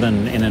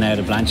travelling in and out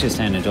of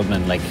Blanchardstown in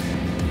Dublin,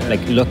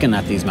 looking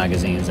at these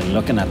magazines and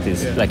looking at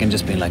these and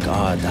just being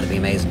oh, that'd be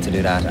amazing to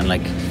do that, and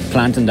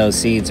planting those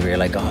seeds where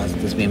you're oh,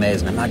 this would be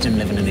amazing, imagine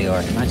living in New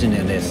York, imagine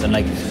doing this,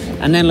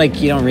 and then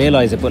you don't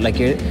realise it, but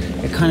you're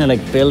kind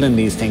of building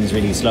these things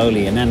really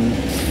slowly, and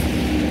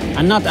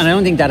I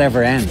don't think that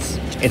ever ends.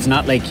 It's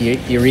not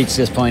you reach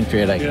this point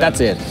where you're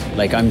that's it,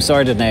 I'm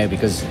sorted now,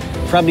 because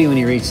probably when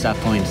you reach that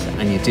point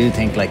and you do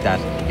think that,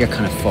 you're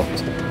kind of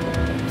fucked.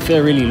 I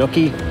feel really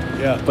lucky,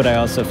 but I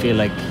also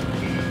feel you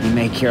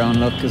make your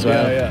own luck as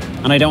well.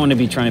 And I don't want to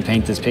be trying to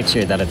paint this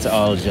picture that it's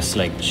all just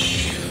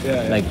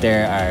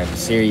there are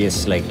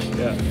serious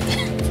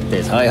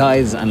there's high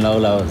highs and low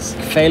lows.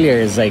 Failure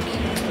is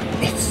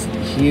it's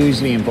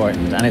hugely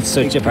important, and it's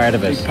such a part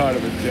of it. Big part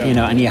of it,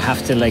 and you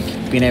have to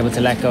being able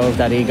to let go of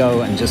that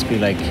ego and just be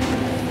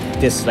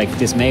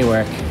this may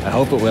work, I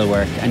hope it will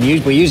work. And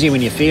usually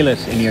when you feel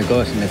it in your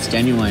gut and it's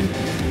genuine,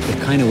 it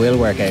kind of will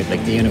work out.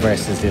 The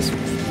universe is this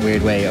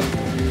weird way of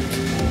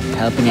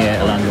helping you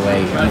along the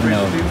way, even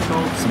though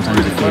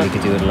sometimes you feel you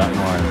could do it a lot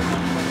more.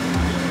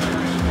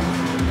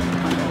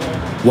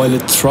 While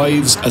it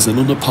thrives as an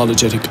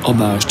unapologetic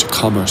homage to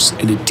commerce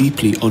in a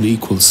deeply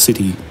unequal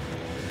city,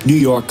 New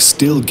York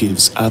still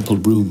gives ample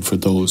room for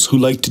those who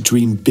like to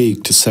dream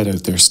big to set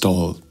out their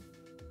stall.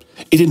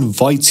 It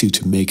invites you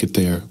to make it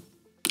there,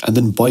 and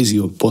then buys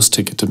you a bus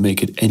ticket to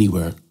make it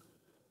anywhere.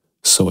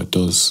 So it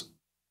does.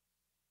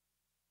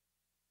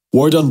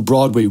 Word on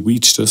Broadway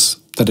reached us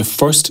that a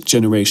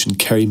first-generation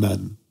Kerry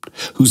man,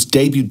 whose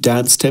debut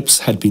dance steps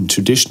had been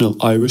traditional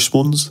Irish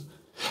ones,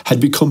 had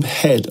become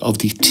head of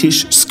the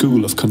Tisch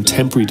School of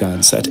Contemporary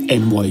Dance at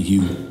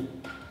NYU.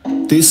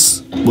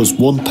 This was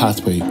one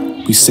pathway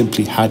we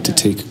simply had to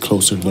take a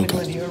closer look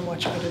at.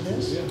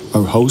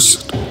 Our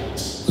host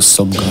was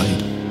some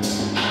guide.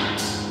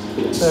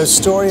 The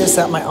story is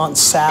that my Aunt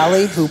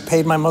Sally, who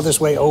paid my mother's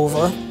way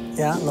over,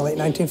 in the late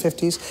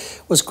 1950s,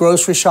 was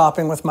grocery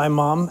shopping with my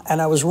mom,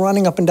 and I was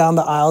running up and down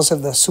the aisles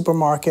of the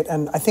supermarket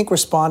and I think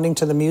responding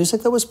to the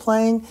music that was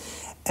playing,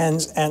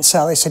 and Aunt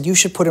Sally said, you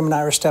should put him in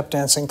Irish step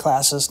dancing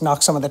classes,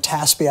 knock some of the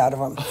taspy out of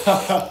him.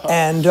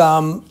 And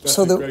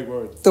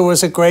there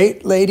was a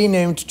great lady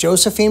named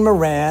Josephine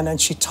Moran, and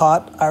she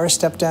taught Irish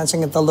step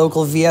dancing at the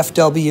local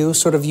VFW,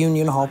 sort of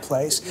Union Hall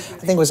place.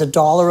 I think it was $1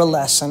 a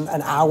lesson,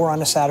 an hour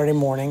on a Saturday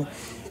morning.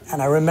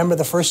 And I remember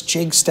the first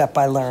jig step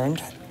I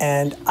learned,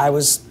 and I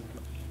was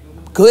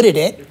good at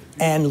it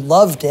and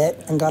loved it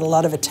and got a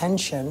lot of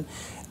attention,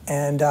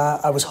 and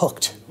I was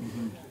hooked.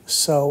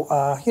 So,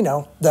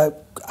 the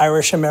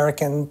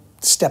Irish-American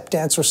step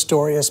dancer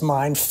story is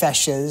mine,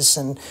 feshes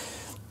and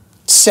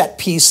set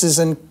pieces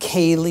and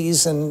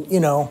ceilidhs and,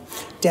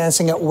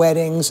 dancing at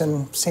weddings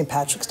and St.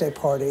 Patrick's Day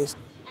parties.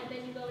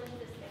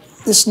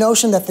 This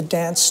notion that the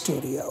dance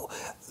studio,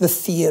 the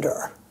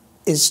theater,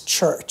 is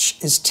church,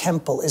 is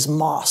temple, is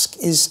mosque,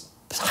 is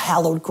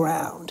hallowed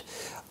ground.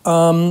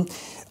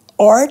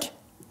 Art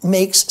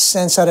makes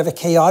sense out of a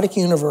chaotic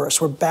universe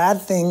where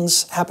bad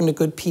things happen to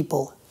good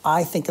people,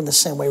 I think, in the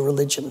same way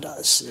religion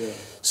does. Yeah.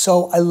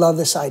 So I love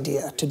this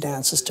idea, to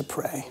dance is to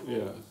pray.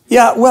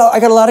 Yeah, well,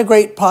 I got a lot of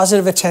great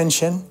positive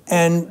attention,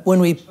 and when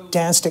we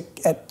danced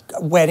at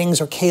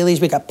weddings or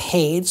ceilidhs, we got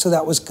paid, so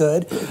that was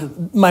good.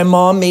 My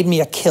mom made me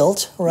a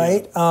kilt,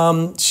 right?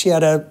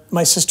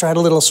 My sister had a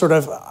little sort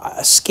of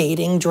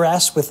skating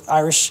dress with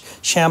Irish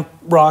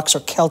shamrocks or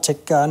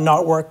Celtic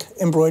knotwork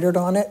embroidered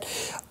on it.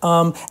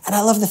 And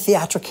I love the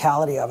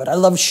theatricality of it. I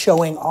love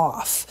showing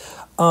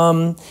off.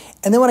 And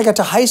then when I got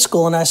to high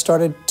school and I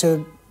started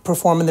to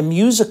perform in the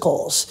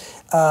musicals,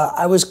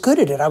 I was good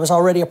at it. I was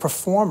already a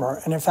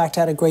performer. And in fact,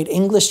 I had a great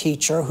English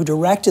teacher who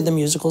directed the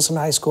musicals in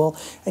high school.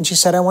 And she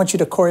said, I want you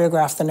to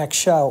choreograph the next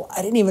show.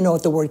 I didn't even know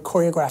what the word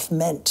choreograph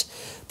meant.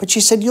 But she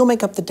said, you'll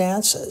make up the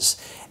dances.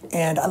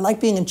 And I like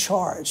being in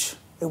charge.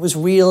 It was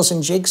reels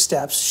and jig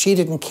steps. She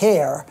didn't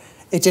care.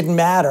 It didn't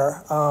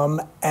matter.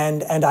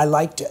 And I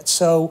liked it.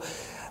 So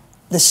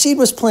the seed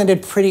was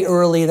planted pretty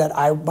early that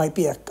I might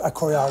be a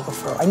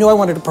choreographer. I knew I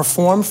wanted to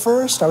perform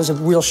first. I was a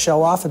real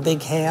show-off, a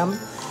big ham.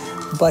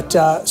 But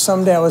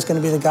someday I was going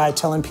to be the guy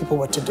telling people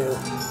what to do.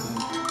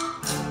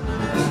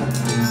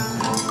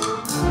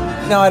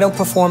 Now I don't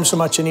perform so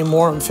much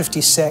anymore. I'm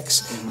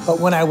 56. But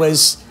when I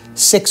was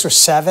 6 or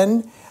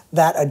 7,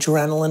 that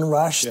adrenaline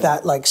rush,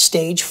 that like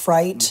stage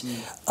fright,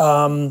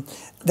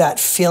 that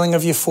feeling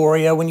of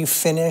euphoria when you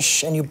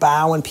finish and you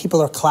bow and people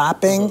are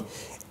clapping,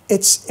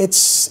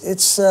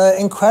 it's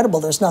incredible.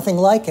 There's nothing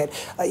like it.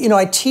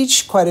 I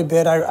teach quite a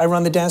bit. I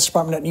run the dance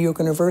department at New York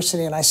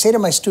University, and I say to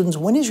my students,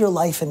 when is your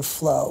life in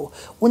flow?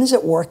 When is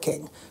it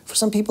working? For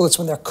some people, it's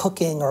when they're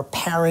cooking or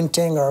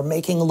parenting or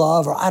making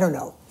love or I don't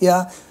know,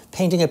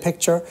 painting a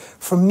picture.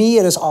 For me,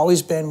 it has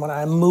always been when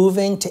I'm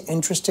moving to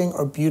interesting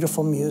or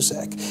beautiful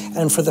music.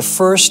 And for the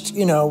first,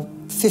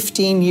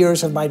 15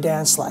 years of my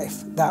dance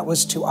life, that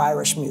was to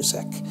Irish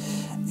music.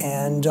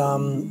 And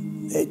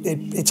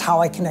it's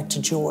how I connect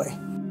to joy.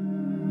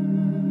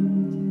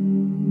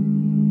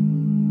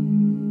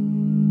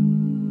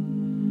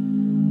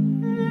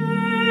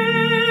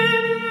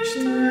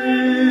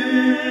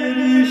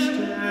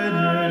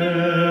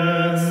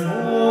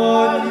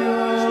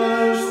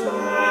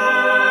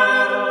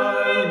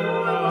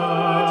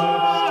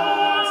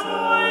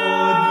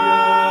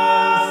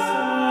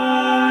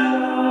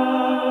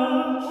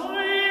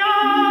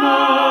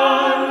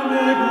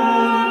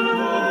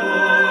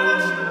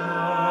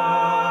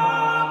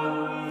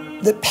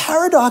 The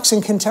paradox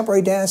in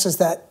contemporary dance is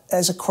that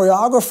as a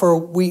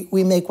choreographer,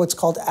 we make what's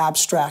called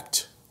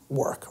abstract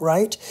work,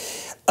 right?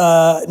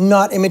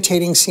 Not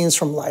imitating scenes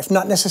from life,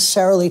 not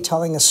necessarily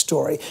telling a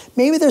story.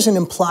 Maybe there's an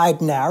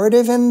implied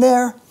narrative in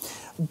there,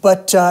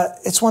 but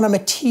it's when I'm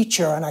a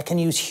teacher and I can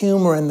use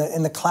humor in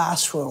the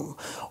classroom,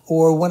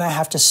 or when I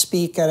have to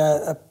speak at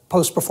a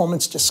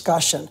post-performance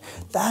discussion.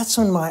 That's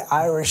when my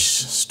Irish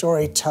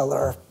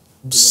storyteller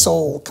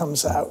soul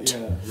comes out.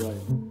 Yeah, right.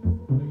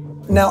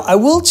 Now, I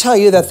will tell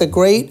you that the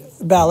great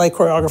ballet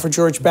choreographer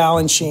George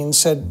Balanchine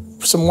said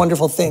some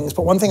wonderful things,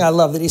 but one thing I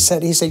love that he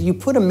said, you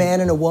put a man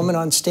and a woman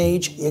on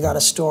stage, you got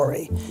a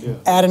story. Yeah.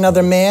 Add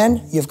another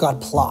man, you've got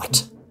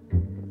plot.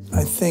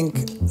 I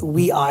think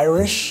we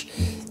Irish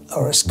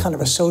are kind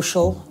of a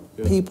social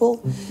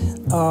people.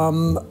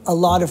 A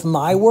lot of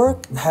my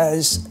work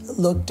has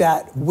looked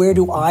at where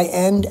do I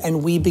end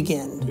and we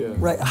begin,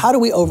 right? How do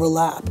we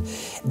overlap?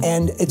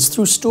 And it's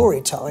through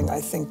storytelling, I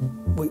think,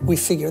 we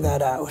figure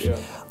that out. Yeah.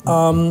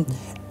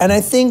 And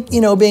I think,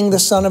 being the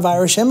son of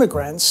Irish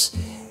immigrants,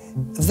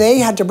 they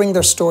had to bring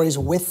their stories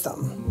with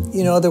them.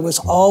 There was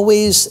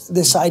always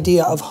this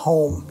idea of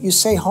home. You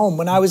say home.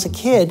 When I was a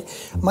kid,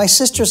 my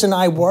sisters and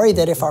I worried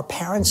that if our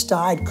parents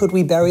died, could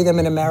we bury them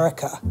in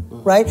America,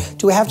 right?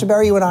 Do we have to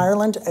bury you in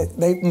Ireland?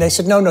 They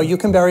said, no, you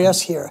can bury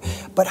us here.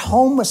 But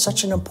home was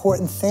such an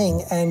important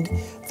thing, and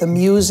the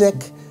music,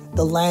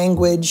 the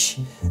language,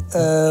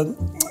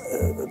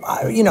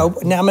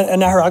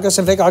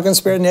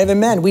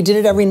 we did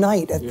it every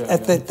night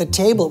at the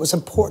table. It was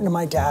important to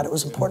my dad. It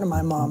was important to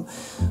my mom.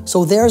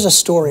 So there's a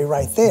story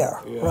right there,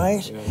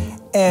 right? Yeah.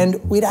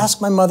 And we'd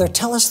ask my mother,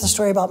 tell us the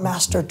story about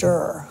Master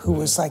Durr, who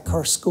was like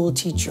her school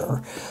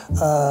teacher.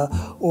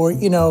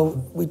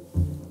 We'd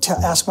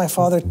ask my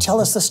father, tell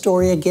us the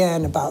story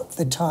again about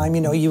the time,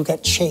 you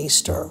got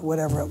chased or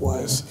whatever it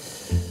was.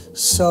 Yeah.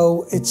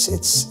 So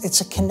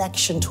it's a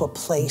connection to a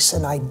place,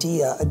 an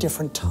idea, a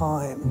different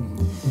time.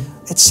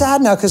 It's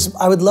sad now because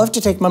I would love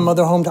to take my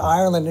mother home to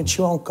Ireland and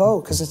she won't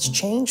go because it's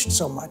changed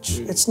so much.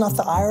 It's not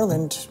the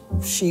Ireland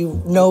she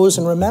knows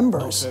and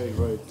remembers. Okay,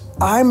 right.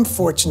 I'm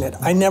fortunate.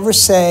 I never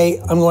say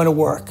I'm going to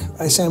work.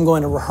 I say I'm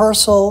going to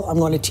rehearsal, I'm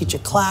going to teach a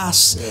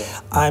class,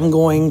 I'm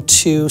going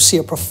to see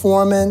a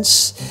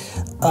performance.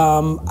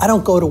 I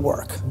don't go to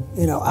work.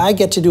 I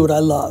get to do what I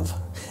love.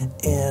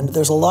 And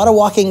there's a lot of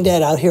Walking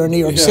Dead out here in New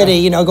York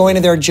City, going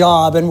to their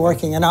job and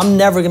working, and I'm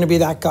never going to be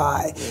that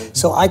guy.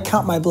 So I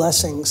count my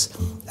blessings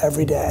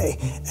every day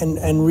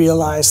and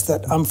realize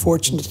that I'm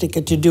fortunate to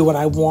get to do what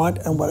I want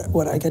and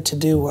what I get to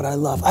do, what I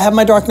love. I have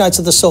my dark nights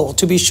of the soul,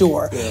 to be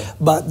sure,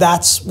 but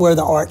that's where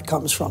the art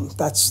comes from.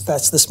 That's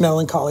this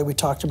melancholy we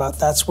talked about.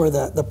 That's where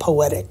the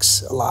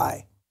poetics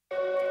lie.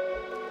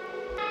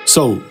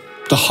 So,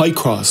 the High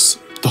Cross,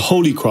 the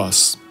Holy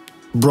Cross,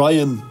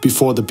 Brian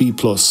before the B+,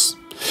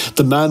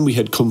 the man we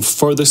had come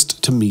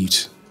furthest to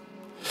meet.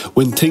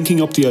 When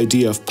thinking up the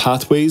idea of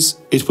pathways,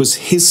 it was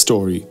his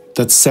story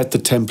that set the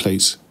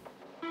template.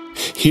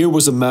 Here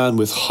was a man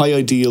with high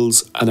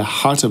ideals and a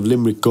heart of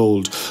Limerick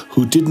gold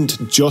who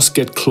didn't just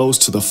get close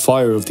to the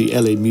fire of the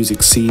LA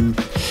music scene,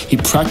 he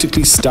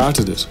practically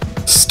started it,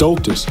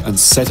 stoked it and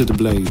set it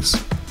ablaze.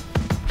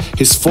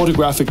 His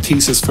photographic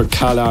thesis for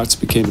Cal Arts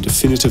became a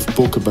definitive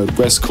book about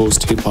West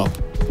Coast hip-hop.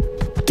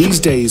 These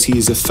days he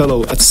is a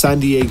fellow at San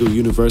Diego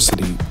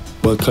University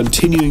while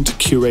continuing to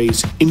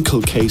curate,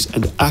 inculcate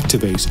and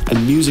activate a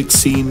music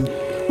scene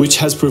which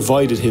has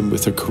provided him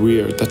with a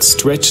career that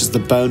stretches the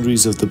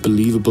boundaries of the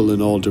believable in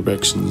all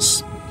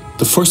directions.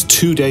 The first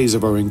 2 days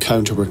of our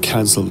encounter were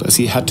cancelled as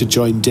he had to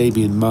join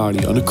Damian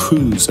Marley on a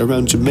cruise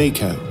around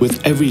Jamaica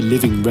with every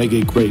living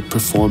reggae great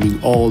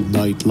performing all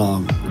night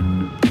long.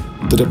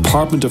 The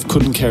department of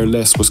Couldn't Care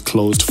Less was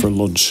closed for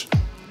lunch.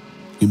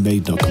 We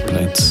made no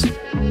complaints.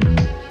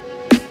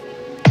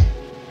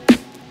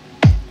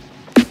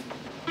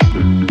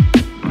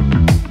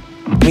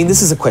 I mean,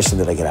 this is a question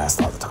that I get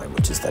asked all the time,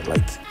 which is that,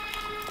 like,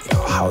 you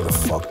know, how the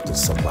fuck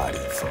does somebody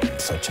from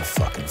such a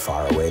fucking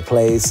faraway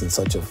place and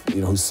such a,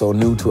 you know, who's so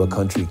new to a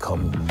country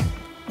come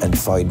and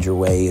find your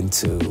way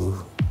into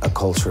a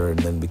culture and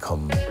then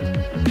become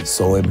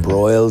so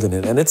embroiled in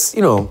it? And it's,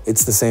 you know,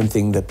 it's the same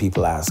thing that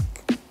people ask,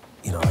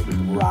 you know, like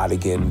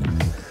Rodigan,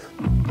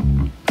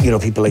 you know,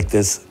 people like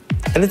this.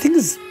 And the thing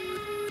is,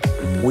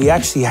 we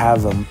actually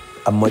have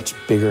a much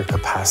bigger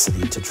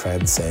capacity to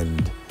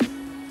transcend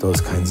those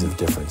kinds of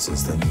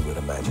differences than you would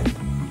imagine.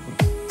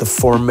 The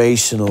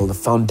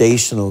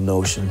foundational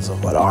notions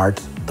of what art,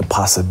 the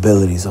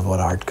possibilities of what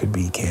art could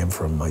be came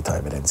from my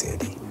time at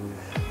NCAD.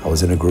 I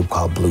was in a group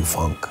called Blue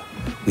Funk.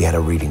 We had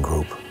a reading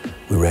group.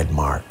 We read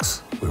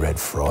Marx, we read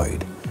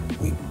Freud.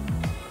 We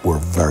were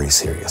very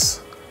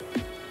serious.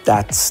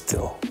 That's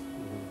still,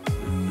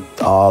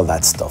 all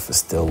that stuff is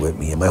still with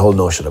me. And my whole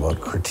notion about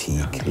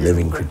critique,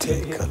 living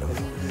critique, kind of,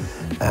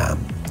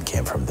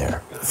 came from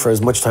there. For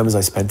as much time as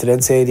I spent at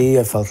NCAD,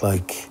 I felt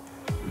like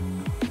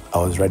I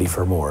was ready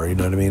for more, you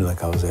know what I mean?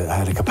 Like I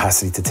had a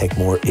capacity to take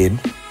more in.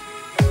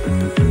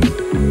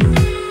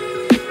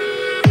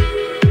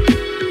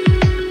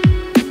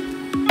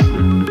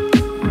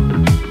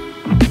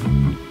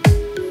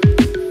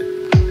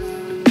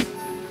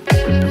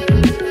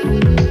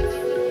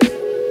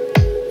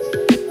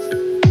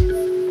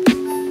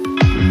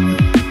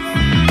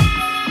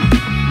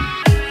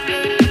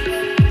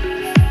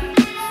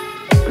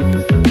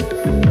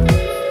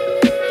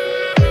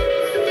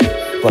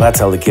 What I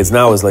tell the kids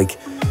now is, like,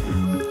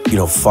 you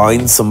know,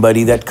 find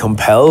somebody that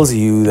compels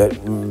you,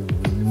 that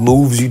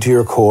moves you to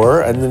your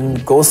core, and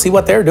then go see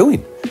what they're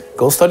doing.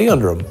 Go study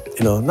under them,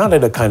 you know, not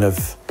in a kind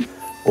of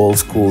old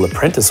school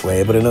apprentice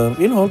way, but in a,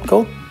 you know,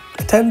 go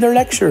attend their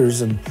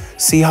lectures and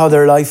see how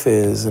their life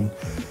is and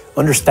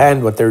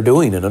understand what they're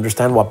doing and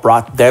understand what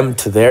brought them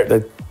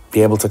to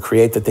be able to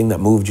create the thing that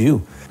moved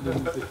you.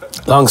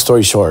 Long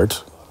story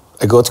short,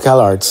 I go to Cal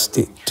Arts,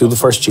 do the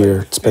first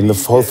year, spend the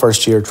whole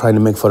first year trying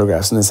to make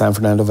photographs in the San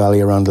Fernando Valley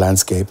around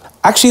landscape.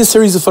 Actually, a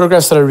series of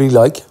photographs that I really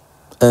like,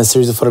 and a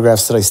series of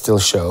photographs that I still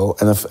show,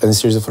 and a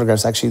series of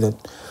photographs actually that,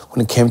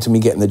 when it came to me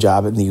getting the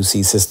job in the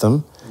UC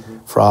system,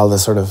 for all the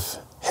sort of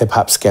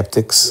hip-hop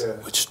skeptics,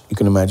 which you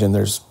can imagine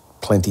there's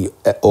plenty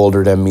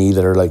older than me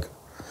that are like,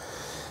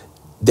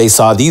 they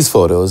saw these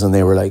photos and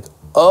they were like,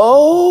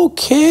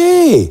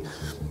 okay.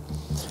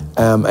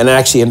 And it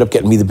actually ended up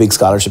getting me the big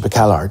scholarship at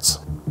Cal Arts.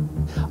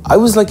 I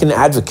was like an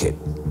advocate.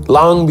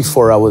 Long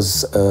before I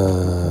was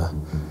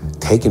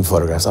taking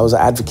photographs, I was an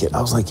advocate.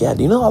 I was like, yeah,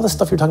 do you know all this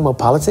stuff you're talking about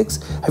politics?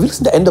 Have you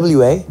listened to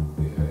NWA?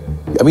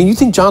 I mean, you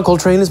think John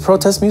Coltrane is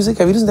protest music?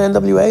 Have you listened to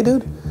NWA,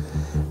 dude?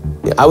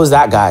 Yeah, I was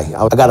that guy.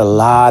 I got a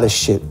lot of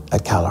shit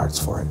at Cal Arts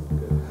for it.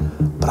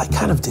 But I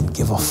kind of didn't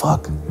give a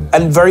fuck.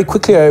 And very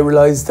quickly I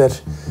realized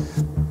that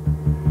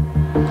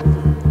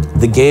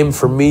the game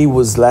for me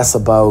was less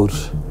about,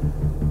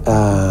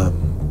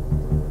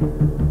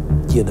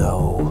 you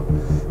know,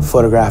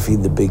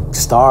 photographing the big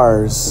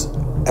stars,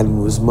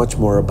 and was much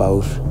more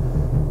about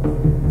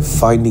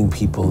finding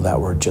people that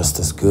were just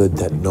as good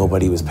that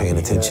nobody was paying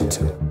attention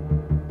to.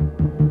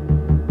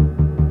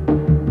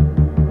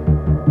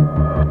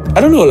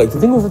 I don't know, like the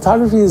thing with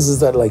photography is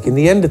that, like, in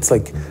the end it's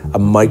like a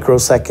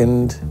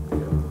microsecond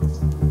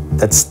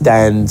that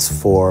stands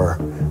for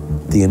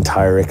the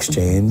entire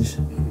exchange.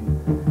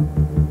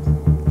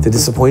 The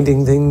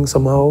disappointing thing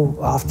somehow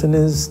often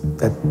is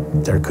that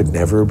there could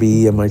never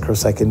be a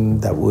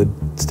microsecond that would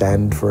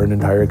stand for an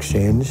entire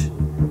exchange.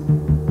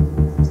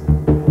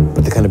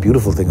 But the kind of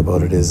beautiful thing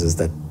about it is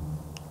that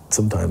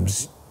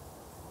sometimes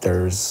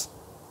that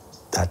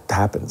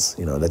happens,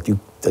 you know, that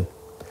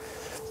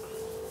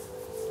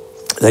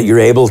you're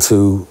able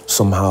to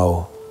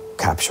somehow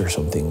capture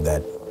something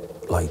that,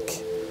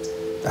 like,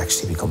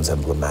 actually becomes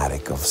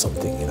emblematic of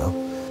something, you know?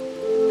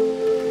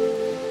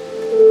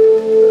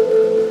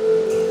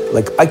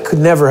 Like, I could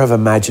never have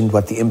imagined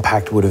what the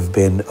impact would have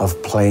been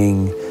of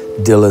playing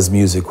Dilla's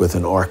music with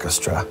an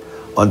orchestra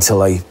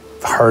until I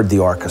heard the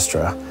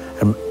orchestra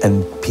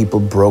and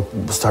people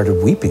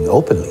started weeping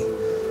openly.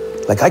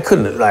 Like I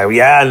couldn't, like,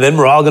 yeah, and then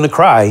we're all gonna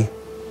cry.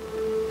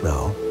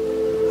 No.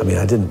 I mean,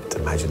 I didn't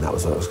imagine that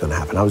was what was gonna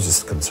happen. I was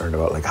just concerned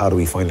about like, how do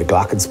we find a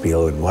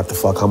glockenspiel and what the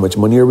fuck, how much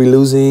money are we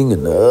losing?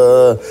 And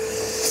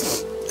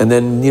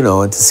then, you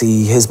know, and to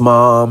see his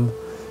mom,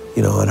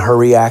 you know, and her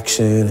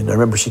reaction. And I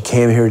remember she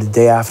came here the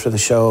day after the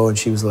show and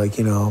she was like,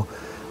 you know,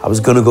 I was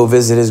gonna go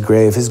visit his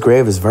grave. His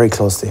grave is very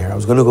close to here. I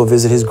was gonna go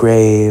visit his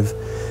grave,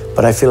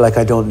 but I feel like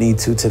I don't need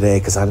to today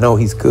because I know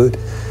he's good.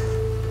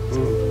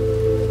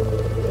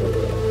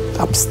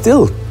 I'm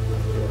still,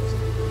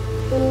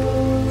 you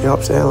know what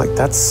I'm saying? Like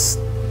that's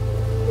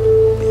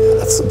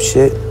some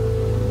shit.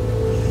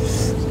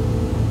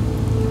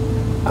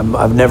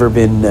 I've never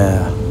been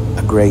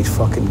a great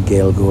fucking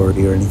Gael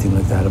Gordy or anything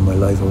like that in my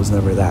life. I was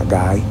never that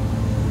guy.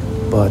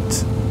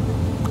 But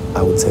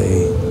I would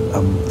say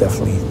I'm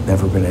definitely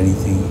never been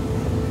anything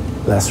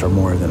less or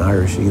more than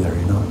Irish either,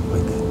 you know?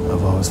 Like,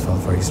 I've always felt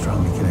very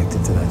strongly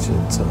connected to that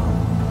shit, so.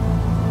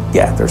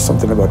 Yeah, there's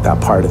something about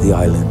that part of the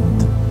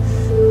island,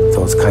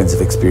 those kinds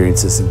of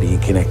experiences and being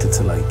connected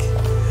to like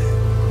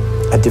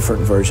a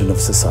different version of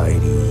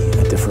society,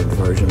 a different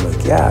version,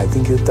 like, yeah, I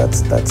think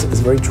that's it's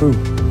very true.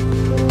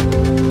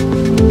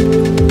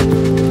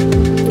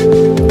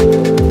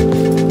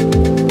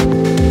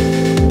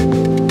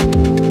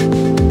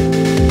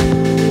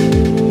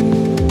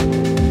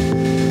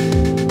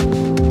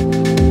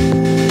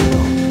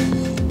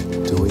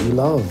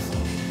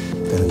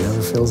 Then it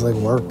never feels like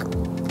work.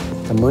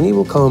 The money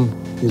will come,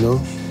 you know,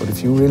 but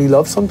if you really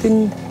love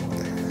something,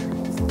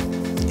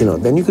 you know,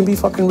 then you can be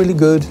fucking really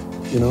good,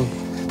 you know.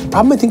 The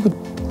problem I think with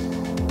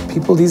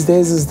people these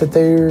days is that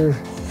they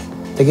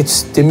get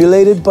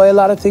stimulated by a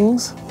lot of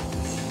things,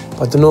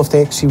 but I don't know if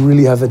they actually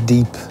really have a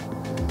deep,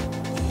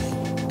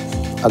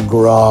 a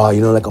graw,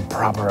 you know, like a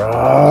proper,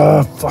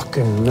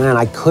 fucking man,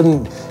 I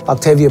couldn't.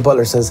 Octavia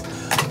Butler says,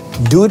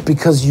 do it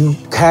because you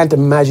can't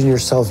imagine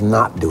yourself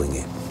not doing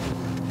it.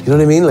 You know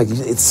what I mean? Like,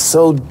 it's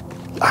so,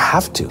 I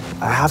have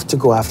to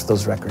go after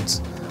those records.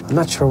 I'm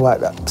not sure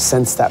what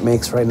sense that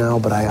makes right now,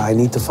 but I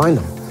need to find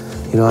them.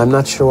 You know, I'm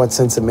not sure what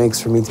sense it makes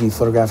for me to be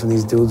photographing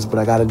these dudes, but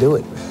I gotta do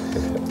it.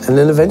 And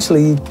then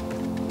eventually,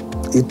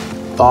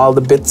 all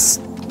the bits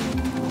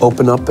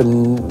open up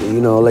and, you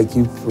know, like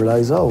you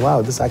realize, oh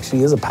wow, this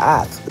actually is a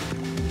path.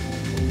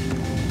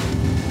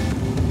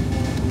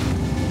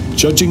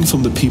 Judging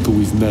from the people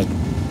we've met,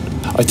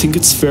 I think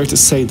it's fair to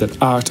say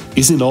that art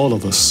isn't all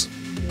of us.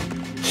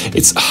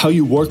 It's how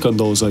you work on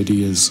those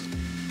ideas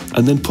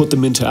and then put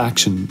them into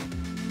action.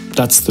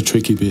 That's the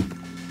tricky bit.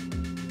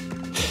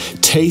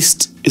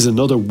 Taste is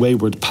another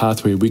wayward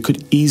pathway we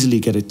could easily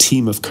get a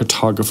team of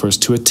cartographers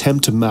to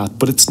attempt to map,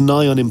 but it's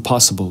nigh on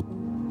impossible.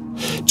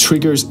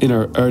 Triggers in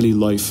our early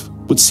life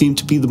would seem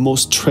to be the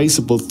most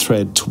traceable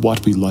thread to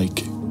what we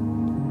like.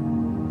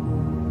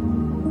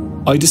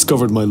 I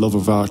discovered my love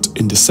of art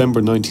in December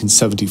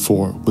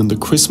 1974 when the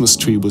Christmas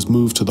tree was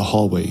moved to the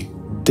hallway,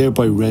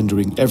 thereby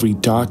rendering every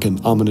dark and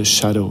ominous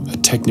shadow a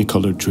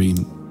technicolor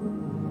dream.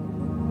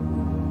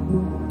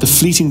 The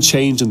fleeting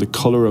change in the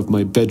colour of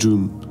my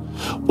bedroom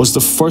was the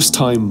first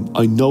time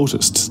I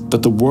noticed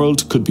that the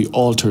world could be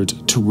altered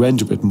to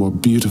render it more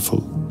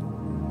beautiful.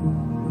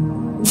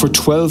 For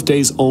 12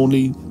 days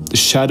only, the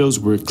shadows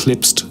were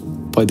eclipsed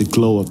by the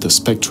glow of the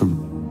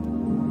spectrum.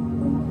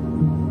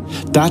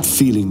 That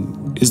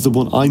feeling is the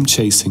one I'm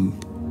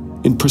chasing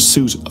in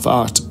pursuit of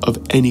art of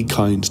any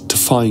kind to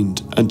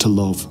find and to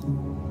love.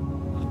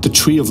 The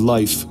tree of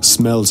life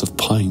smells of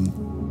pine.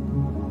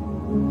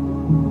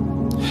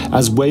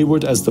 As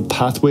wayward as the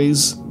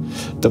pathways,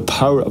 the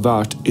power of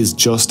art is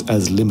just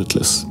as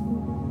limitless.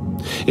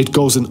 It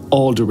goes in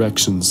all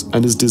directions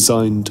and is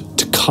designed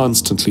to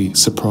constantly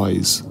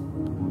surprise.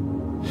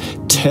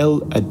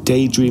 Tell a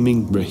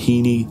daydreaming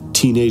Raheny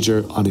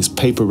teenager on his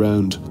paper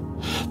round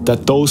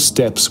that those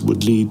steps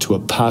would lead to a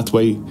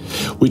pathway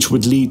which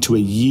would lead to a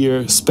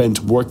year spent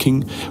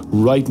working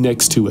right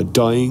next to a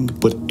dying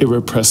but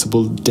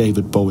irrepressible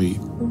David Bowie.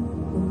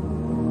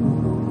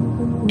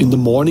 In the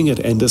morning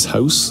at Enda's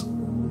house,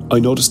 I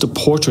noticed a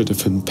portrait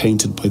of him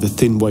painted by the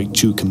thin white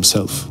Duke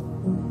himself.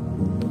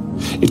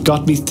 It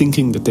got me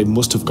thinking that they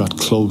must have got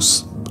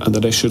close and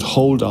that I should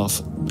hold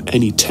off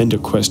any tender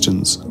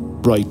questions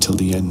right till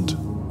the end.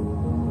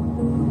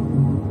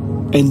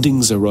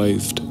 Endings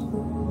arrived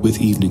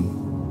with evening.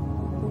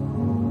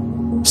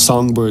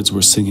 Songbirds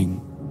were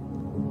singing.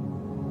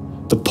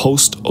 The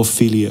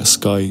post-Ophelia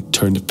sky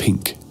turned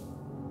pink,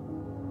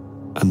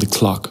 and the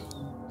clock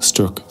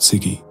struck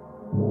Ziggy.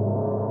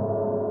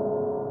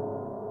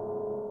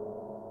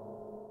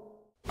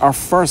 Our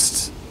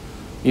first,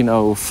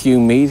 few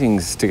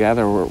meetings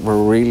together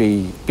were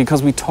really,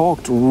 because we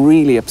talked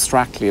really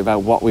abstractly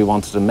about what we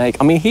wanted to make.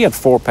 I mean, he had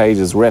 4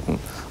 pages written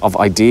of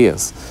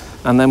ideas,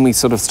 and then we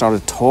sort of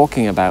started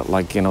talking about,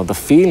 the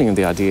feeling of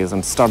the ideas,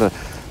 and started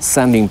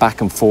sending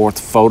back and forth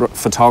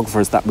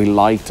photographers that we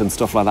liked and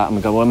stuff like that, and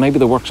we go, well, maybe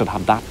the work should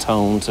have that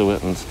tone to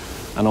it,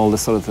 and all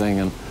this sort of thing,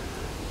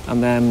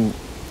 and then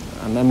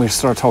we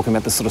started talking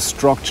about the sort of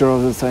structure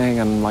of the thing,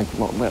 and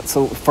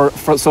so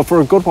for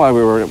a good while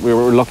we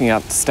were looking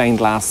at stained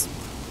glass,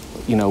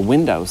 you know,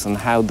 windows and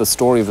how the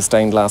story of the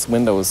stained glass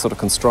window is sort of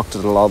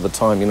constructed a lot of the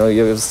time. You know,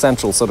 you have a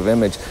central sort of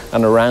image,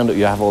 and around it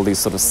you have all these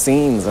sort of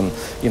scenes, and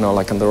you know,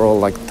 like, and they're all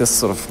like this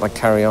sort of like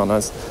carry on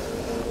as,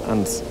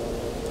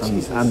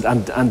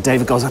 and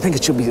David goes, I think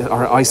it should be,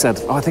 or I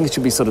said, oh, I think it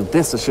should be sort of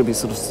this. It should be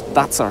sort of,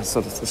 that's our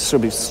sort of, it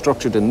should be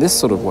structured in this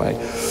sort of way.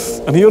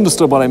 And he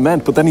understood what I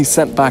meant, but then he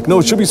sent back, no,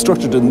 it should be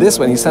structured in this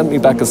way. And he sent me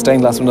back a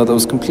stained glass window that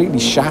was completely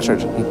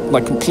shattered,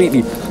 like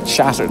completely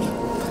shattered.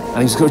 And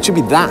he was going, it should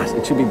be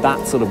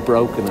that sort of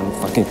broken and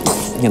fucking,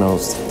 you know,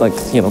 like,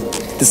 you know,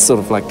 this sort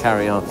of like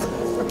carry on.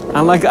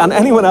 And like, and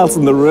anyone else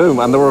in the room,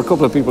 and there were a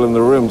couple of people in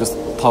the room, just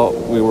thought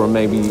we were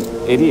maybe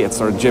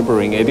idiots or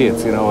gibbering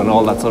idiots, you know, and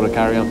all that sort of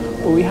carry on.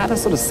 But we had a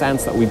sort of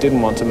sense that we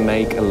didn't want to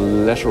make a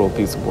literal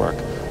piece of work.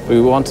 We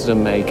wanted to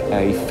make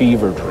a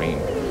fever dream,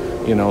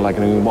 you know, like,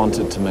 and we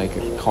wanted to make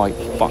it quite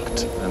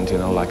fucked and, you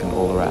know, like, and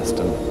all the rest.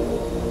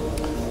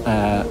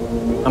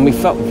 And we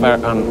felt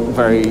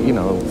very, you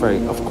know,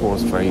 very, of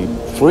course, very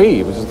free.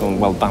 We were just going,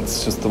 well,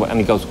 that's just the way. And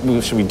he goes, well,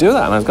 should we do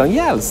that? And I was going,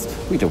 yeah,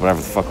 we do whatever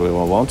the fuck we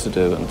want to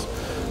do.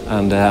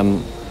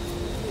 And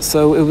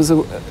so it was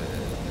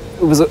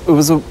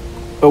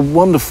a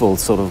wonderful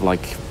sort of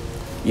like,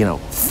 you know,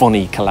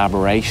 funny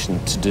collaboration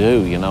to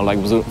do. You know, like,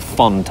 it was a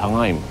fun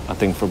time, I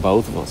think, for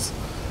both of us.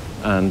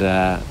 And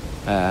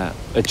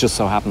it just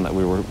so happened that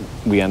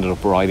we ended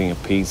up writing a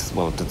piece.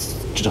 Well, it's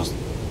just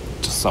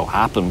so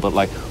happened, but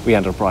like, we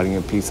ended up writing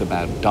a piece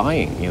about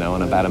dying, you know,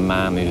 and about a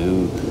man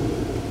who,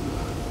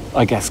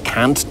 I guess,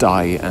 can't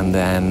die, and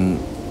then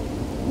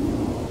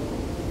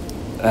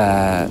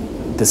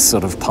this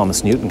sort of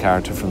Thomas Newton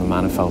character from The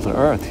Man Who Fell to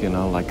Earth, you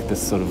know, like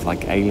this sort of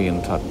like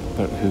alien type,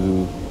 but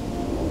who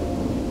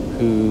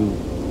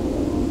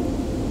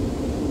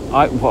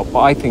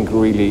I think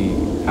really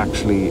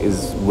actually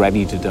is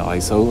ready to die.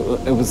 So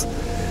there was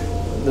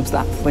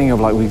that thing of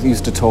like, we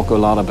used to talk a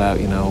lot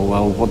about, you know,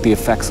 well, what the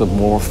effects of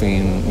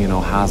morphine, you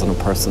know, has on a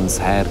person's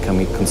head. Can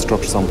we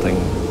construct something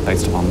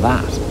based upon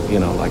that, you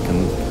know, like,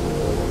 and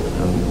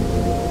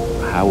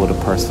how would a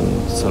person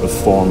sort of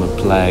form a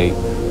play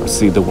or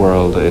see the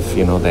world if,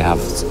 you know, they have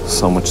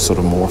so much sort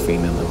of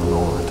morphine in them and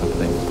all that type of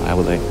thing? How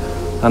would they?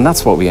 And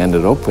that's what we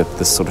ended up with,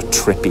 this sort of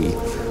trippy,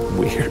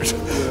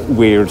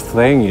 weird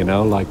thing, you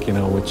know, like, you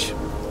know, which,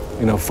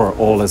 you know, for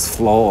all its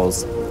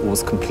flaws,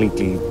 was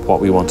completely what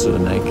we wanted to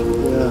make.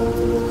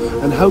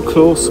 Yeah. And how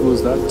close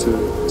was that to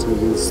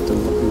his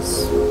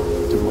demise?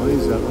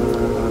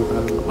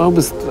 Well, it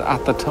was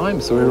at the time,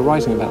 so we were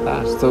writing about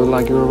that. So,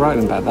 like, we were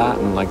writing about that,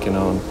 and, like, you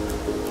know,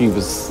 he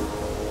was,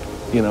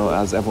 you know,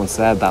 as everyone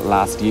said, that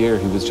last year,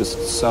 he was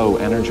just so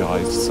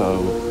energized.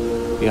 So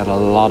he had a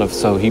lot of,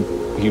 so he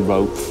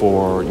wrote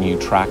 4 new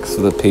tracks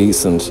for the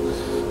piece, and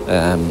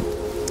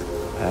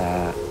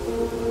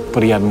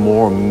but he had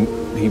more.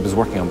 He was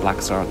working on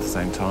Black Star at the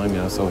same time, you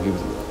know, so he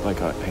was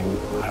like, I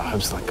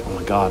was like, oh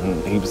my God,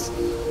 and he was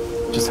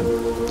just had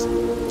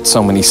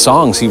so many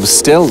songs. He was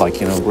still like,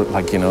 you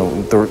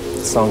know, there were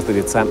songs that he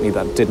had sent me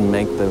that didn't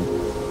make the,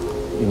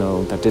 you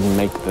know, that didn't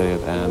make the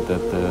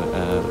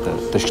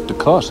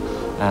cut,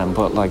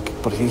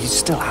 but he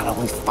still had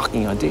all these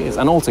fucking ideas,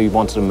 and also he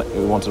wanted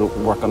to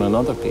work on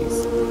another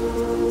piece.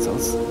 So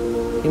it's,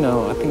 you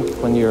know, I think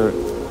when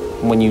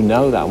you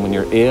know that, when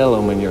you're ill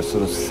and when you're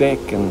sort of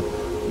sick, and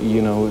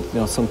you know,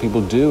 some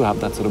people do have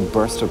that sort of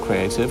burst of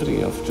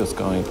creativity of just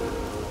going.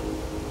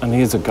 And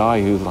he's a guy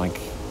who, like,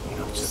 you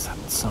know, just had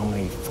so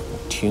many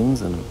fucking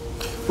tunes in him.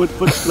 But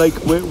like,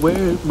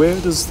 where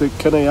does the,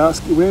 can I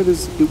ask, where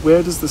does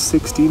the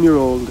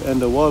 16-year-old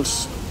Enda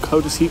Walsh, how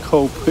does he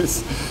cope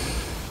with?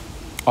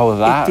 Oh,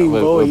 that being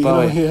with Bowie,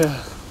 Bowie. You know,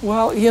 yeah.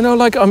 Well, you know,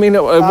 like, I mean,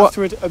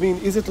 after it, I mean,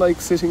 is it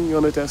like sitting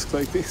on a desk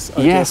like this?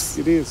 Yes,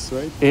 it is,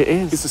 right? It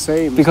is. It's the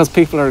same. Because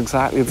people are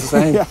exactly the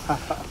same. Yeah.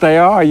 They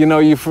are. You know,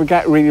 you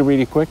forget really,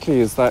 really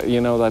quickly is that,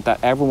 you know, that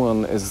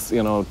everyone is,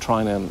 you know,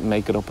 trying to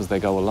make it up as they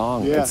go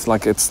along. Yeah. It's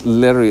like, it's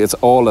literally, it's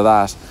all of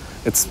that.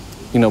 It's,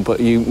 you know, but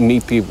you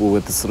meet people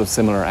with this sort of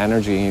similar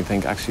energy, and you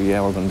think, actually,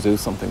 yeah, we're going to do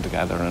something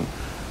together,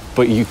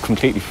 but you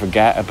completely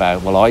forget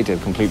about, well, I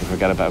did completely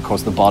forget about, of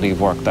course, the body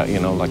of work that, you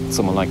know, like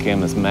someone like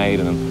him has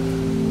made, and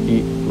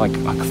like,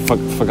 I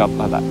forgot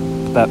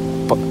that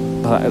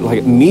like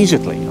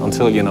immediately,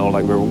 until, you know,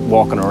 like we were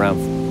walking around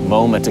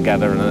MoMA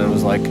together, and then it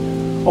was like,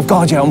 oh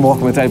God, yeah, I'm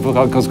walking with Dave,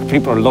 because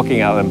people are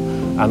looking at him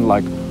and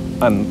like,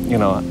 and, you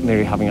know,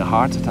 nearly having a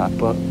heart attack.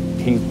 But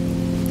he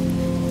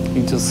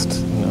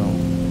just, you know,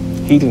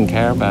 he didn't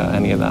care about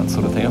any of that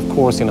sort of thing. Of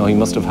course, you know, he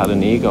must have had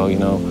an ego, you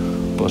know,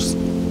 but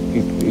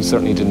he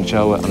certainly didn't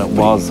show it, and it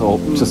was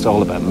just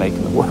all about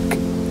making the work.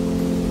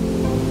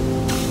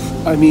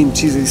 I mean,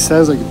 Jesus, he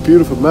sounds like a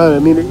beautiful man. I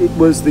mean, it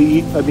was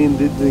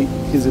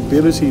his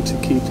ability to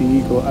keep the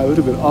ego out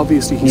of it.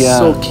 Obviously, he's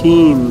so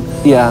keen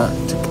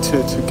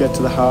to get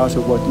to the heart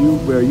of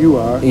where you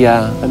are.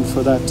 Yeah. And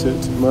for that to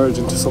merge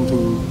into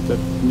something that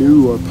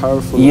new or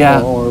powerful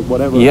or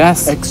whatever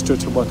extra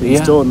to what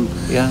he's done.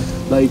 Yeah.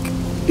 Like,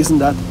 isn't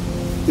that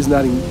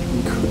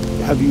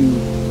have you,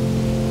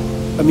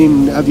 I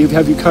mean, have you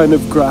kind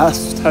of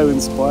grasped how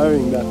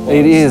inspiring that was?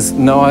 It is.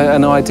 No,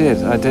 I did,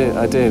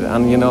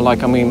 and you know,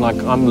 like, I mean, like,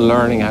 I'm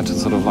learning how to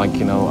sort of, like,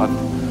 you know,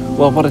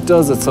 well, what it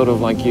does, it's sort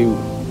of like you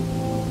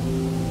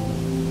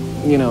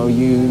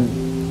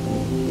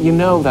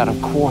know that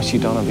of course you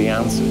don't have the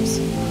answers,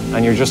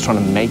 and you're just trying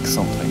to make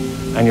something,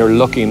 and you're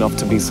lucky enough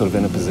to be sort of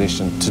in a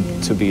position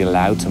to be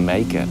allowed to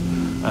make it,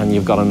 and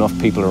you've got enough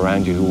people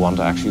around you who want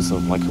to actually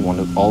sort of like who want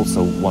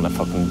to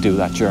fucking do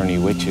that journey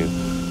with you,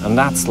 and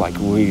that's like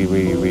really,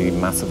 really, really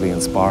massively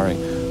inspiring.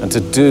 And to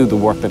do the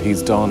work that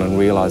he's done and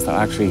realise that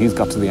actually he's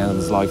got to the end of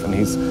his life and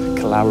he's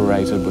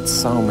collaborated with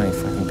so many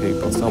fucking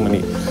people, so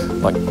many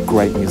like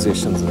great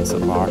musicians and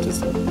sort of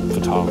artists and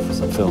photographers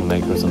and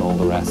filmmakers and all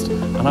the rest.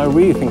 And I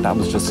really think that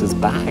was just his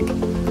bag.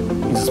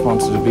 He just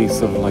wanted to be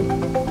sort of like,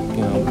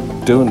 you know,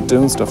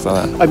 doing stuff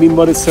like that. I mean,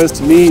 what it says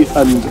to me,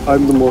 and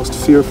I'm the most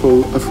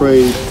fearful,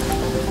 afraid,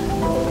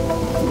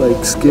 like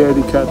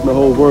scaredy cat in the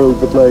whole world,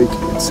 but like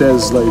it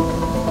says like,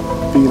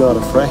 be not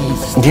afraid.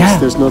 Yeah.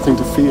 There's nothing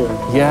to fear.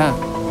 Yeah.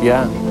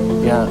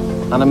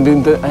 And I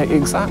mean,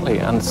 exactly,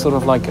 and sort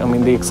of like, I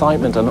mean, the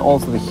excitement and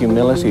also the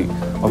humility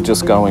of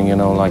just going, you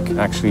know, like,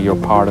 actually you're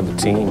part of the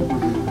team.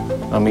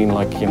 I mean,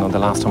 like, you know, the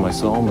last time I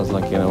saw him was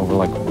like, you know,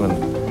 like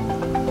when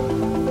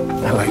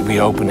like we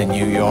opened in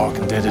New York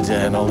and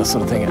and all this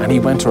sort of thing, and he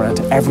went around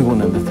to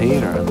everyone in the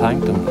theatre and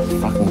thanked them,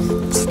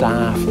 fucking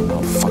staff and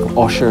all fucking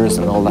ushers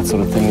and all that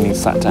sort of thing, and he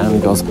sat down and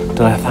he goes,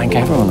 did I thank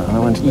everyone? And I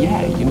went,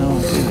 yeah, you know,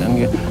 I did.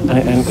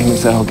 And he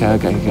said, okay.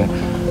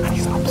 And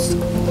he's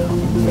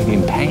really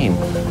in pain,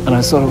 and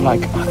I sort of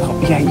like, I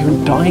thought, yeah,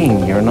 you're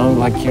dying, you know,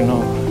 like, you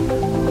know,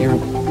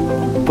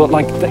 but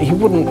like, he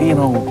wouldn't, you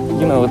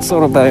know, it's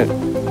sort of that,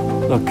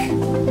 look,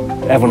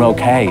 everyone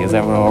okay? Is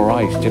everyone all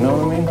right? Do you know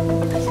what I mean?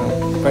 So,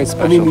 very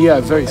special. I mean, yeah,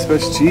 very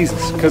special,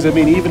 Jesus, because I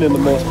mean, even in the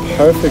most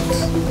perfect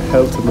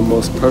health and the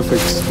most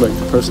perfect, like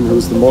the person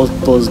who's the most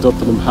buzzed up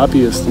and the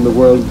happiest in the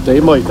world, they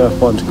might not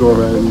want to go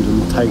around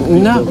and thank people.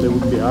 No. They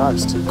wouldn't be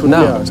arsed.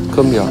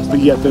 Couldn't be arsed. But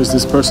yet there's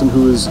this person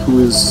who is,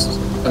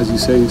 as you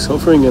say,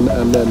 suffering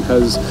and then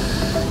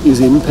is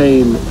in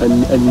pain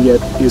and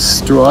yet is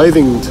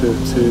striving to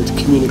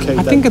communicate.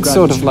 I think it's gratitude.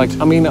 sort of like,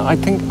 I mean,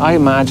 I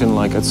imagine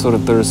like it's sort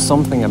of, there's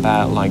something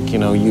about like, you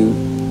know,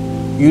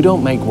 you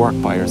don't make work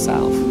by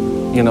yourself,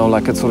 you know,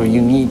 like it's sort of,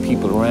 you need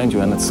people around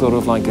you, and it's sort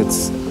of like it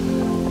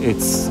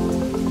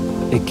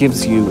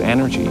gives you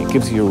energy, it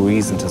gives you a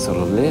reason to sort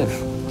of live.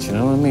 Do you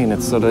know what I mean?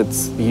 It's sort of,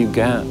 you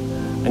get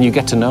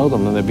to know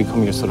them, and they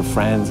become your sort of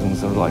friends and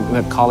sort of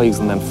like colleagues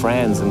and then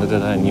friends,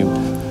 and you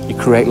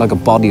create like a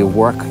body of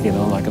work, you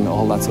know, like, and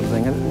all that sort of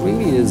thing. And it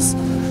really is, I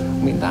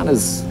mean, that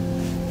is,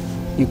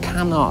 you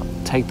cannot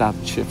take that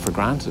shit for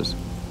granted.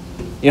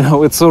 You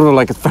know, it's sort of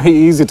like, it's very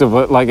easy to,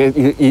 but like,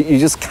 you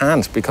just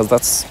can't, because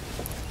that's,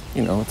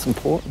 you know, it's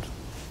important.